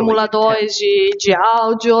editores e emuladores de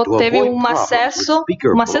áudio teve um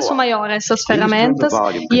acesso maior a essas ferramentas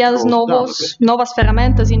e as novas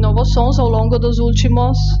ferramentas e novos sons ao longo dos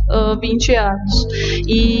últimos 20 anos.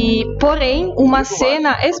 E, porém, uma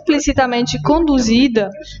cena explicitamente conduzida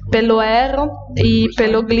pelo erro e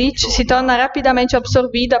pelo glitch se torna rapidamente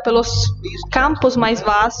absorvida pelos campos mais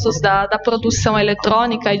vastos da produção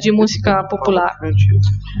eletrônica e de música popular.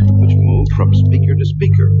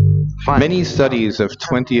 Many studies of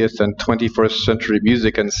 20th and 21st century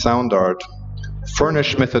music and sound art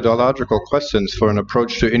furnish methodological questions for an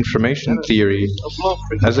approach to information theory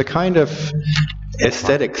as a kind of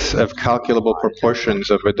aesthetics of calculable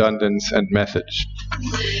proportions of redundance and message.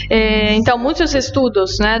 Então, muitos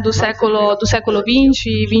estudos, né, do século XX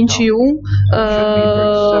e XXI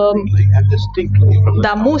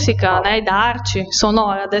da música, né, e da arte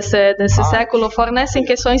sonora desse século fornecem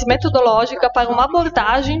questões metodológicas para uma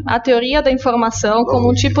abordagem à teoria da informação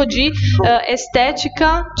como um tipo de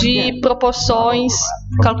estética de proporções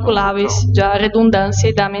calculáveis da redundância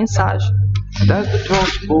e da mensagem.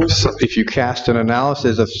 So if you cast an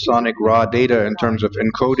analysis of sonic raw data in terms of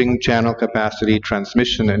encoding, channel capacity,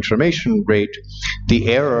 transmission, information rate,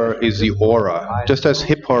 the error is the aura. Just as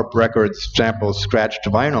hip-hop records samples scratched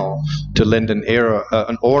vinyl to lend an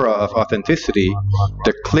aura of authenticity,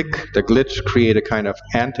 the click, the glitch create a kind of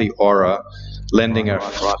anti-aura, lending a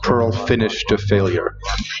pearl finish to failure.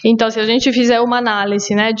 Então, se a gente fizer uma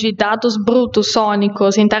análise, né, de dados brutos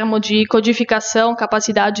sônicos em termos de codificação,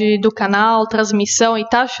 capacidade do canal, transmissão e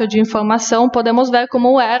taxa de informação, podemos ver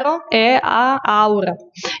como o erro é a aura.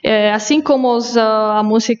 Assim como a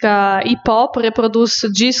música hip-hop reproduz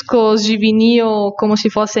discos de vinil como se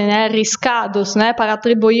fossem, né, riscados, né, para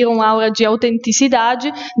atribuir uma aura de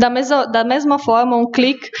autenticidade, da mesma forma um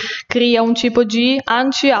clique cria um tipo de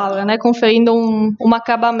anti-aura, né, conferindo um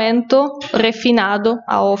acabamento refinado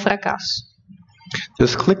ao fracasso.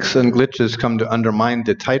 These clicks and glitches come to undermine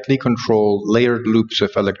the tightly controlled layered loops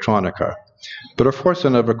of electronica. But of course,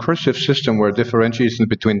 in a recursive system where differentiation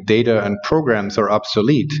between data and programs are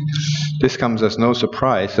obsolete, this comes as no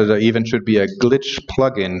surprise that there even should be a glitch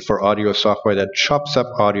plugin for audio software that chops up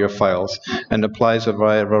audio files and applies a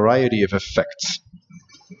variety of effects.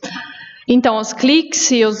 Então, os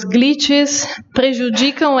cliques e os glitches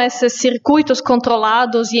prejudicam esses circuitos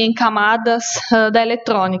controlados e em camadas da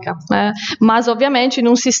eletrônica, né? Mas, obviamente,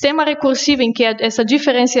 num sistema recursivo em que essa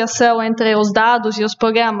diferenciação entre os dados e os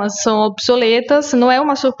programas são obsoletas, não é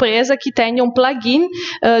uma surpresa que tenha um plugin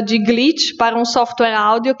de glitch para um software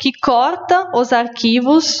áudio que corta os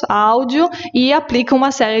arquivos áudio e aplica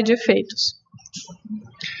uma série de efeitos.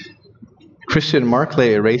 Christian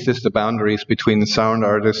Markley erases the boundaries between sound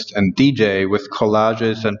artist and DJ with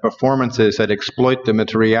collages and performances that exploit the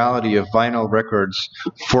materiality of vinyl records,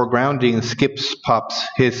 foregrounding skips, pops,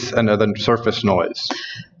 hiss, and other surface noise.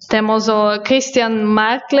 Temos o Christian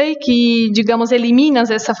Markley que, digamos, elimina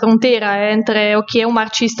essa fronteira entre o que é um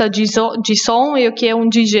artista de som e o que é um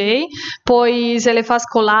DJ, pois ele faz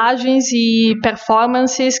colagens e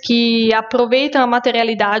performances que aproveitam a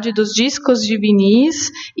materialidade dos discos de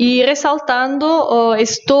vinis e ressaltando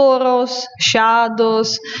estouros,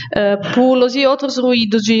 chiados, pulos e outros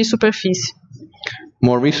ruídos de superfície.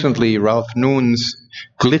 More recently, Ralph Noon's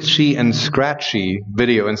glitchy and scratchy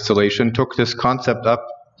video installation took this concept up,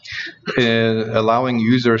 allowing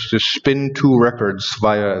users to spin 2 records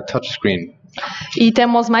via a touchscreen. E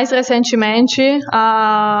temos mais recentemente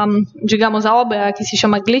a obra que se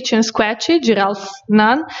chama Glitch and Scratch, de Ralph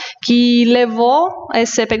Nunn, que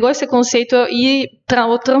pegou esse conceito e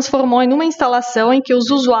o transformou em uma instalação em que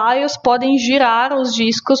os usuários podem girar os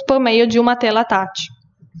discos por meio de uma tela touch.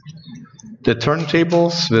 The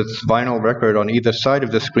turntables with vinyl record on either side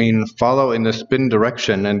of the screen follow in the spin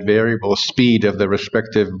direction and variable speed of the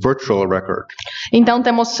respective virtual record. Então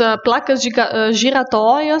temos placas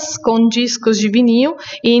giratórias com discos de vinil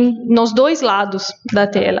nos dois lados da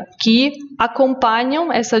tela, que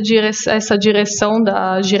acompanham essa direção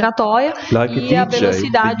da giratória e a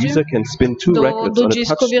velocidade do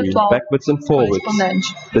disco virtual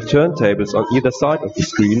correspondente. The turntables on either side of the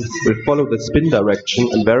screen will follow the spin direction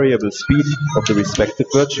and variable speed of the respective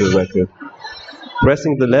virtual record.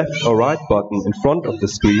 Pressing the left or right button in front of the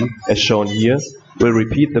screen, as shown here, will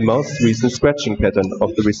repeat the most recent scratching pattern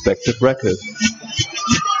of the respective record.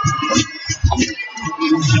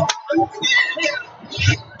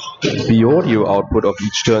 The audio output of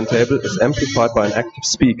each turntable is amplified by an active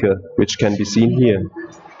speaker, which can be seen here.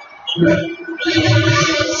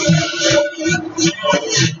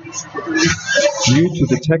 Due to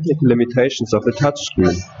the technical limitations of the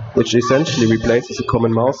touchscreen, which essentially replaces a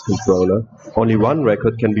common mouse controller, only one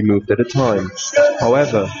record can be moved at a time.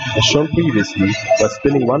 However, as shown previously, by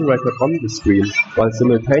spinning one record on the screen while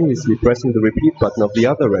simultaneously pressing the repeat button of the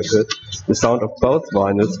other record, the sound of both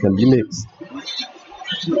vinyls can be mixed.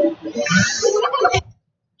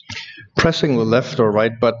 Pressing the left or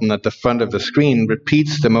right button at the front of the screen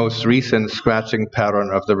repeats the most recent scratching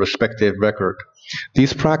pattern of the respective record.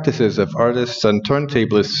 These practices of artists and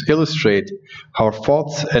turntablists illustrate how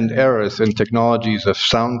faults and errors in technologies of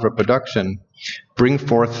sound reproduction bring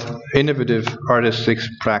forth innovative artistic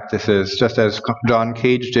practices, just as John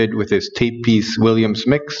Cage did with his tape piece Williams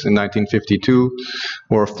Mix in 1952,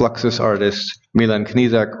 or Fluxus artist Milan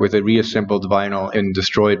Knizak with a reassembled vinyl in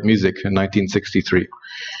Destroyed Music in 1963.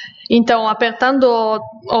 Então, apertando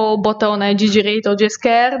o botão, né, de direita ou de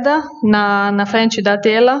esquerda na frente da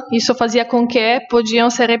tela, isso fazia com que podiam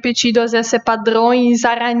ser repetidos esses padrões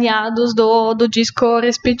arranhados do disco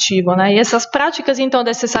respectivo, né? E essas práticas, então,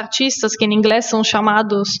 desses artistas, que em inglês são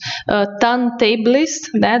chamados turntablists,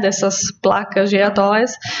 né, dessas placas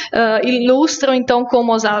giratórias, ilustram, então,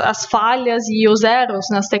 como as falhas e os erros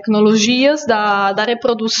nas tecnologias da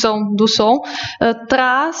reprodução do som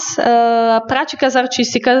traz práticas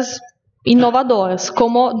artísticas inovadoras,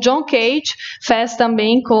 como John Cage fez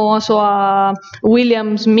também com a sua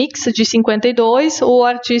Williams Mix de 52, o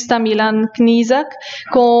artista Milan Knizak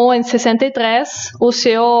com, em 63, o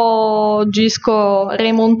seu disco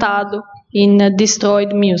remontado em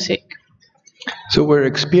Destroyed Music. So we're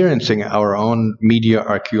experiencing our own media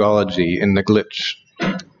archaeology in the glitch.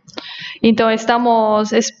 Então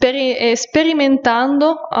estamos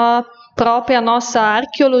experimentando a própria nossa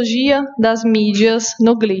arqueologia das mídias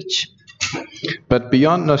no glitch. But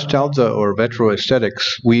beyond nostalgia or retro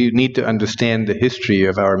aesthetics, we need to understand the history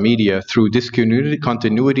of our media through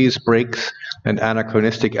discontinuities, breaks, and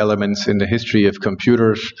anachronistic elements in the history of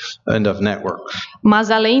computers and of networks.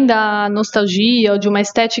 Mas além da nostalgia ou de uma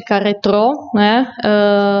estética retrô, né,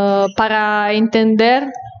 para entender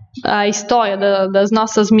a história das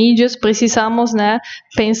nossas mídias, precisamos, né,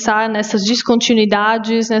 pensar nessas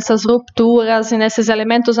descontinuidades, nessas rupturas e nesses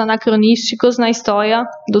elementos anacronísticos na história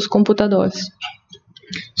dos computadores.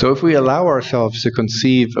 So if we allow ourselves to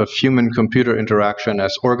conceive of human-computer interaction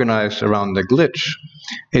as organized around the glitch,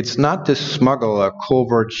 it's not to smuggle a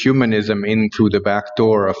covert humanism in through the back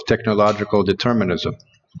door of technological determinism.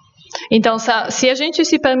 Então, se a gente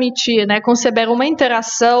se permitir, né, conceber uma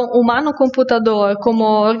interação humano-computador como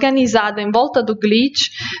organizada em volta do glitch,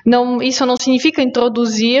 isso não significa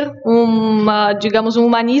introduzir um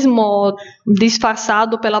humanismo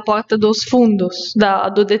disfarçado pela porta dos fundos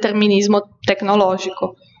do determinismo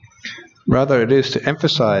tecnológico. Rather, it is to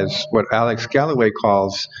emphasize what Alex Galloway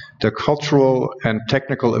calls the cultural and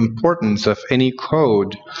technical importance of any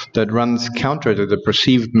code that runs counter to the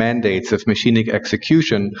perceived mandates of machinic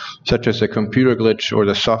execution, such as a computer glitch or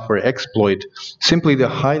the software exploit, simply to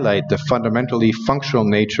highlight the fundamentally functional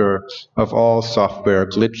nature of all software,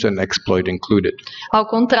 glitch and exploit included. Ao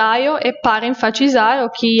contrário, é para enfatizar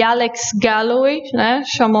o que Alex Galloway, né,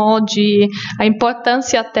 chamou de a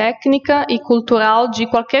importância técnica e cultural de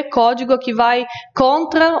qualquer código que vai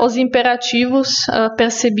contra os imperativos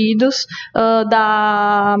percebidos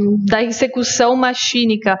da execução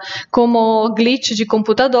machínica, como glitch de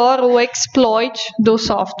computador ou exploit do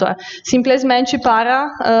software, simplesmente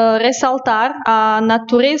para ressaltar a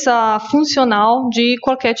natureza funcional de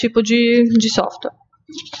qualquer tipo de software.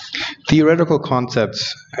 Theoretical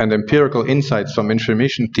concepts and empirical insights from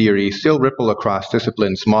information theory still ripple across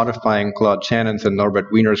disciplines, modifying Claude Shannon's and Norbert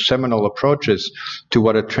Wiener's seminal approaches to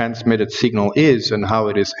what a transmitted signal is and how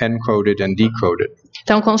it is encoded and decoded.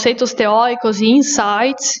 Então, conceitos teóricos e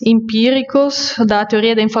insights empíricos da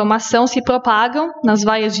teoria da informação se propagam nas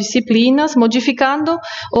várias disciplinas, modificando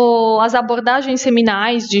as abordagens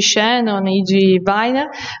seminais de Shannon e de Wiener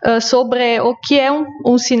sobre o que é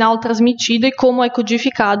um sinal transmitido e como é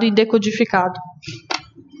codificado e decodificado.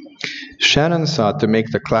 Shannon sought to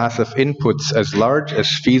make the class of inputs as large as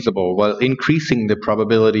feasible while increasing the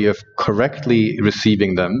probability of correctly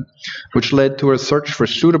receiving them, which led to a search for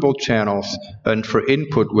suitable channels and for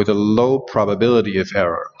input with a low probability of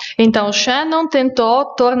error. Então, Shannon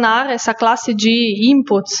tentou tornar essa classe de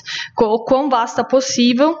inputs o quão vasta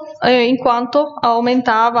possível, enquanto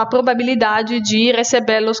aumentava a probabilidade de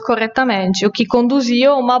recebê-los corretamente, o que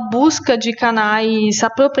conduzia a uma busca de canais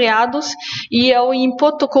apropriados e ao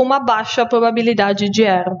input com uma baixa probabilidade de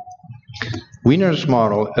erro. Wiener's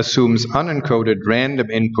model assumes unencoded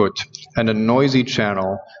random input and a noisy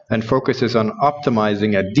channel and focuses on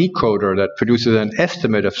optimizing a decoder that produces an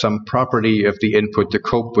estimate of some property of the input to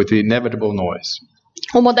cope with the inevitable noise.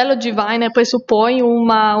 O modelo de Wiener pressupõe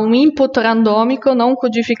um input randômico não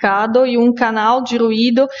codificado e um canal de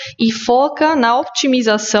ruído e foca na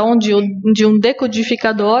otimização de um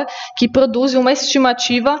decodificador que produz uma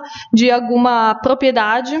estimativa de alguma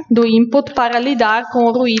propriedade do input para lidar com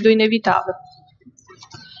o ruído inevitável.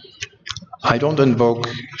 I don't invoke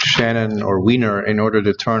Shannon or Wiener in order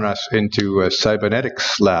to turn us into a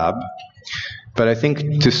cybernetics lab. But I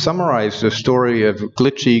think to summarize the story of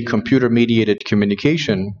glitchy computer-mediated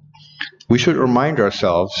communication, we should remind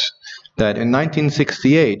ourselves that in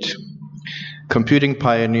 1968, computing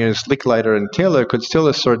pioneers Licklider and Taylor could still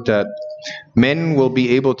assert that men will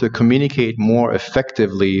be able to communicate more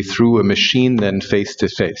effectively through a machine than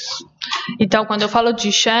face-to-face. Então, quando eu falo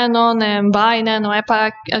de Shannon, Wiener, não é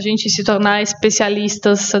para a gente se tornar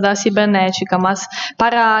especialistas da cibernética, mas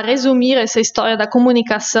para resumir essa história da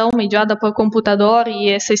comunicação mediada por computador e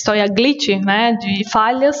essa história glitch, né, de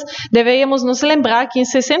falhas, deveríamos nos lembrar que em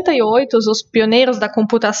 68 os pioneiros da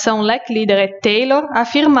computação Licklider e Taylor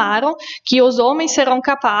afirmaram que os homens serão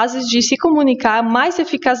capazes de se comunicar mais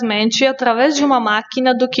eficazmente através de uma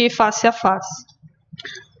máquina do que face a face.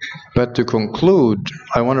 But to conclude,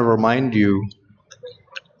 I want to remind you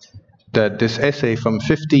that this essay from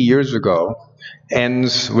 50 years ago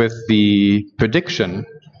ends with the prediction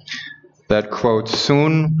that, quote,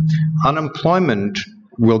 soon unemployment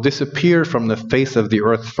will disappear from the face of the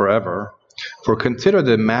earth forever, for consider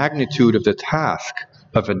the magnitude of the task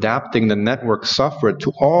of adapting the network software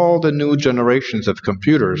to all the new generations of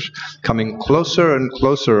computers, coming closer and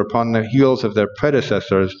closer upon the heels of their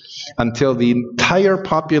predecessors until the entire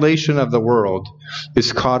population of the world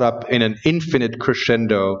is caught up in an infinite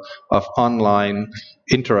crescendo of online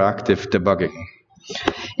interactive debugging.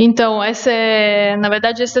 Então, na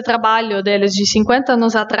verdade, esse trabalho deles de 50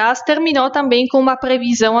 anos atrás terminou também com uma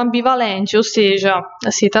previsão ambivalente, ou seja,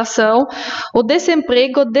 a citação, o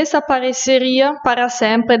desemprego desapareceria para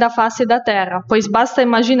sempre da face da Terra, pois basta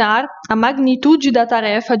imaginar a magnitude da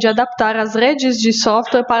tarefa de adaptar as redes de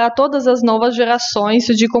software para todas as novas gerações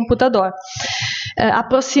de computador,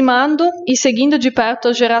 aproximando e seguindo de perto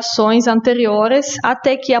as gerações anteriores,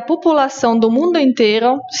 até que a população do mundo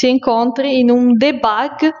inteiro se encontre em um debug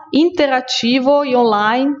interativo e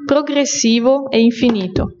online, progressivo e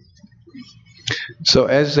infinito. So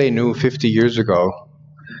as they knew 50 years ago,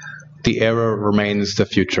 the error remains the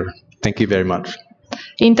future. Thank you very much.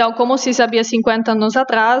 Então, como se sabia 50 anos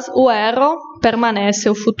atrás, o erro permanece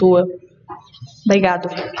o futuro. Obrigado.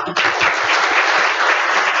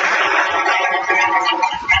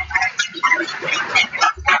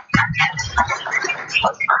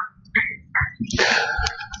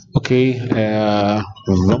 Ok,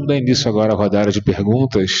 vamos dar início agora à rodada de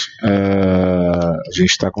perguntas. A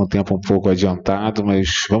gente está com o tempo um pouco adiantado,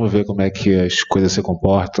 mas vamos ver como é que as coisas se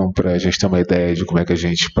comportam para a gente ter uma ideia de como é que a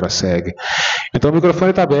gente prossegue. Então o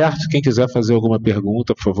microfone está aberto, quem quiser fazer alguma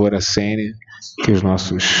pergunta, por favor, acene, que os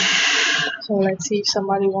nossos... So let's see if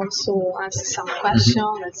somebody wants to ask some question.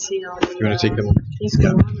 Let's see how You want to take them? things go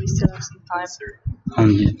on. We still have some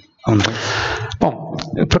time. Bom,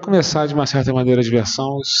 para começar de uma certa maneira a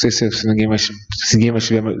diversão, se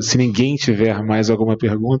ninguém tiver mais alguma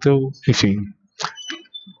pergunta, enfim,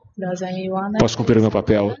 Does anyone? posso cumprir o meu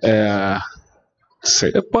papel.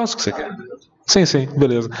 Eu posso, que você quer. Sim,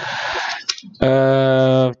 beleza.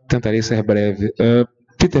 Tentarei ser breve.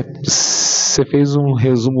 Peter, você fez um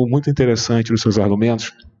resumo muito interessante dos seus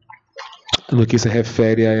argumentos no que se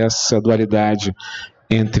refere a essa dualidade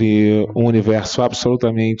entre um universo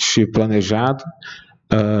absolutamente planejado,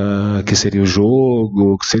 que seria o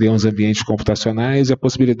jogo, que seriam os ambientes computacionais, e a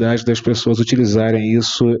possibilidade das pessoas utilizarem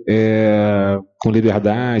isso com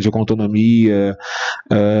liberdade, com autonomia,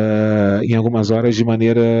 em algumas horas de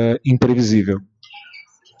maneira imprevisível.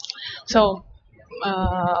 So,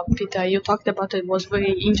 Peter, you talked about it was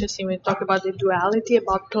very interesting when you talked about the duality,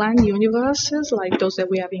 about planned universes like those that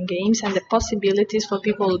we have in games and the possibilities for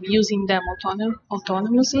people using them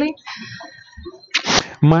autonomously.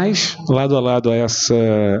 Mas, lado a lado a essa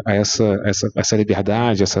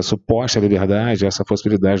liberdade, essa suposta liberdade, essa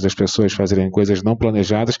possibilidade das pessoas fazerem coisas não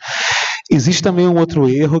planejadas, existe também um outro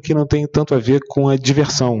erro que não tem tanto a ver com a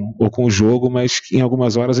diversão ou com o jogo, mas que em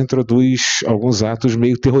algumas horas introduz alguns atos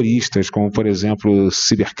meio terroristas, como, por exemplo,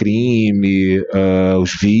 cibercrime,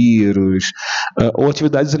 os vírus, ou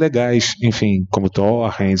atividades ilegais, enfim, como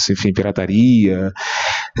torrents, enfim, pirataria.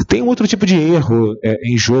 Tem um outro tipo de erro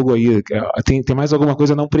em jogo aí, tem mais alguma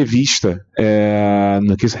coisa não prevista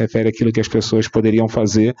no que se refere àquilo que as pessoas poderiam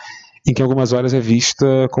fazer, em que algumas horas é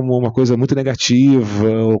vista como uma coisa muito negativa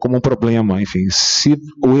ou como um problema. Enfim, se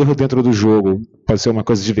o erro dentro do jogo pode ser uma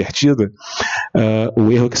coisa divertida,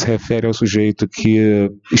 o erro que se refere ao sujeito que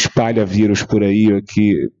espalha vírus por aí, ou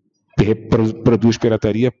que produz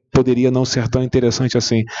pirataria, poderia não ser tão interessante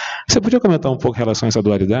assim. Você podia comentar um pouco em relação a essa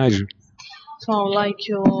dualidade? So, like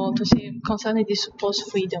to see concerning this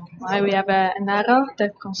supposed freedom, right? We have an error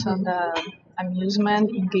that concerns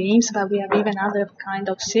amusement in games, but we have even other kind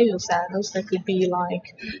of serious errors that could be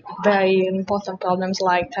like very important problems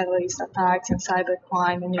like terrorist attacks and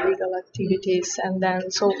cybercrime and illegal activities. And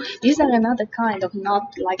then, so is there another kind of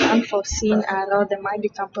not like unforeseen error that might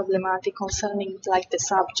become problematic concerning like the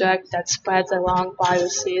subject that spreads around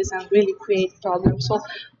viruses and really create problems? So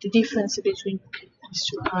the difference between these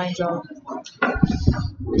two kinds of...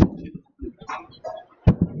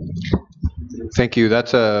 Thank you.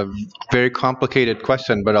 That's a very complicated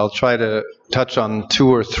question, but I'll try to touch on 2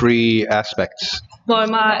 or 3 aspects. Bom,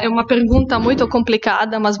 é uma pergunta muito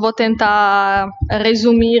complicada, mas vou tentar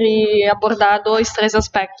resumir e abordar 2, 3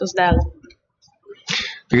 aspectos dela.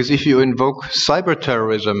 Because if you invoke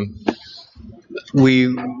cyberterrorism, we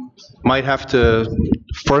might have to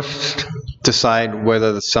first decide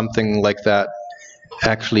whether something like that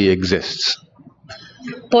actually exists.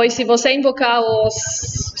 Pois se você invocar o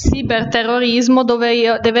ciberterrorismo,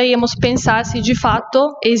 deveríamos pensar se de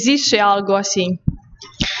fato existe algo assim.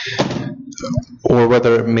 Or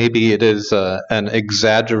whether maybe it is an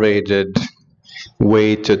exaggerated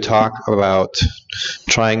way to talk about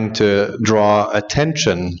trying to draw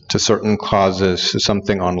attention to certain causes to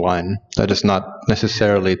something online that is not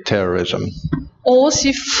necessarily terrorism. Ou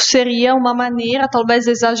se seria uma maneira talvez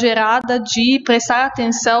exagerada de prestar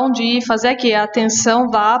atenção, de fazer que a atenção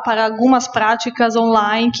vá para algumas práticas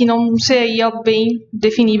online que não seriam bem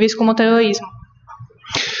definíveis como terrorismo.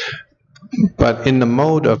 But in the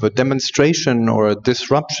mode of a demonstration or a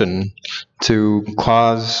disruption to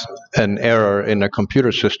cause an error in a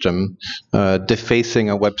computer system, defacing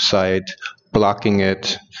a website, blocking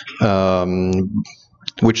it,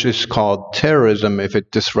 which is called terrorism if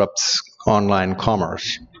it disrupts online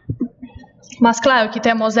commerce. Mas claro que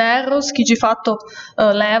temos erros que de fato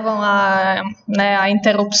levam a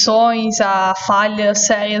interrupções, a falhas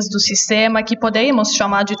sérias do sistema que poderíamos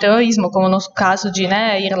chamar de terrorismo, como no caso de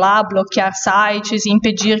ir lá, bloquear sites e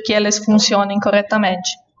impedir que eles funcionem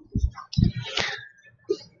corretamente.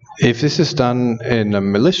 If this is done in a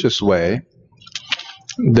malicious way,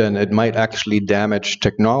 then it might actually damage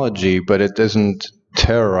technology, but it doesn't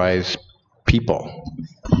terrorize people.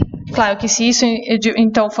 Claro que se isso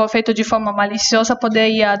então for feito de forma maliciosa,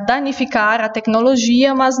 poderia danificar a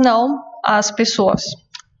tecnologia, mas não as pessoas.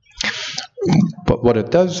 But what it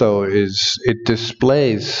does, though, is it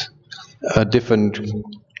displays a different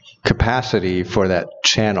capacity for that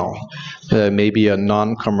channel, maybe a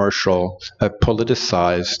non-commercial, a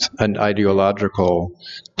politicized, an ideological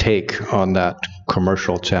take on that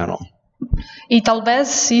commercial channel. E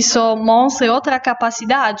talvez isso mostre outra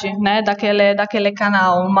capacidade, daquele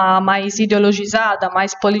canal, uma mais ideologizada,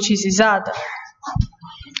 mais politicizada.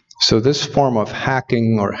 So this form of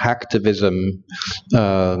hacking or hacktivism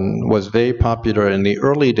was very popular in the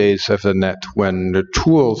early days of the net when the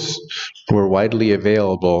tools were widely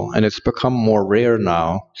available, and it's become more rare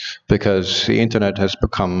now because the internet has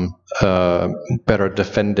become better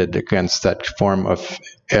defended against that form of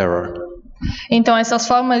error. Então, essas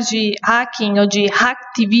formas de hacking ou de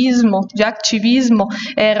ativismo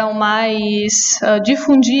eram mais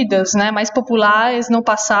difundidas, né, mais populares no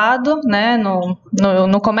passado, né,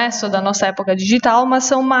 no começo da nossa época digital, mas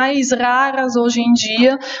são mais raras hoje em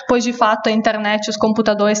dia, pois de fato a internet e os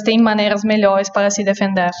computadores têm maneiras melhores para se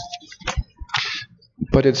defender.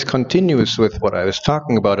 But it's continuous with what I was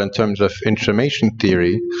talking about in terms of information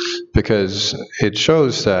theory, because it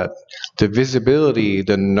shows that the visibility,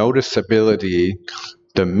 the noticeability,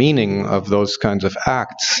 the meaning of those kinds of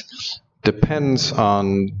acts depends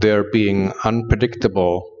on their being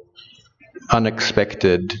unpredictable,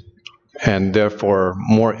 unexpected, and therefore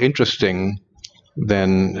more interesting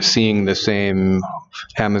than seeing the same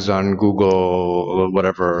Amazon, Google,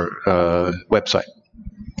 whatever website.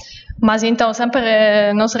 Mas então,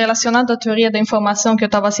 sempre nos relacionando à teoria da informação que eu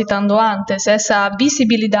estava citando antes, essa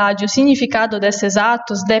visibilidade, o significado desses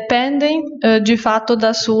atos dependem de fato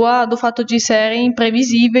do fato de serem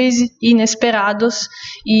imprevisíveis, inesperados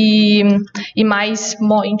e mais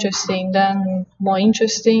more interesting than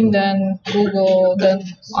Google,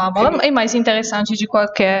 e mais interessante de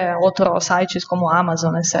qualquer outro site como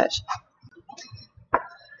Amazon, etc.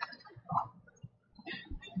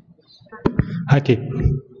 Aqui.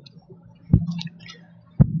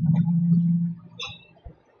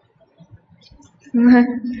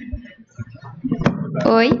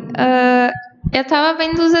 Oi, eu estava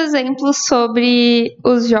vendo os exemplos sobre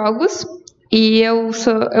os jogos e eu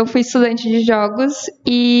fui estudante de jogos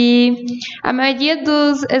e a maioria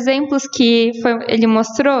dos exemplos que ele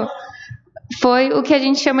mostrou foi o que a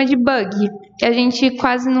gente chama de bug. A gente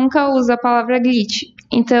quase nunca usa a palavra glitch.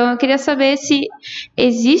 Então eu queria saber se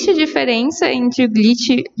existe diferença entre glitch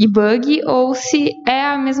e bug ou se é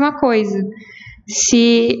a mesma coisa.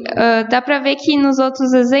 Se dá para ver que nos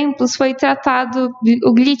outros exemplos foi tratado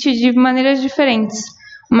o glitch de maneiras diferentes,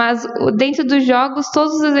 mas dentro dos jogos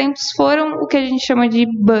todos os exemplos foram o que a gente chama de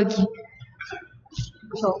bug.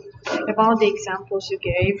 So, about the examples you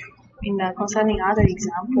gave, concerning other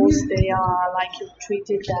examples, they are like you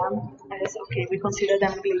treated them as, okay, we consider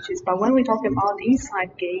them glitches. But when we talk about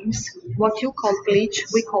inside games, what you call glitch,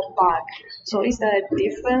 we call bug. So is there a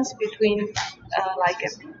difference between like a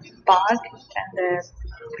bug and a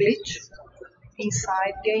glitch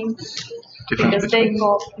inside games? Because they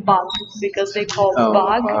call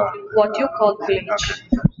bug, what you call glitch.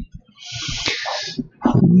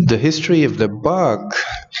 The history of the bug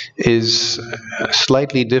is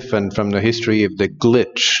slightly different from the history of the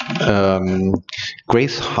glitch.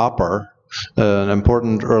 Grace Hopper, an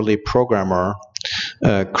important early programmer,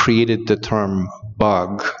 created the term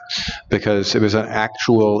bug because it was an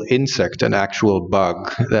actual insect, an actual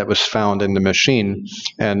bug that was found in the machine.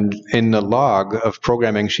 And in the log of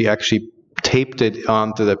programming, she actually taped it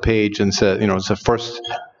onto the page and said, it's the first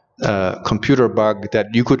computer bug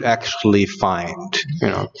that you could actually find.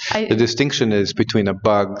 The distinction is between a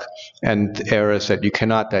bug and errors that you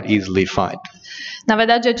cannot that easily find. Na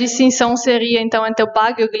verdade, a distinção seria, então, entre o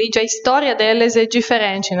bug e o glitch, a história deles é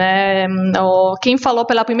diferente, né? Quem falou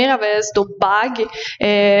pela primeira vez do bug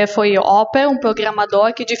foi Hopper, um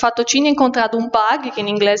programador que, de fato, tinha encontrado um bug, que em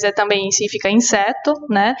inglês também significa inseto,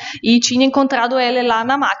 né? E tinha encontrado ele lá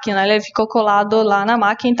na máquina, ele ficou colado lá na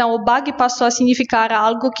máquina, então o bug passou a significar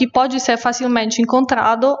algo que pode ser facilmente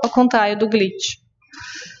encontrado, ao contrário do glitch.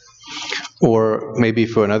 Or maybe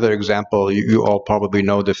for another example, you all probably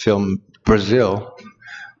know the film Brazil,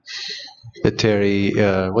 the Terry,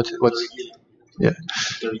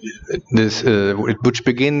 which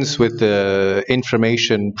begins with the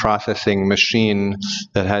information processing machine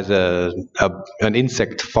that has an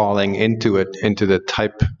insect falling into the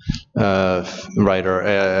type writer,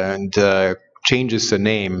 and changes the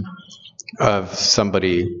name of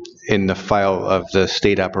somebody in the file of the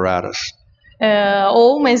state apparatus.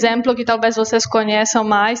 Ou um exemplo que talvez vocês conheçam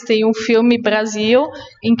mais, tem um filme Brasil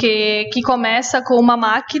em que começa com uma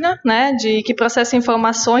máquina, né, que processa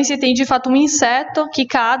informações e tem de fato um inseto que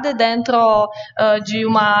cade dentro de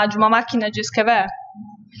uma máquina de escrever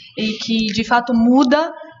e que de fato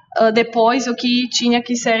muda depois o que tinha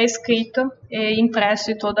que ser escrito e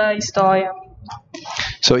impresso e toda a história.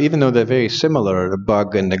 So even though they're very similar, the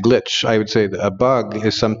bug and the glitch, I would say that a bug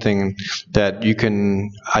is something that you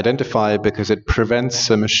can identify because it prevents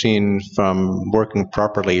the machine from working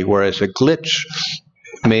properly, whereas a glitch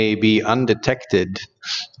may be undetected.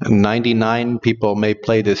 99 people may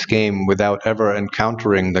play this game without ever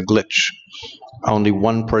encountering the glitch. Only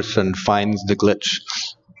one person finds the glitch.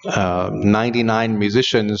 99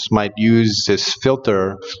 musicians might use this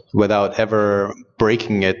filter without ever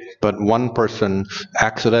breaking it, but one person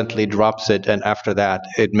accidentally drops it, and after that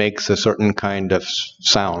it makes a certain kind of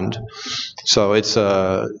sound. So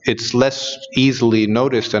it's less easily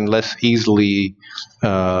noticed and less easily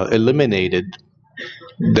eliminated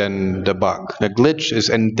than the bug. The glitch is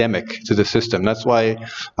endemic to the system. That's why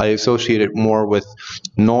I associate it more with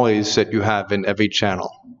noise that you have in every channel.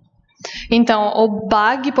 Então, o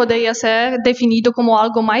bug poderia ser definido como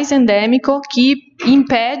algo mais endêmico que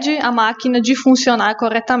impede a máquina de funcionar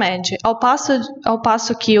corretamente, ao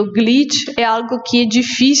passo que o glitch é algo que é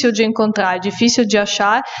difícil de encontrar, difícil de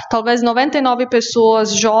achar. Talvez 99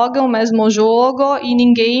 pessoas jogam o mesmo jogo e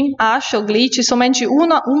ninguém acha o glitch, somente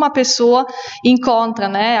uma pessoa encontra,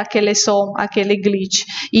 né, aquele som, aquele glitch.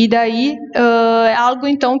 E daí é algo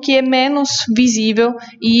então que é menos visível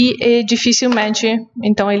e é dificilmente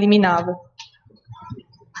então eliminável.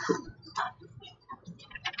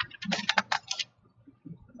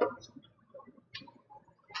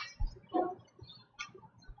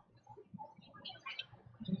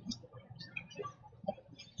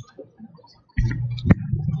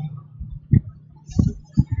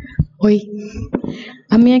 Oi.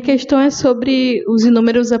 A minha questão é sobre os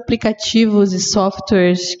inúmeros aplicativos e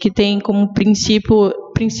softwares que têm como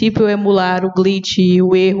princípio emular o glitch e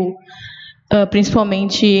o erro,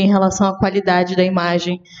 principalmente em relação à qualidade da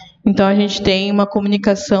imagem. Então, a gente tem uma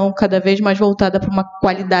comunicação cada vez mais voltada para uma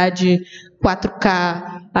qualidade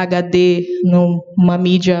 4K, HD, numa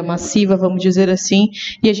mídia massiva, vamos dizer assim,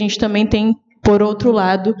 e a gente também tem, por outro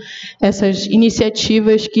lado, essas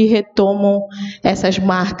iniciativas que retomam essas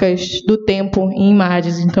marcas do tempo em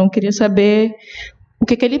imagens. Então, eu queria saber o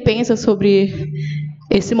que ele pensa sobre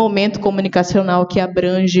esse momento comunicacional que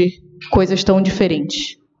abrange coisas tão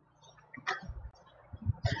diferentes.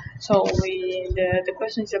 So the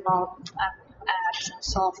question is about apps and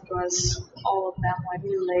softwares. All of them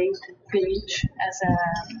emulate glitch as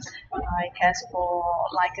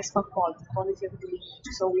for quality of glitch.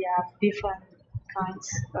 So we have different kinds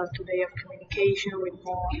today of communication with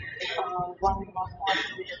more one with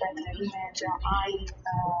better image,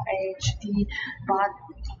 HD, but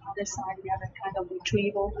on the other side we have a kind of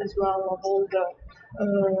retrieval as well of all the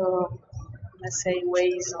let's say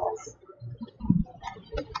ways of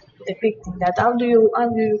depicting that. How do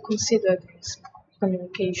you consider this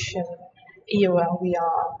communication era we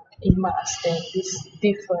are immersed in, these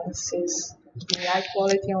differences, the high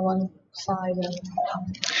quality on one side and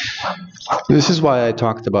This is why I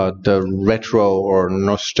talked about the retro or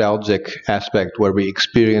nostalgic aspect, where we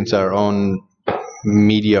experience our own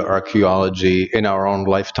media archaeology in our own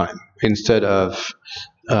lifetime instead of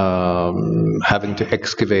having to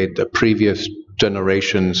excavate the previous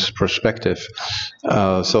generation's perspective.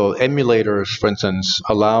 So emulators, for instance,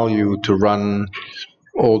 allow you to run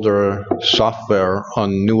older software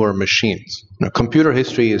on newer machines. Now, computer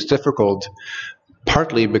history is difficult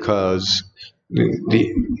partly because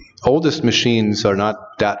the oldest machines are not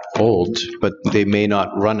that old, but they may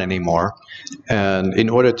not run anymore. And in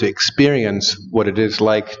order to experience what it is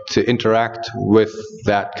like to interact with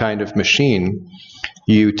that kind of machine,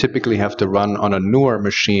 you typically have to run on a newer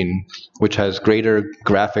machine, which has greater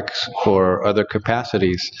graphics or other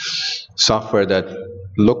capacities, software that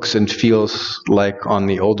looks and feels like on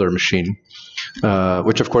the older machine,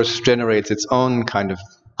 which of course generates its own kind of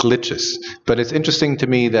glitches. But it's interesting to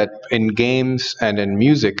me that in games and in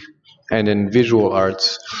music and in visual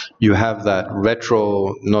arts, you have that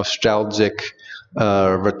retro nostalgic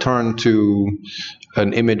return to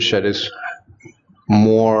an image that is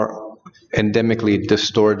more endemically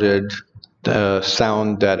distorted,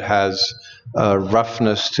 sound that has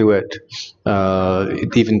roughness to it,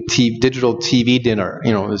 even digital TV dinner.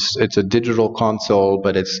 You know, it's a digital console,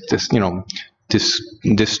 but it's just, you know,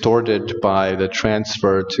 distorted by the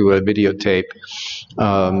transfer to a videotape.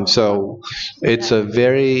 So it's a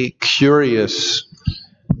very curious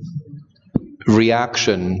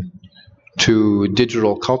reaction to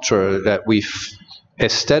digital culture that we've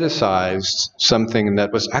aestheticized something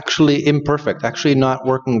that was actually imperfect, actually not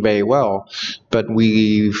working very well, but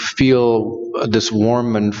we feel this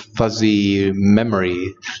warm and fuzzy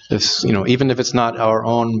memory. This, you know, even if it's not our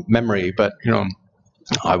own memory, but, you know,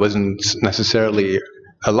 I wasn't necessarily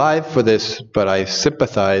alive for this, but I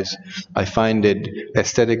sympathize. I find it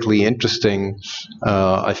aesthetically interesting.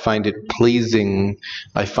 I find it pleasing.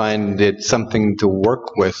 I find it something to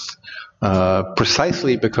work with.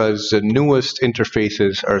 Precisely because the newest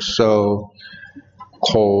interfaces are so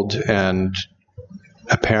cold and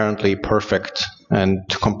apparently perfect and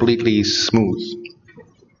completely smooth.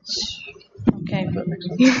 Ok,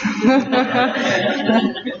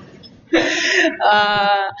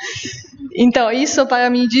 então, isso para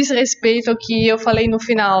mim diz respeito ao que eu falei no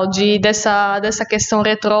final, dessa questão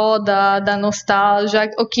retrô, da nostalgia,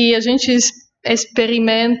 o que a gente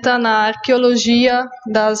experimenta na arqueologia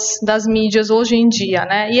das mídias hoje em dia,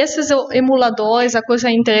 né? E esses emuladores, a coisa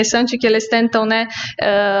interessante é que eles tentam, né,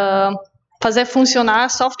 fazer funcionar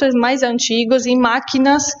softwares mais antigos em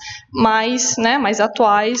máquinas mais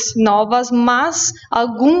atuais, novas, mas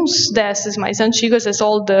alguns desses mais antigos,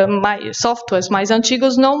 softwares mais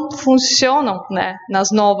antigos não funcionam, né,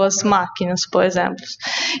 nas novas máquinas, por exemplo.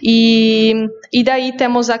 E daí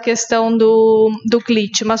temos a questão do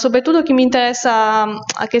glitch, mas sobretudo o que me interessa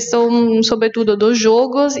a questão, sobretudo, dos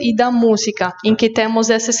jogos e da música, em que temos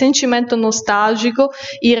esse sentimento nostálgico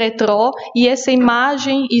e retrô, e essa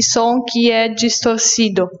imagem e som que é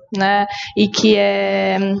distorcido, né? E que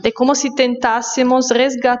é como se tentássemos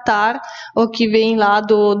resgatar o que vem lá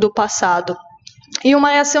do passado. E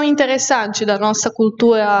uma reação interessante da nossa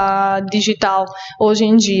cultura digital hoje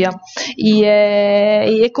em dia. E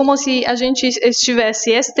é como se a gente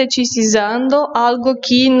estivesse esteticizando algo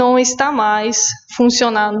que não está mais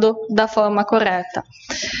funcionando da forma correta.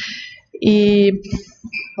 E,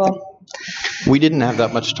 bom, we didn't have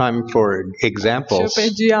that much time for examples.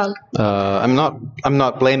 I'm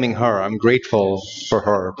not blaming her. I'm grateful for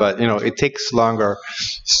her, but it takes longer.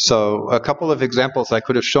 So a couple of examples I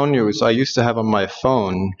could have shown you is I used to have on my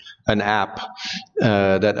phone an app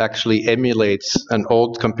that actually emulates an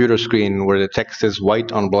old computer screen where the text is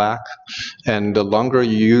white on black, and the longer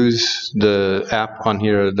you use the app on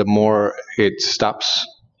here, the more it stops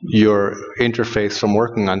your interface from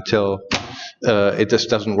working until it just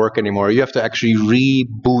doesn't work anymore. You have to actually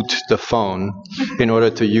reboot the phone in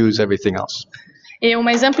order to use everything else. E um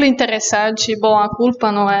exemplo interessante, bom, a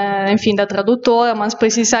culpa não é, enfim, da tradutora, mas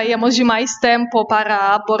precisaríamos de mais tempo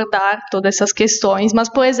para abordar todas essas questões. Mas,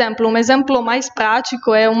 por exemplo, um exemplo mais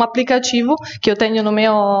prático é um aplicativo que eu tenho no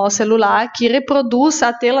meu celular que reproduz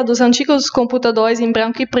a tela dos antigos computadores em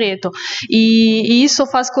branco e preto. E isso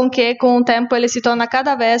faz com que, com o tempo, ele se torna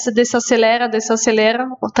cada vez desacelera,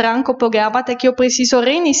 tranca o programa até que eu preciso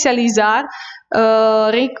reinicializar,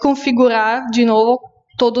 reconfigurar de novo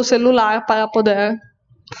todo o celular para poder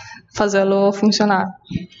fazê-lo funcionar.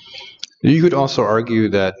 You could also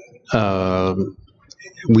argue that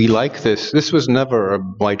we like this. This was never a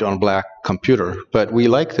white on black computer, but we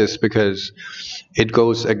like this because it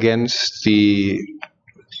goes against the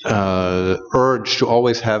urge to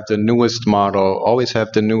always have the newest model, always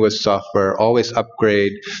have the newest software, always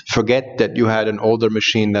upgrade, forget that you had an older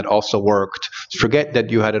machine that also worked, forget that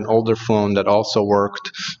you had an older phone that also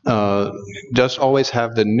worked, just always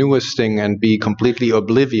have the newest thing and be completely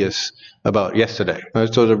oblivious about yesterday.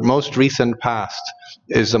 So the most recent past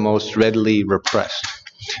is the most readily repressed.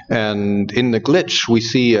 And in the glitch, we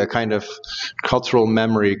see a kind of cultural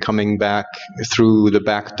memory coming back through the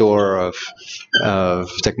back door of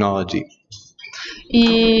technology.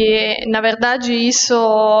 E, na verdade, isso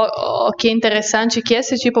o que é interessante é que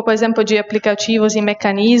esse tipo, por exemplo, de aplicativos e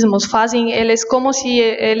mecanismos fazem eles como se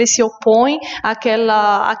eles se opõem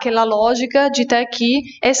àquela lógica de ter que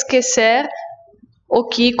esquecer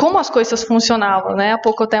como as coisas funcionavam, né, há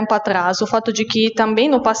pouco tempo atrás. O fato de que também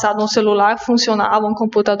no passado um celular funcionava, um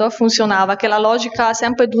computador funcionava, aquela lógica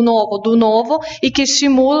sempre do novo, e que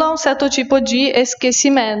estimula um certo tipo de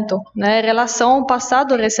esquecimento, né, em relação ao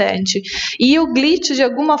passado recente. E o glitch, de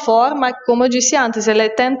alguma forma, como eu disse antes, ele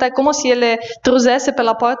tenta, como se ele trouxesse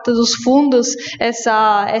pela porta dos fundos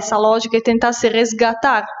essa lógica e tentasse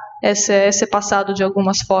resgatar esse passado de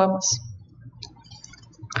algumas formas.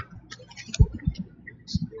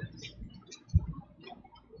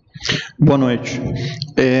 Boa noite.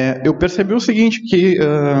 Eu percebi o seguinte, que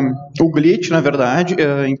o glitch, na verdade,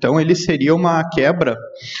 então ele seria uma quebra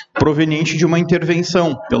proveniente de uma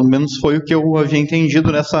intervenção, pelo menos foi o que eu havia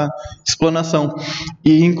entendido nessa explanação.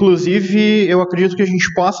 E, inclusive, eu acredito que a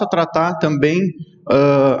gente possa tratar também,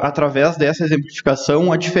 através dessa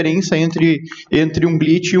exemplificação, a diferença entre um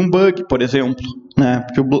glitch e um bug, por exemplo, né?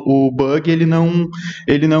 Porque o bug ele não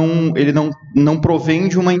provém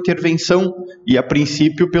de uma intervenção, e a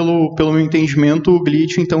princípio, pelo meu entendimento, o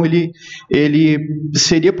glitch, então ele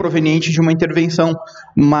seria proveniente de uma intervenção.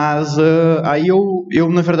 Mas aí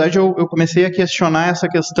na verdade eu comecei a questionar essa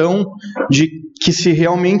questão de que se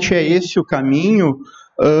realmente é esse o caminho,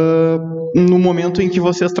 no momento em que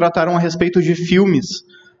vocês trataram a respeito de filmes,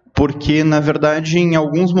 porque, na verdade, em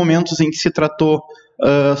alguns momentos em que se tratou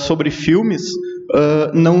sobre filmes,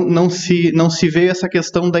 não se vê essa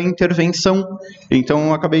questão da intervenção. Então,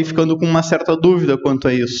 eu acabei ficando com uma certa dúvida quanto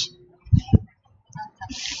a isso.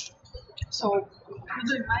 So,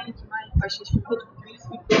 my question is, if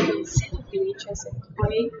we could see the glitch as a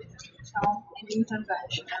break from an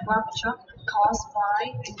intervention, a rupture caused by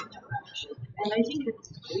an intervention. And I think that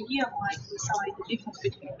here might decide the difference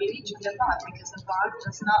between a glitch and a bug, because a bug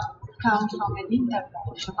does not come from an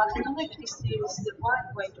intervention. But I don't know if this is the right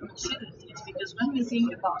way to consider it, because when we think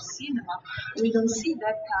about cinema, we don't see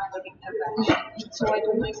that kind of intervention. So I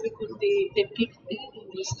don't know if we could depict it in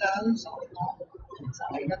these terms or not.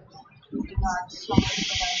 So I don't know.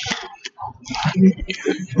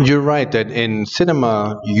 You're right that in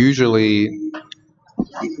cinema, usually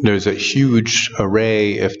there's a huge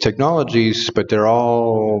array of technologies, but they're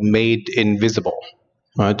all made invisible.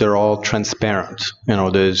 Right? They're all transparent. You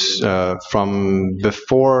know, there's from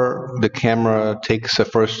before the camera takes a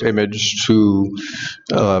first image to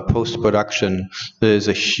post-production, there's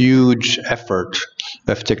a huge effort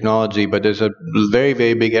of technology, but there's a very,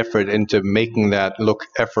 very big effort into making that look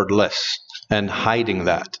effortless and hiding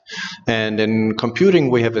that. And in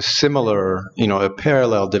computing, we have a similar, a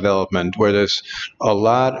parallel development where there's a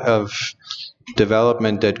lot of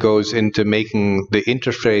development that goes into making the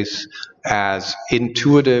interface as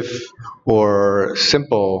intuitive or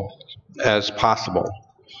simple as possible.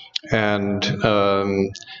 And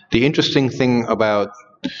the interesting thing about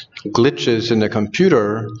glitches in the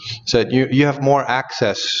computer is that you have more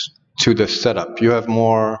access to the setup. You have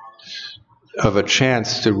more of a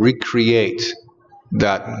chance to recreate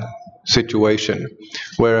that situation,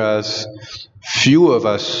 whereas few of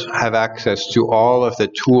us have access to all of the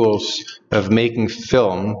tools of making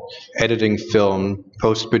film, editing film,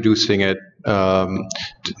 post-producing it,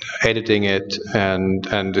 editing it,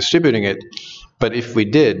 and distributing it. But if we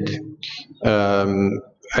did,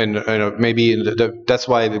 and maybe that's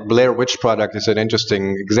why the Blair Witch product is an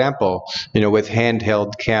interesting example. With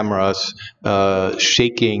handheld cameras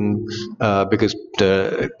shaking because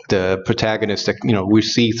the protagonist, we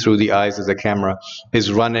see through the eyes of the camera, is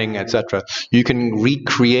running, etc. You can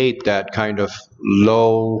recreate that kind of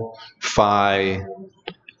lo-fi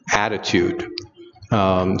attitude.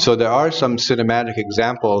 So there are some cinematic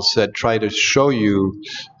examples that try to show you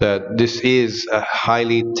that this is a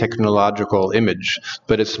highly technological image,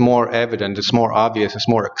 but it's more evident, it's more obvious, it's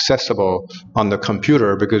more accessible on the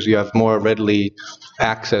computer because you have more readily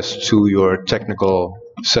access to your technical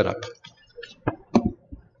setup.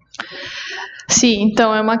 Sim,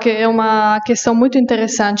 então é uma questão muito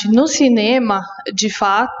interessante. No cinema, de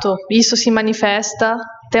fato, isso se manifesta,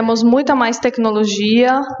 temos muita mais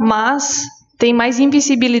tecnologia, mas tem mais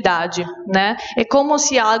invisibilidade, né? É como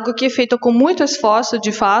se algo que é feito com muito esforço,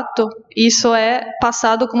 de fato, isso é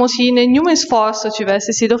passado como se nenhum esforço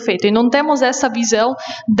tivesse sido feito. E não temos essa visão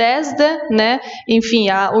desde, enfim,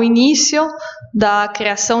 o início da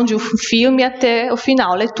criação de um filme até o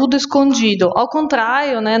final. É tudo escondido. Ao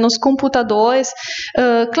contrário, nos computadores,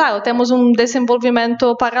 claro, temos um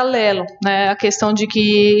desenvolvimento paralelo, a questão de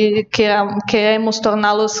que queremos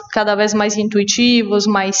torná-los cada vez mais intuitivos,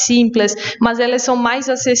 mais simples, mas eles são mais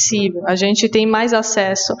acessíveis, a gente tem mais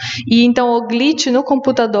acesso. E então o glitch no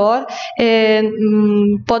computador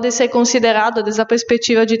pode ser considerado dessa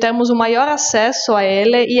perspectiva de termos um maior acesso a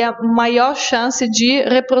ele e a maior chance de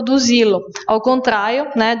reproduzi-lo, ao contrário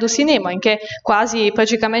do cinema, em que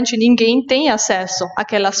praticamente ninguém tem acesso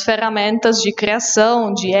àquelas ferramentas de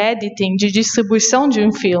criação, de editing, de distribuição de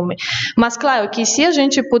um filme. Mas claro que se a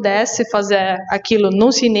gente pudesse fazer aquilo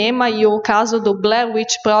no cinema, e o caso do Blair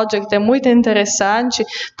Witch Project é muito interessante,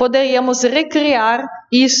 poderíamos recriar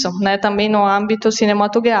isso, também no âmbito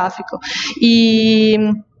cinematográfico. E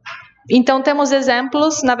então temos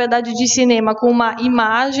exemplos, na verdade, de cinema com uma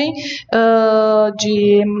imagem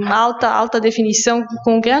de alta definição,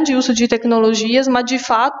 com grande uso de tecnologias, mas de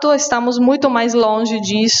fato estamos muito mais longe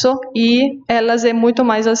disso e elas é muito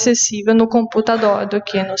mais acessível no computador do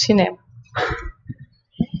que no cinema.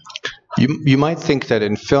 You might think that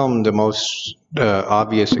in film the most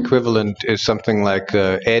obvious equivalent is something like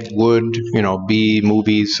Ed Wood, B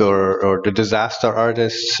movies, or the Disaster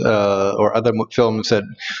Artists, or other films that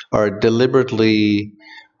are deliberately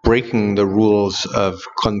breaking the rules of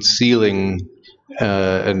concealing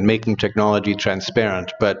and making technology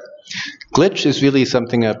transparent. But glitch is really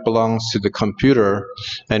something that belongs to the computer,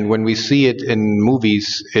 and when we see it in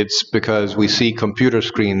movies, it's because we see computer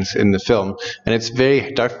screens in the film, and it's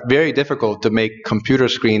very difficult to make computer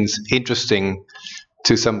screens interesting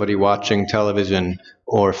to somebody watching television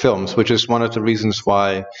or films, which is one of the reasons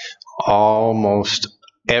why almost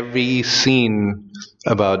every scene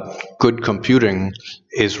about good computing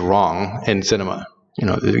is wrong in cinema.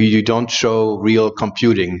 You don't show real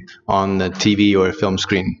computing on the TV or film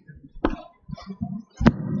screen.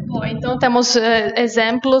 Bom, então temos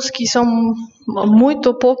exemplos que são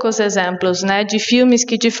muito poucos exemplos, né, de filmes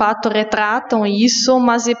que de fato retratam isso,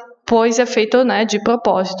 mas depois é feito, né, de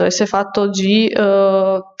propósito, esse fato de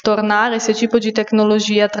tornar esse tipo de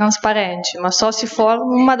tecnologia transparente, mas só se for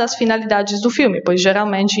uma das finalidades do filme, pois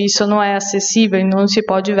geralmente isso não é acessível e não se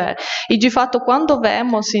pode ver. E de fato, quando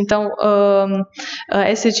vemos, então,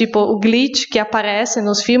 esse tipo, o glitch que aparece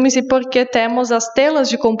nos filmes, e porque temos as telas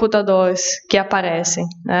de computadores que aparecem,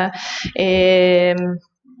 né?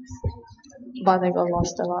 But I got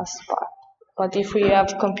lost the last part. But if we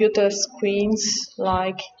have computer screens,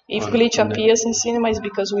 like if glitch appears in cinema, it's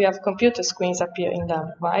because we have computer screens appearing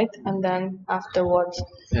them, right? And then afterwards.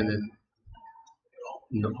 And then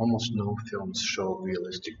almost no films show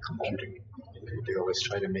realistic computing. They always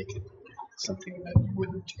try to make it something that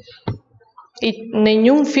wouldn't. E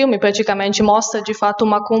nenhum filme praticamente mostra de fato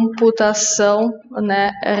uma computação,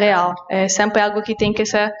 né, real. É sempre algo que tem que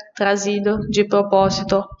ser trazido de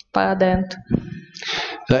propósito para dentro.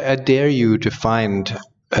 I dare you to find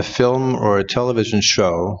a film or a television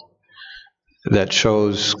show that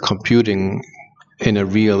shows computing in a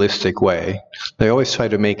realistic way. They always try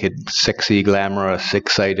to make it sexy, glamorous,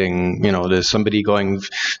 exciting. You know, there's somebody going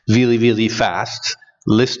really, really fast,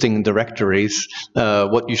 listing directories.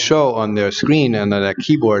 What you show on their screen and on their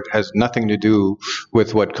keyboard has nothing to do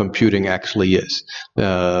with what computing actually is.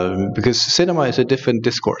 Because cinema is a different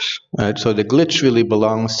discourse. Right? So the glitch really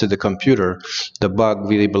belongs to the computer. The bug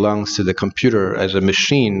really belongs to the computer as a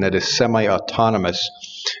machine that is semi-autonomous.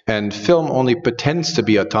 And film only pretends to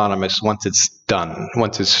be autonomous once it's done,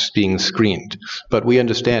 once it's being screened. But we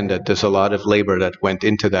understand that there's a lot of labor that went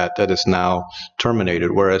into that is now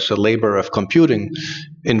terminated, whereas the labor of computing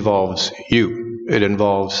involves you. It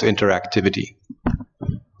involves interactivity.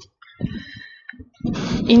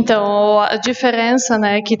 Então, a diferença,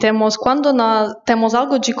 né, que temos quando nós temos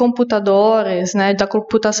algo de computadores, né, da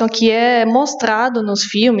computação que é mostrado nos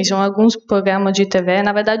filmes ou em alguns programas de TV,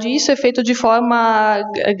 na verdade isso é feito de forma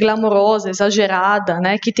glamourosa, exagerada,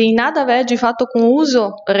 né, que tem nada a ver de fato com o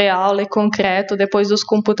uso real e concreto depois dos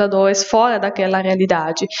computadores fora daquela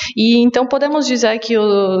realidade. E então podemos dizer que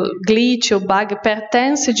o glitch, o bug,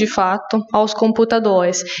 pertence de fato aos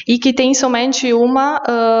computadores e que tem somente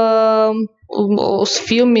os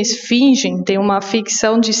filmes fingem, tem uma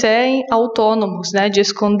ficção de serem autônomos, né, de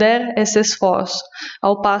esconder esse esforço,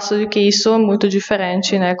 ao passo de que isso é muito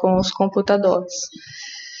diferente, né, com os computadores.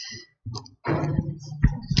 I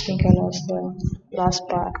think I lost the last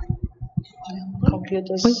part.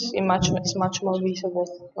 Computers is much more visible,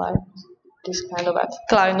 like this kind of act.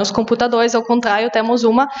 Claro, nos computadores, ao contrário, temos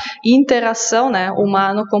uma interação, né,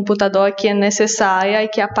 humano-computador que é necessária e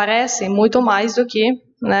que aparece muito mais do que,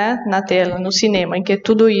 né, na tela, no cinema, em que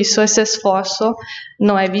tudo isso, esse esforço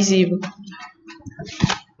não é visível.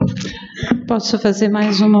 Posso fazer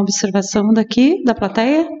mais uma observação daqui, da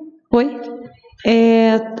plateia? Oi?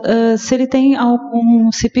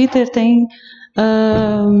 Se Peter tem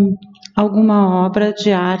alguma obra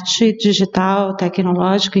de arte digital,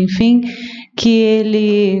 tecnológica, enfim, que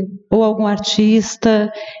ele, ou algum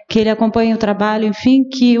artista, que ele acompanhe o trabalho, enfim,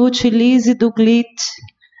 que utilize do glitch,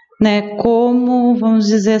 né, como, vamos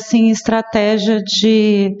dizer assim, estratégia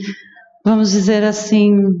de, vamos dizer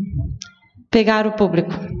assim, pegar o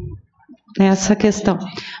público. Essa questão.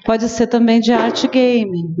 Pode ser também de arte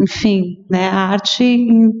game, enfim, né, a arte,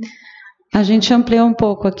 a gente ampliou um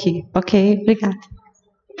pouco aqui, ok? Obrigada.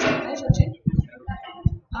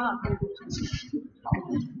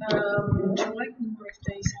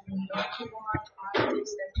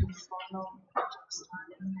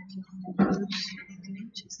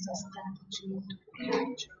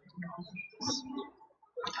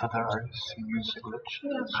 Other artists who use the glitch?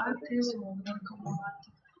 Artists who work on art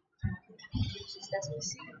uses that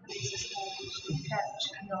specific glitches to catch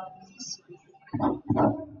the audience.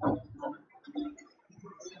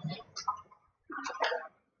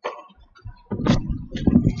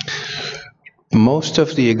 Most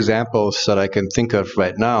of the examples that I can think of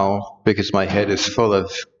right now, because my head is full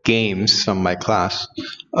of games from my class,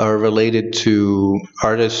 are related to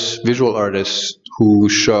artists, visual artists who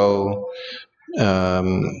show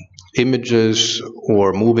images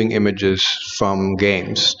or moving images from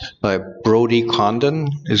games. Like Brody Condon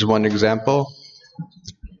is one example.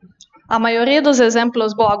 A maioria dos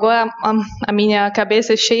exemplos, bom, agora a minha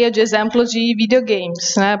cabeça é cheia de exemplos de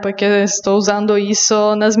videogames, né, porque eu estou usando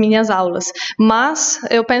isso nas minhas aulas. Mas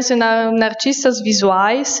eu penso em artistas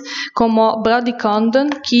visuais como Brody Condon,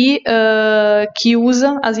 que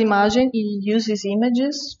usa as imagens e uses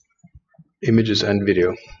images and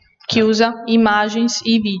video. Que usa imagens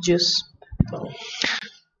e vídeos.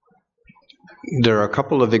 there are a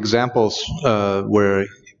couple of examples where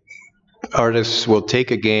artists will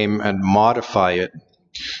take a game and modify it,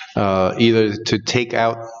 either to take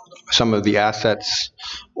out some of the assets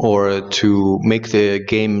or to make the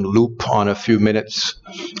game loop on a few minutes,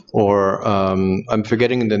 or I'm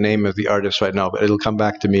forgetting the name of the artist right now, but it'll come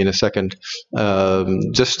back to me in a second.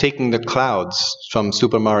 Just taking the clouds from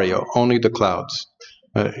Super Mario, only the clouds.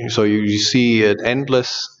 So you see an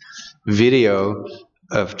endless video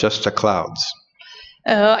of just the clouds.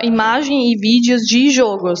 Imagem e vídeos de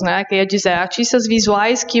jogos, né? Quer dizer, artistas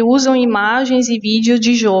visuais que usam imagens e vídeos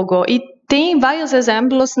de jogo. E tem vários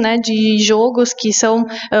exemplos, né, de jogos que são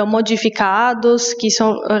modificados, que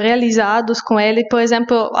são realizados com ele. Por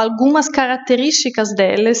exemplo, algumas características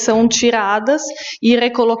deles são tiradas e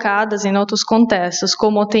recolocadas em outros contextos.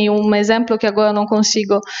 Como tem um exemplo que agora não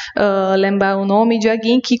consigo lembrar o nome de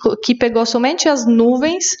alguém que pegou somente as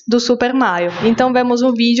nuvens do Super Mario. Então vemos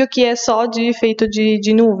um vídeo que é só feito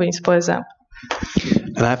de nuvens, por exemplo.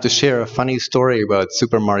 And I have to share a funny story about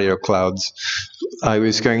Super Mario Clouds. I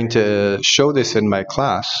was going to show this in my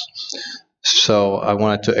class, so I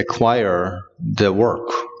wanted to acquire the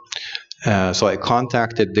work. So I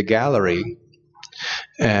contacted the gallery,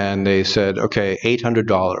 and they said, okay,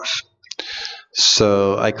 $800.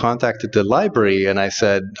 So I contacted the library, and I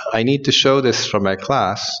said, I need to show this for my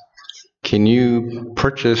class. Can you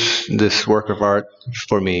purchase this work of art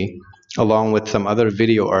for me, along with some other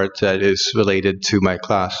video art that is related to my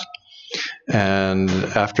class? And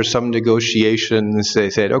after some negotiations, they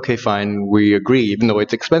said, okay, fine, we agree. Even though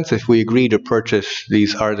it's expensive, we agree to purchase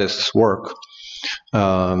these artists' work.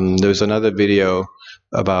 There's another video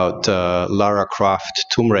about Lara Croft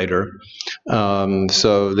Tomb Raider.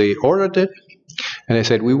 So they ordered it, and they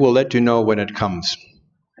said, we will let you know when it comes.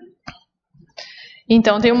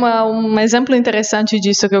 Então, tem um exemplo interessante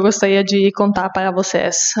disso que eu gostaria de contar para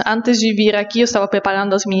vocês. Antes de vir aqui, eu estava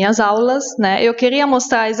preparando as minhas aulas, né? Eu queria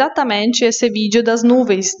mostrar exatamente esse vídeo das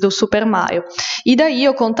nuvens do Super Mario. E daí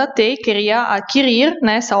eu contatei, queria adquirir,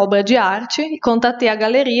 né, essa obra de arte, e contatei a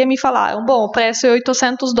galeria e me falaram, bom, o preço é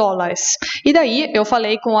 $800. E daí eu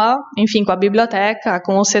falei com a biblioteca,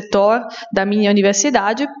 com o setor da minha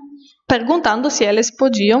universidade, perguntando se eles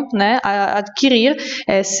podiam, né, adquirir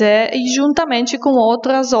juntamente com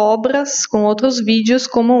outras obras, com outros vídeos,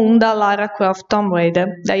 como da Lara Croft Tomb Raider.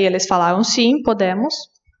 Daí eles falaram, sim, podemos.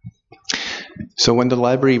 So when the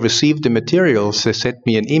library received the materials, they sent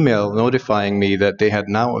me an email notifying me that they had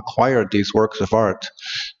now acquired these works of art,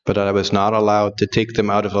 but I was not allowed to take them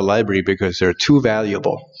out of the library because they're too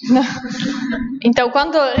valuable. Então,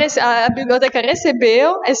 quando a biblioteca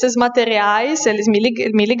recebeu esses materiais, eles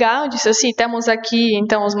me ligaram e disseram assim, temos aqui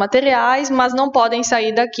então os materiais, mas não podem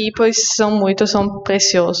sair daqui, pois são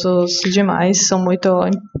preciosos demais, são muito...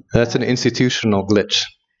 That's an institutional glitch.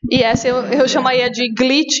 E essa eu chamaria de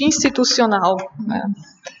glitch institucional. Né?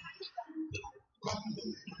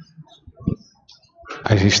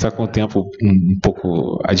 A gente está com o tempo um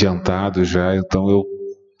pouco adiantado já, então eu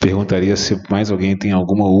perguntaria se mais alguém tem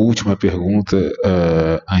alguma última pergunta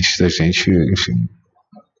antes da gente, enfim.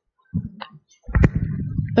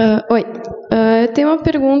 Oi, eu tenho uma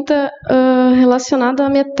pergunta relacionada a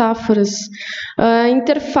metáforas. A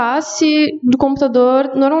interface do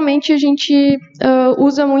computador, normalmente a gente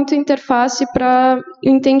usa muito a interface para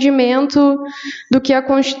entendimento do que a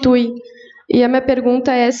constitui. E a minha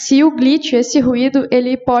pergunta é se o glitch, esse ruído,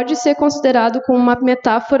 ele pode ser considerado como uma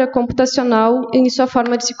metáfora computacional em sua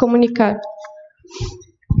forma de se comunicar.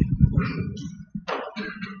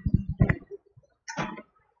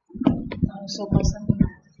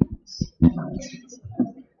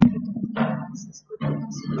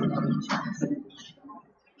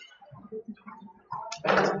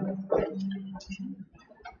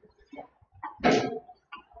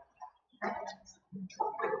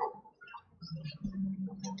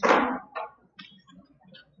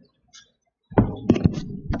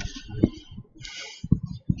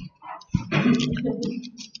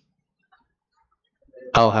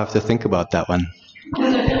 I'll have to think about that one.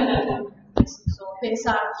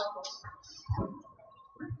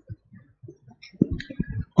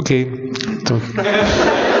 Ok. Então...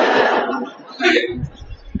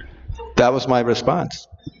 That was my response.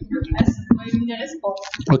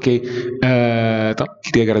 Ok. Então,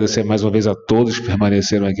 queria agradecer mais uma vez a todos que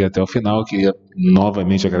permaneceram aqui até o final. Queria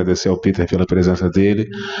novamente agradecer ao Peter pela presença dele.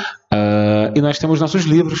 E nós temos nossos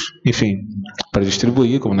livros, enfim, para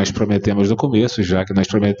distribuir, como nós prometemos no começo. Já que nós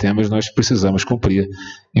prometemos, nós precisamos cumprir.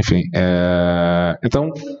 Enfim,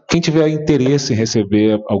 então, quem tiver interesse em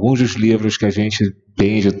receber alguns dos livros que a gente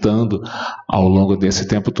vem editando ao longo desse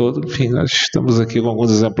tempo todo, enfim, nós estamos aqui com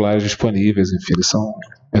alguns exemplares disponíveis. Enfim, eles são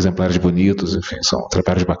exemplares bonitos, enfim, são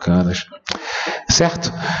trabalhos bacanas.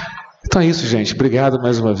 Certo? Então é isso, gente. Obrigado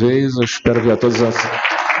mais uma vez. Eu espero ver a todos.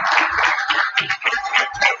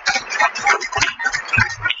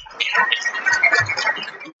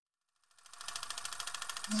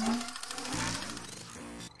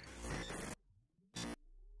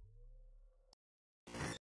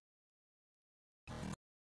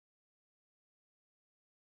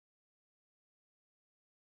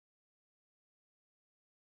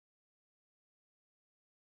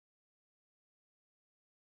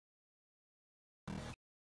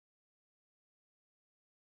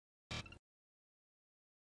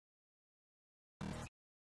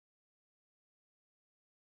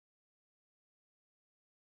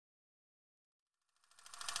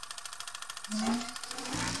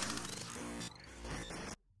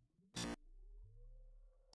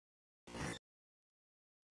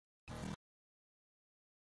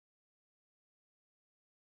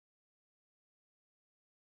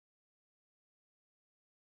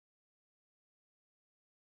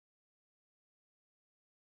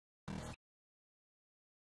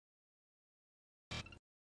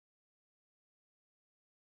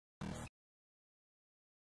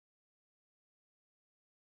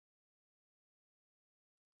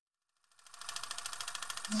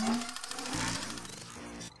 Uhum.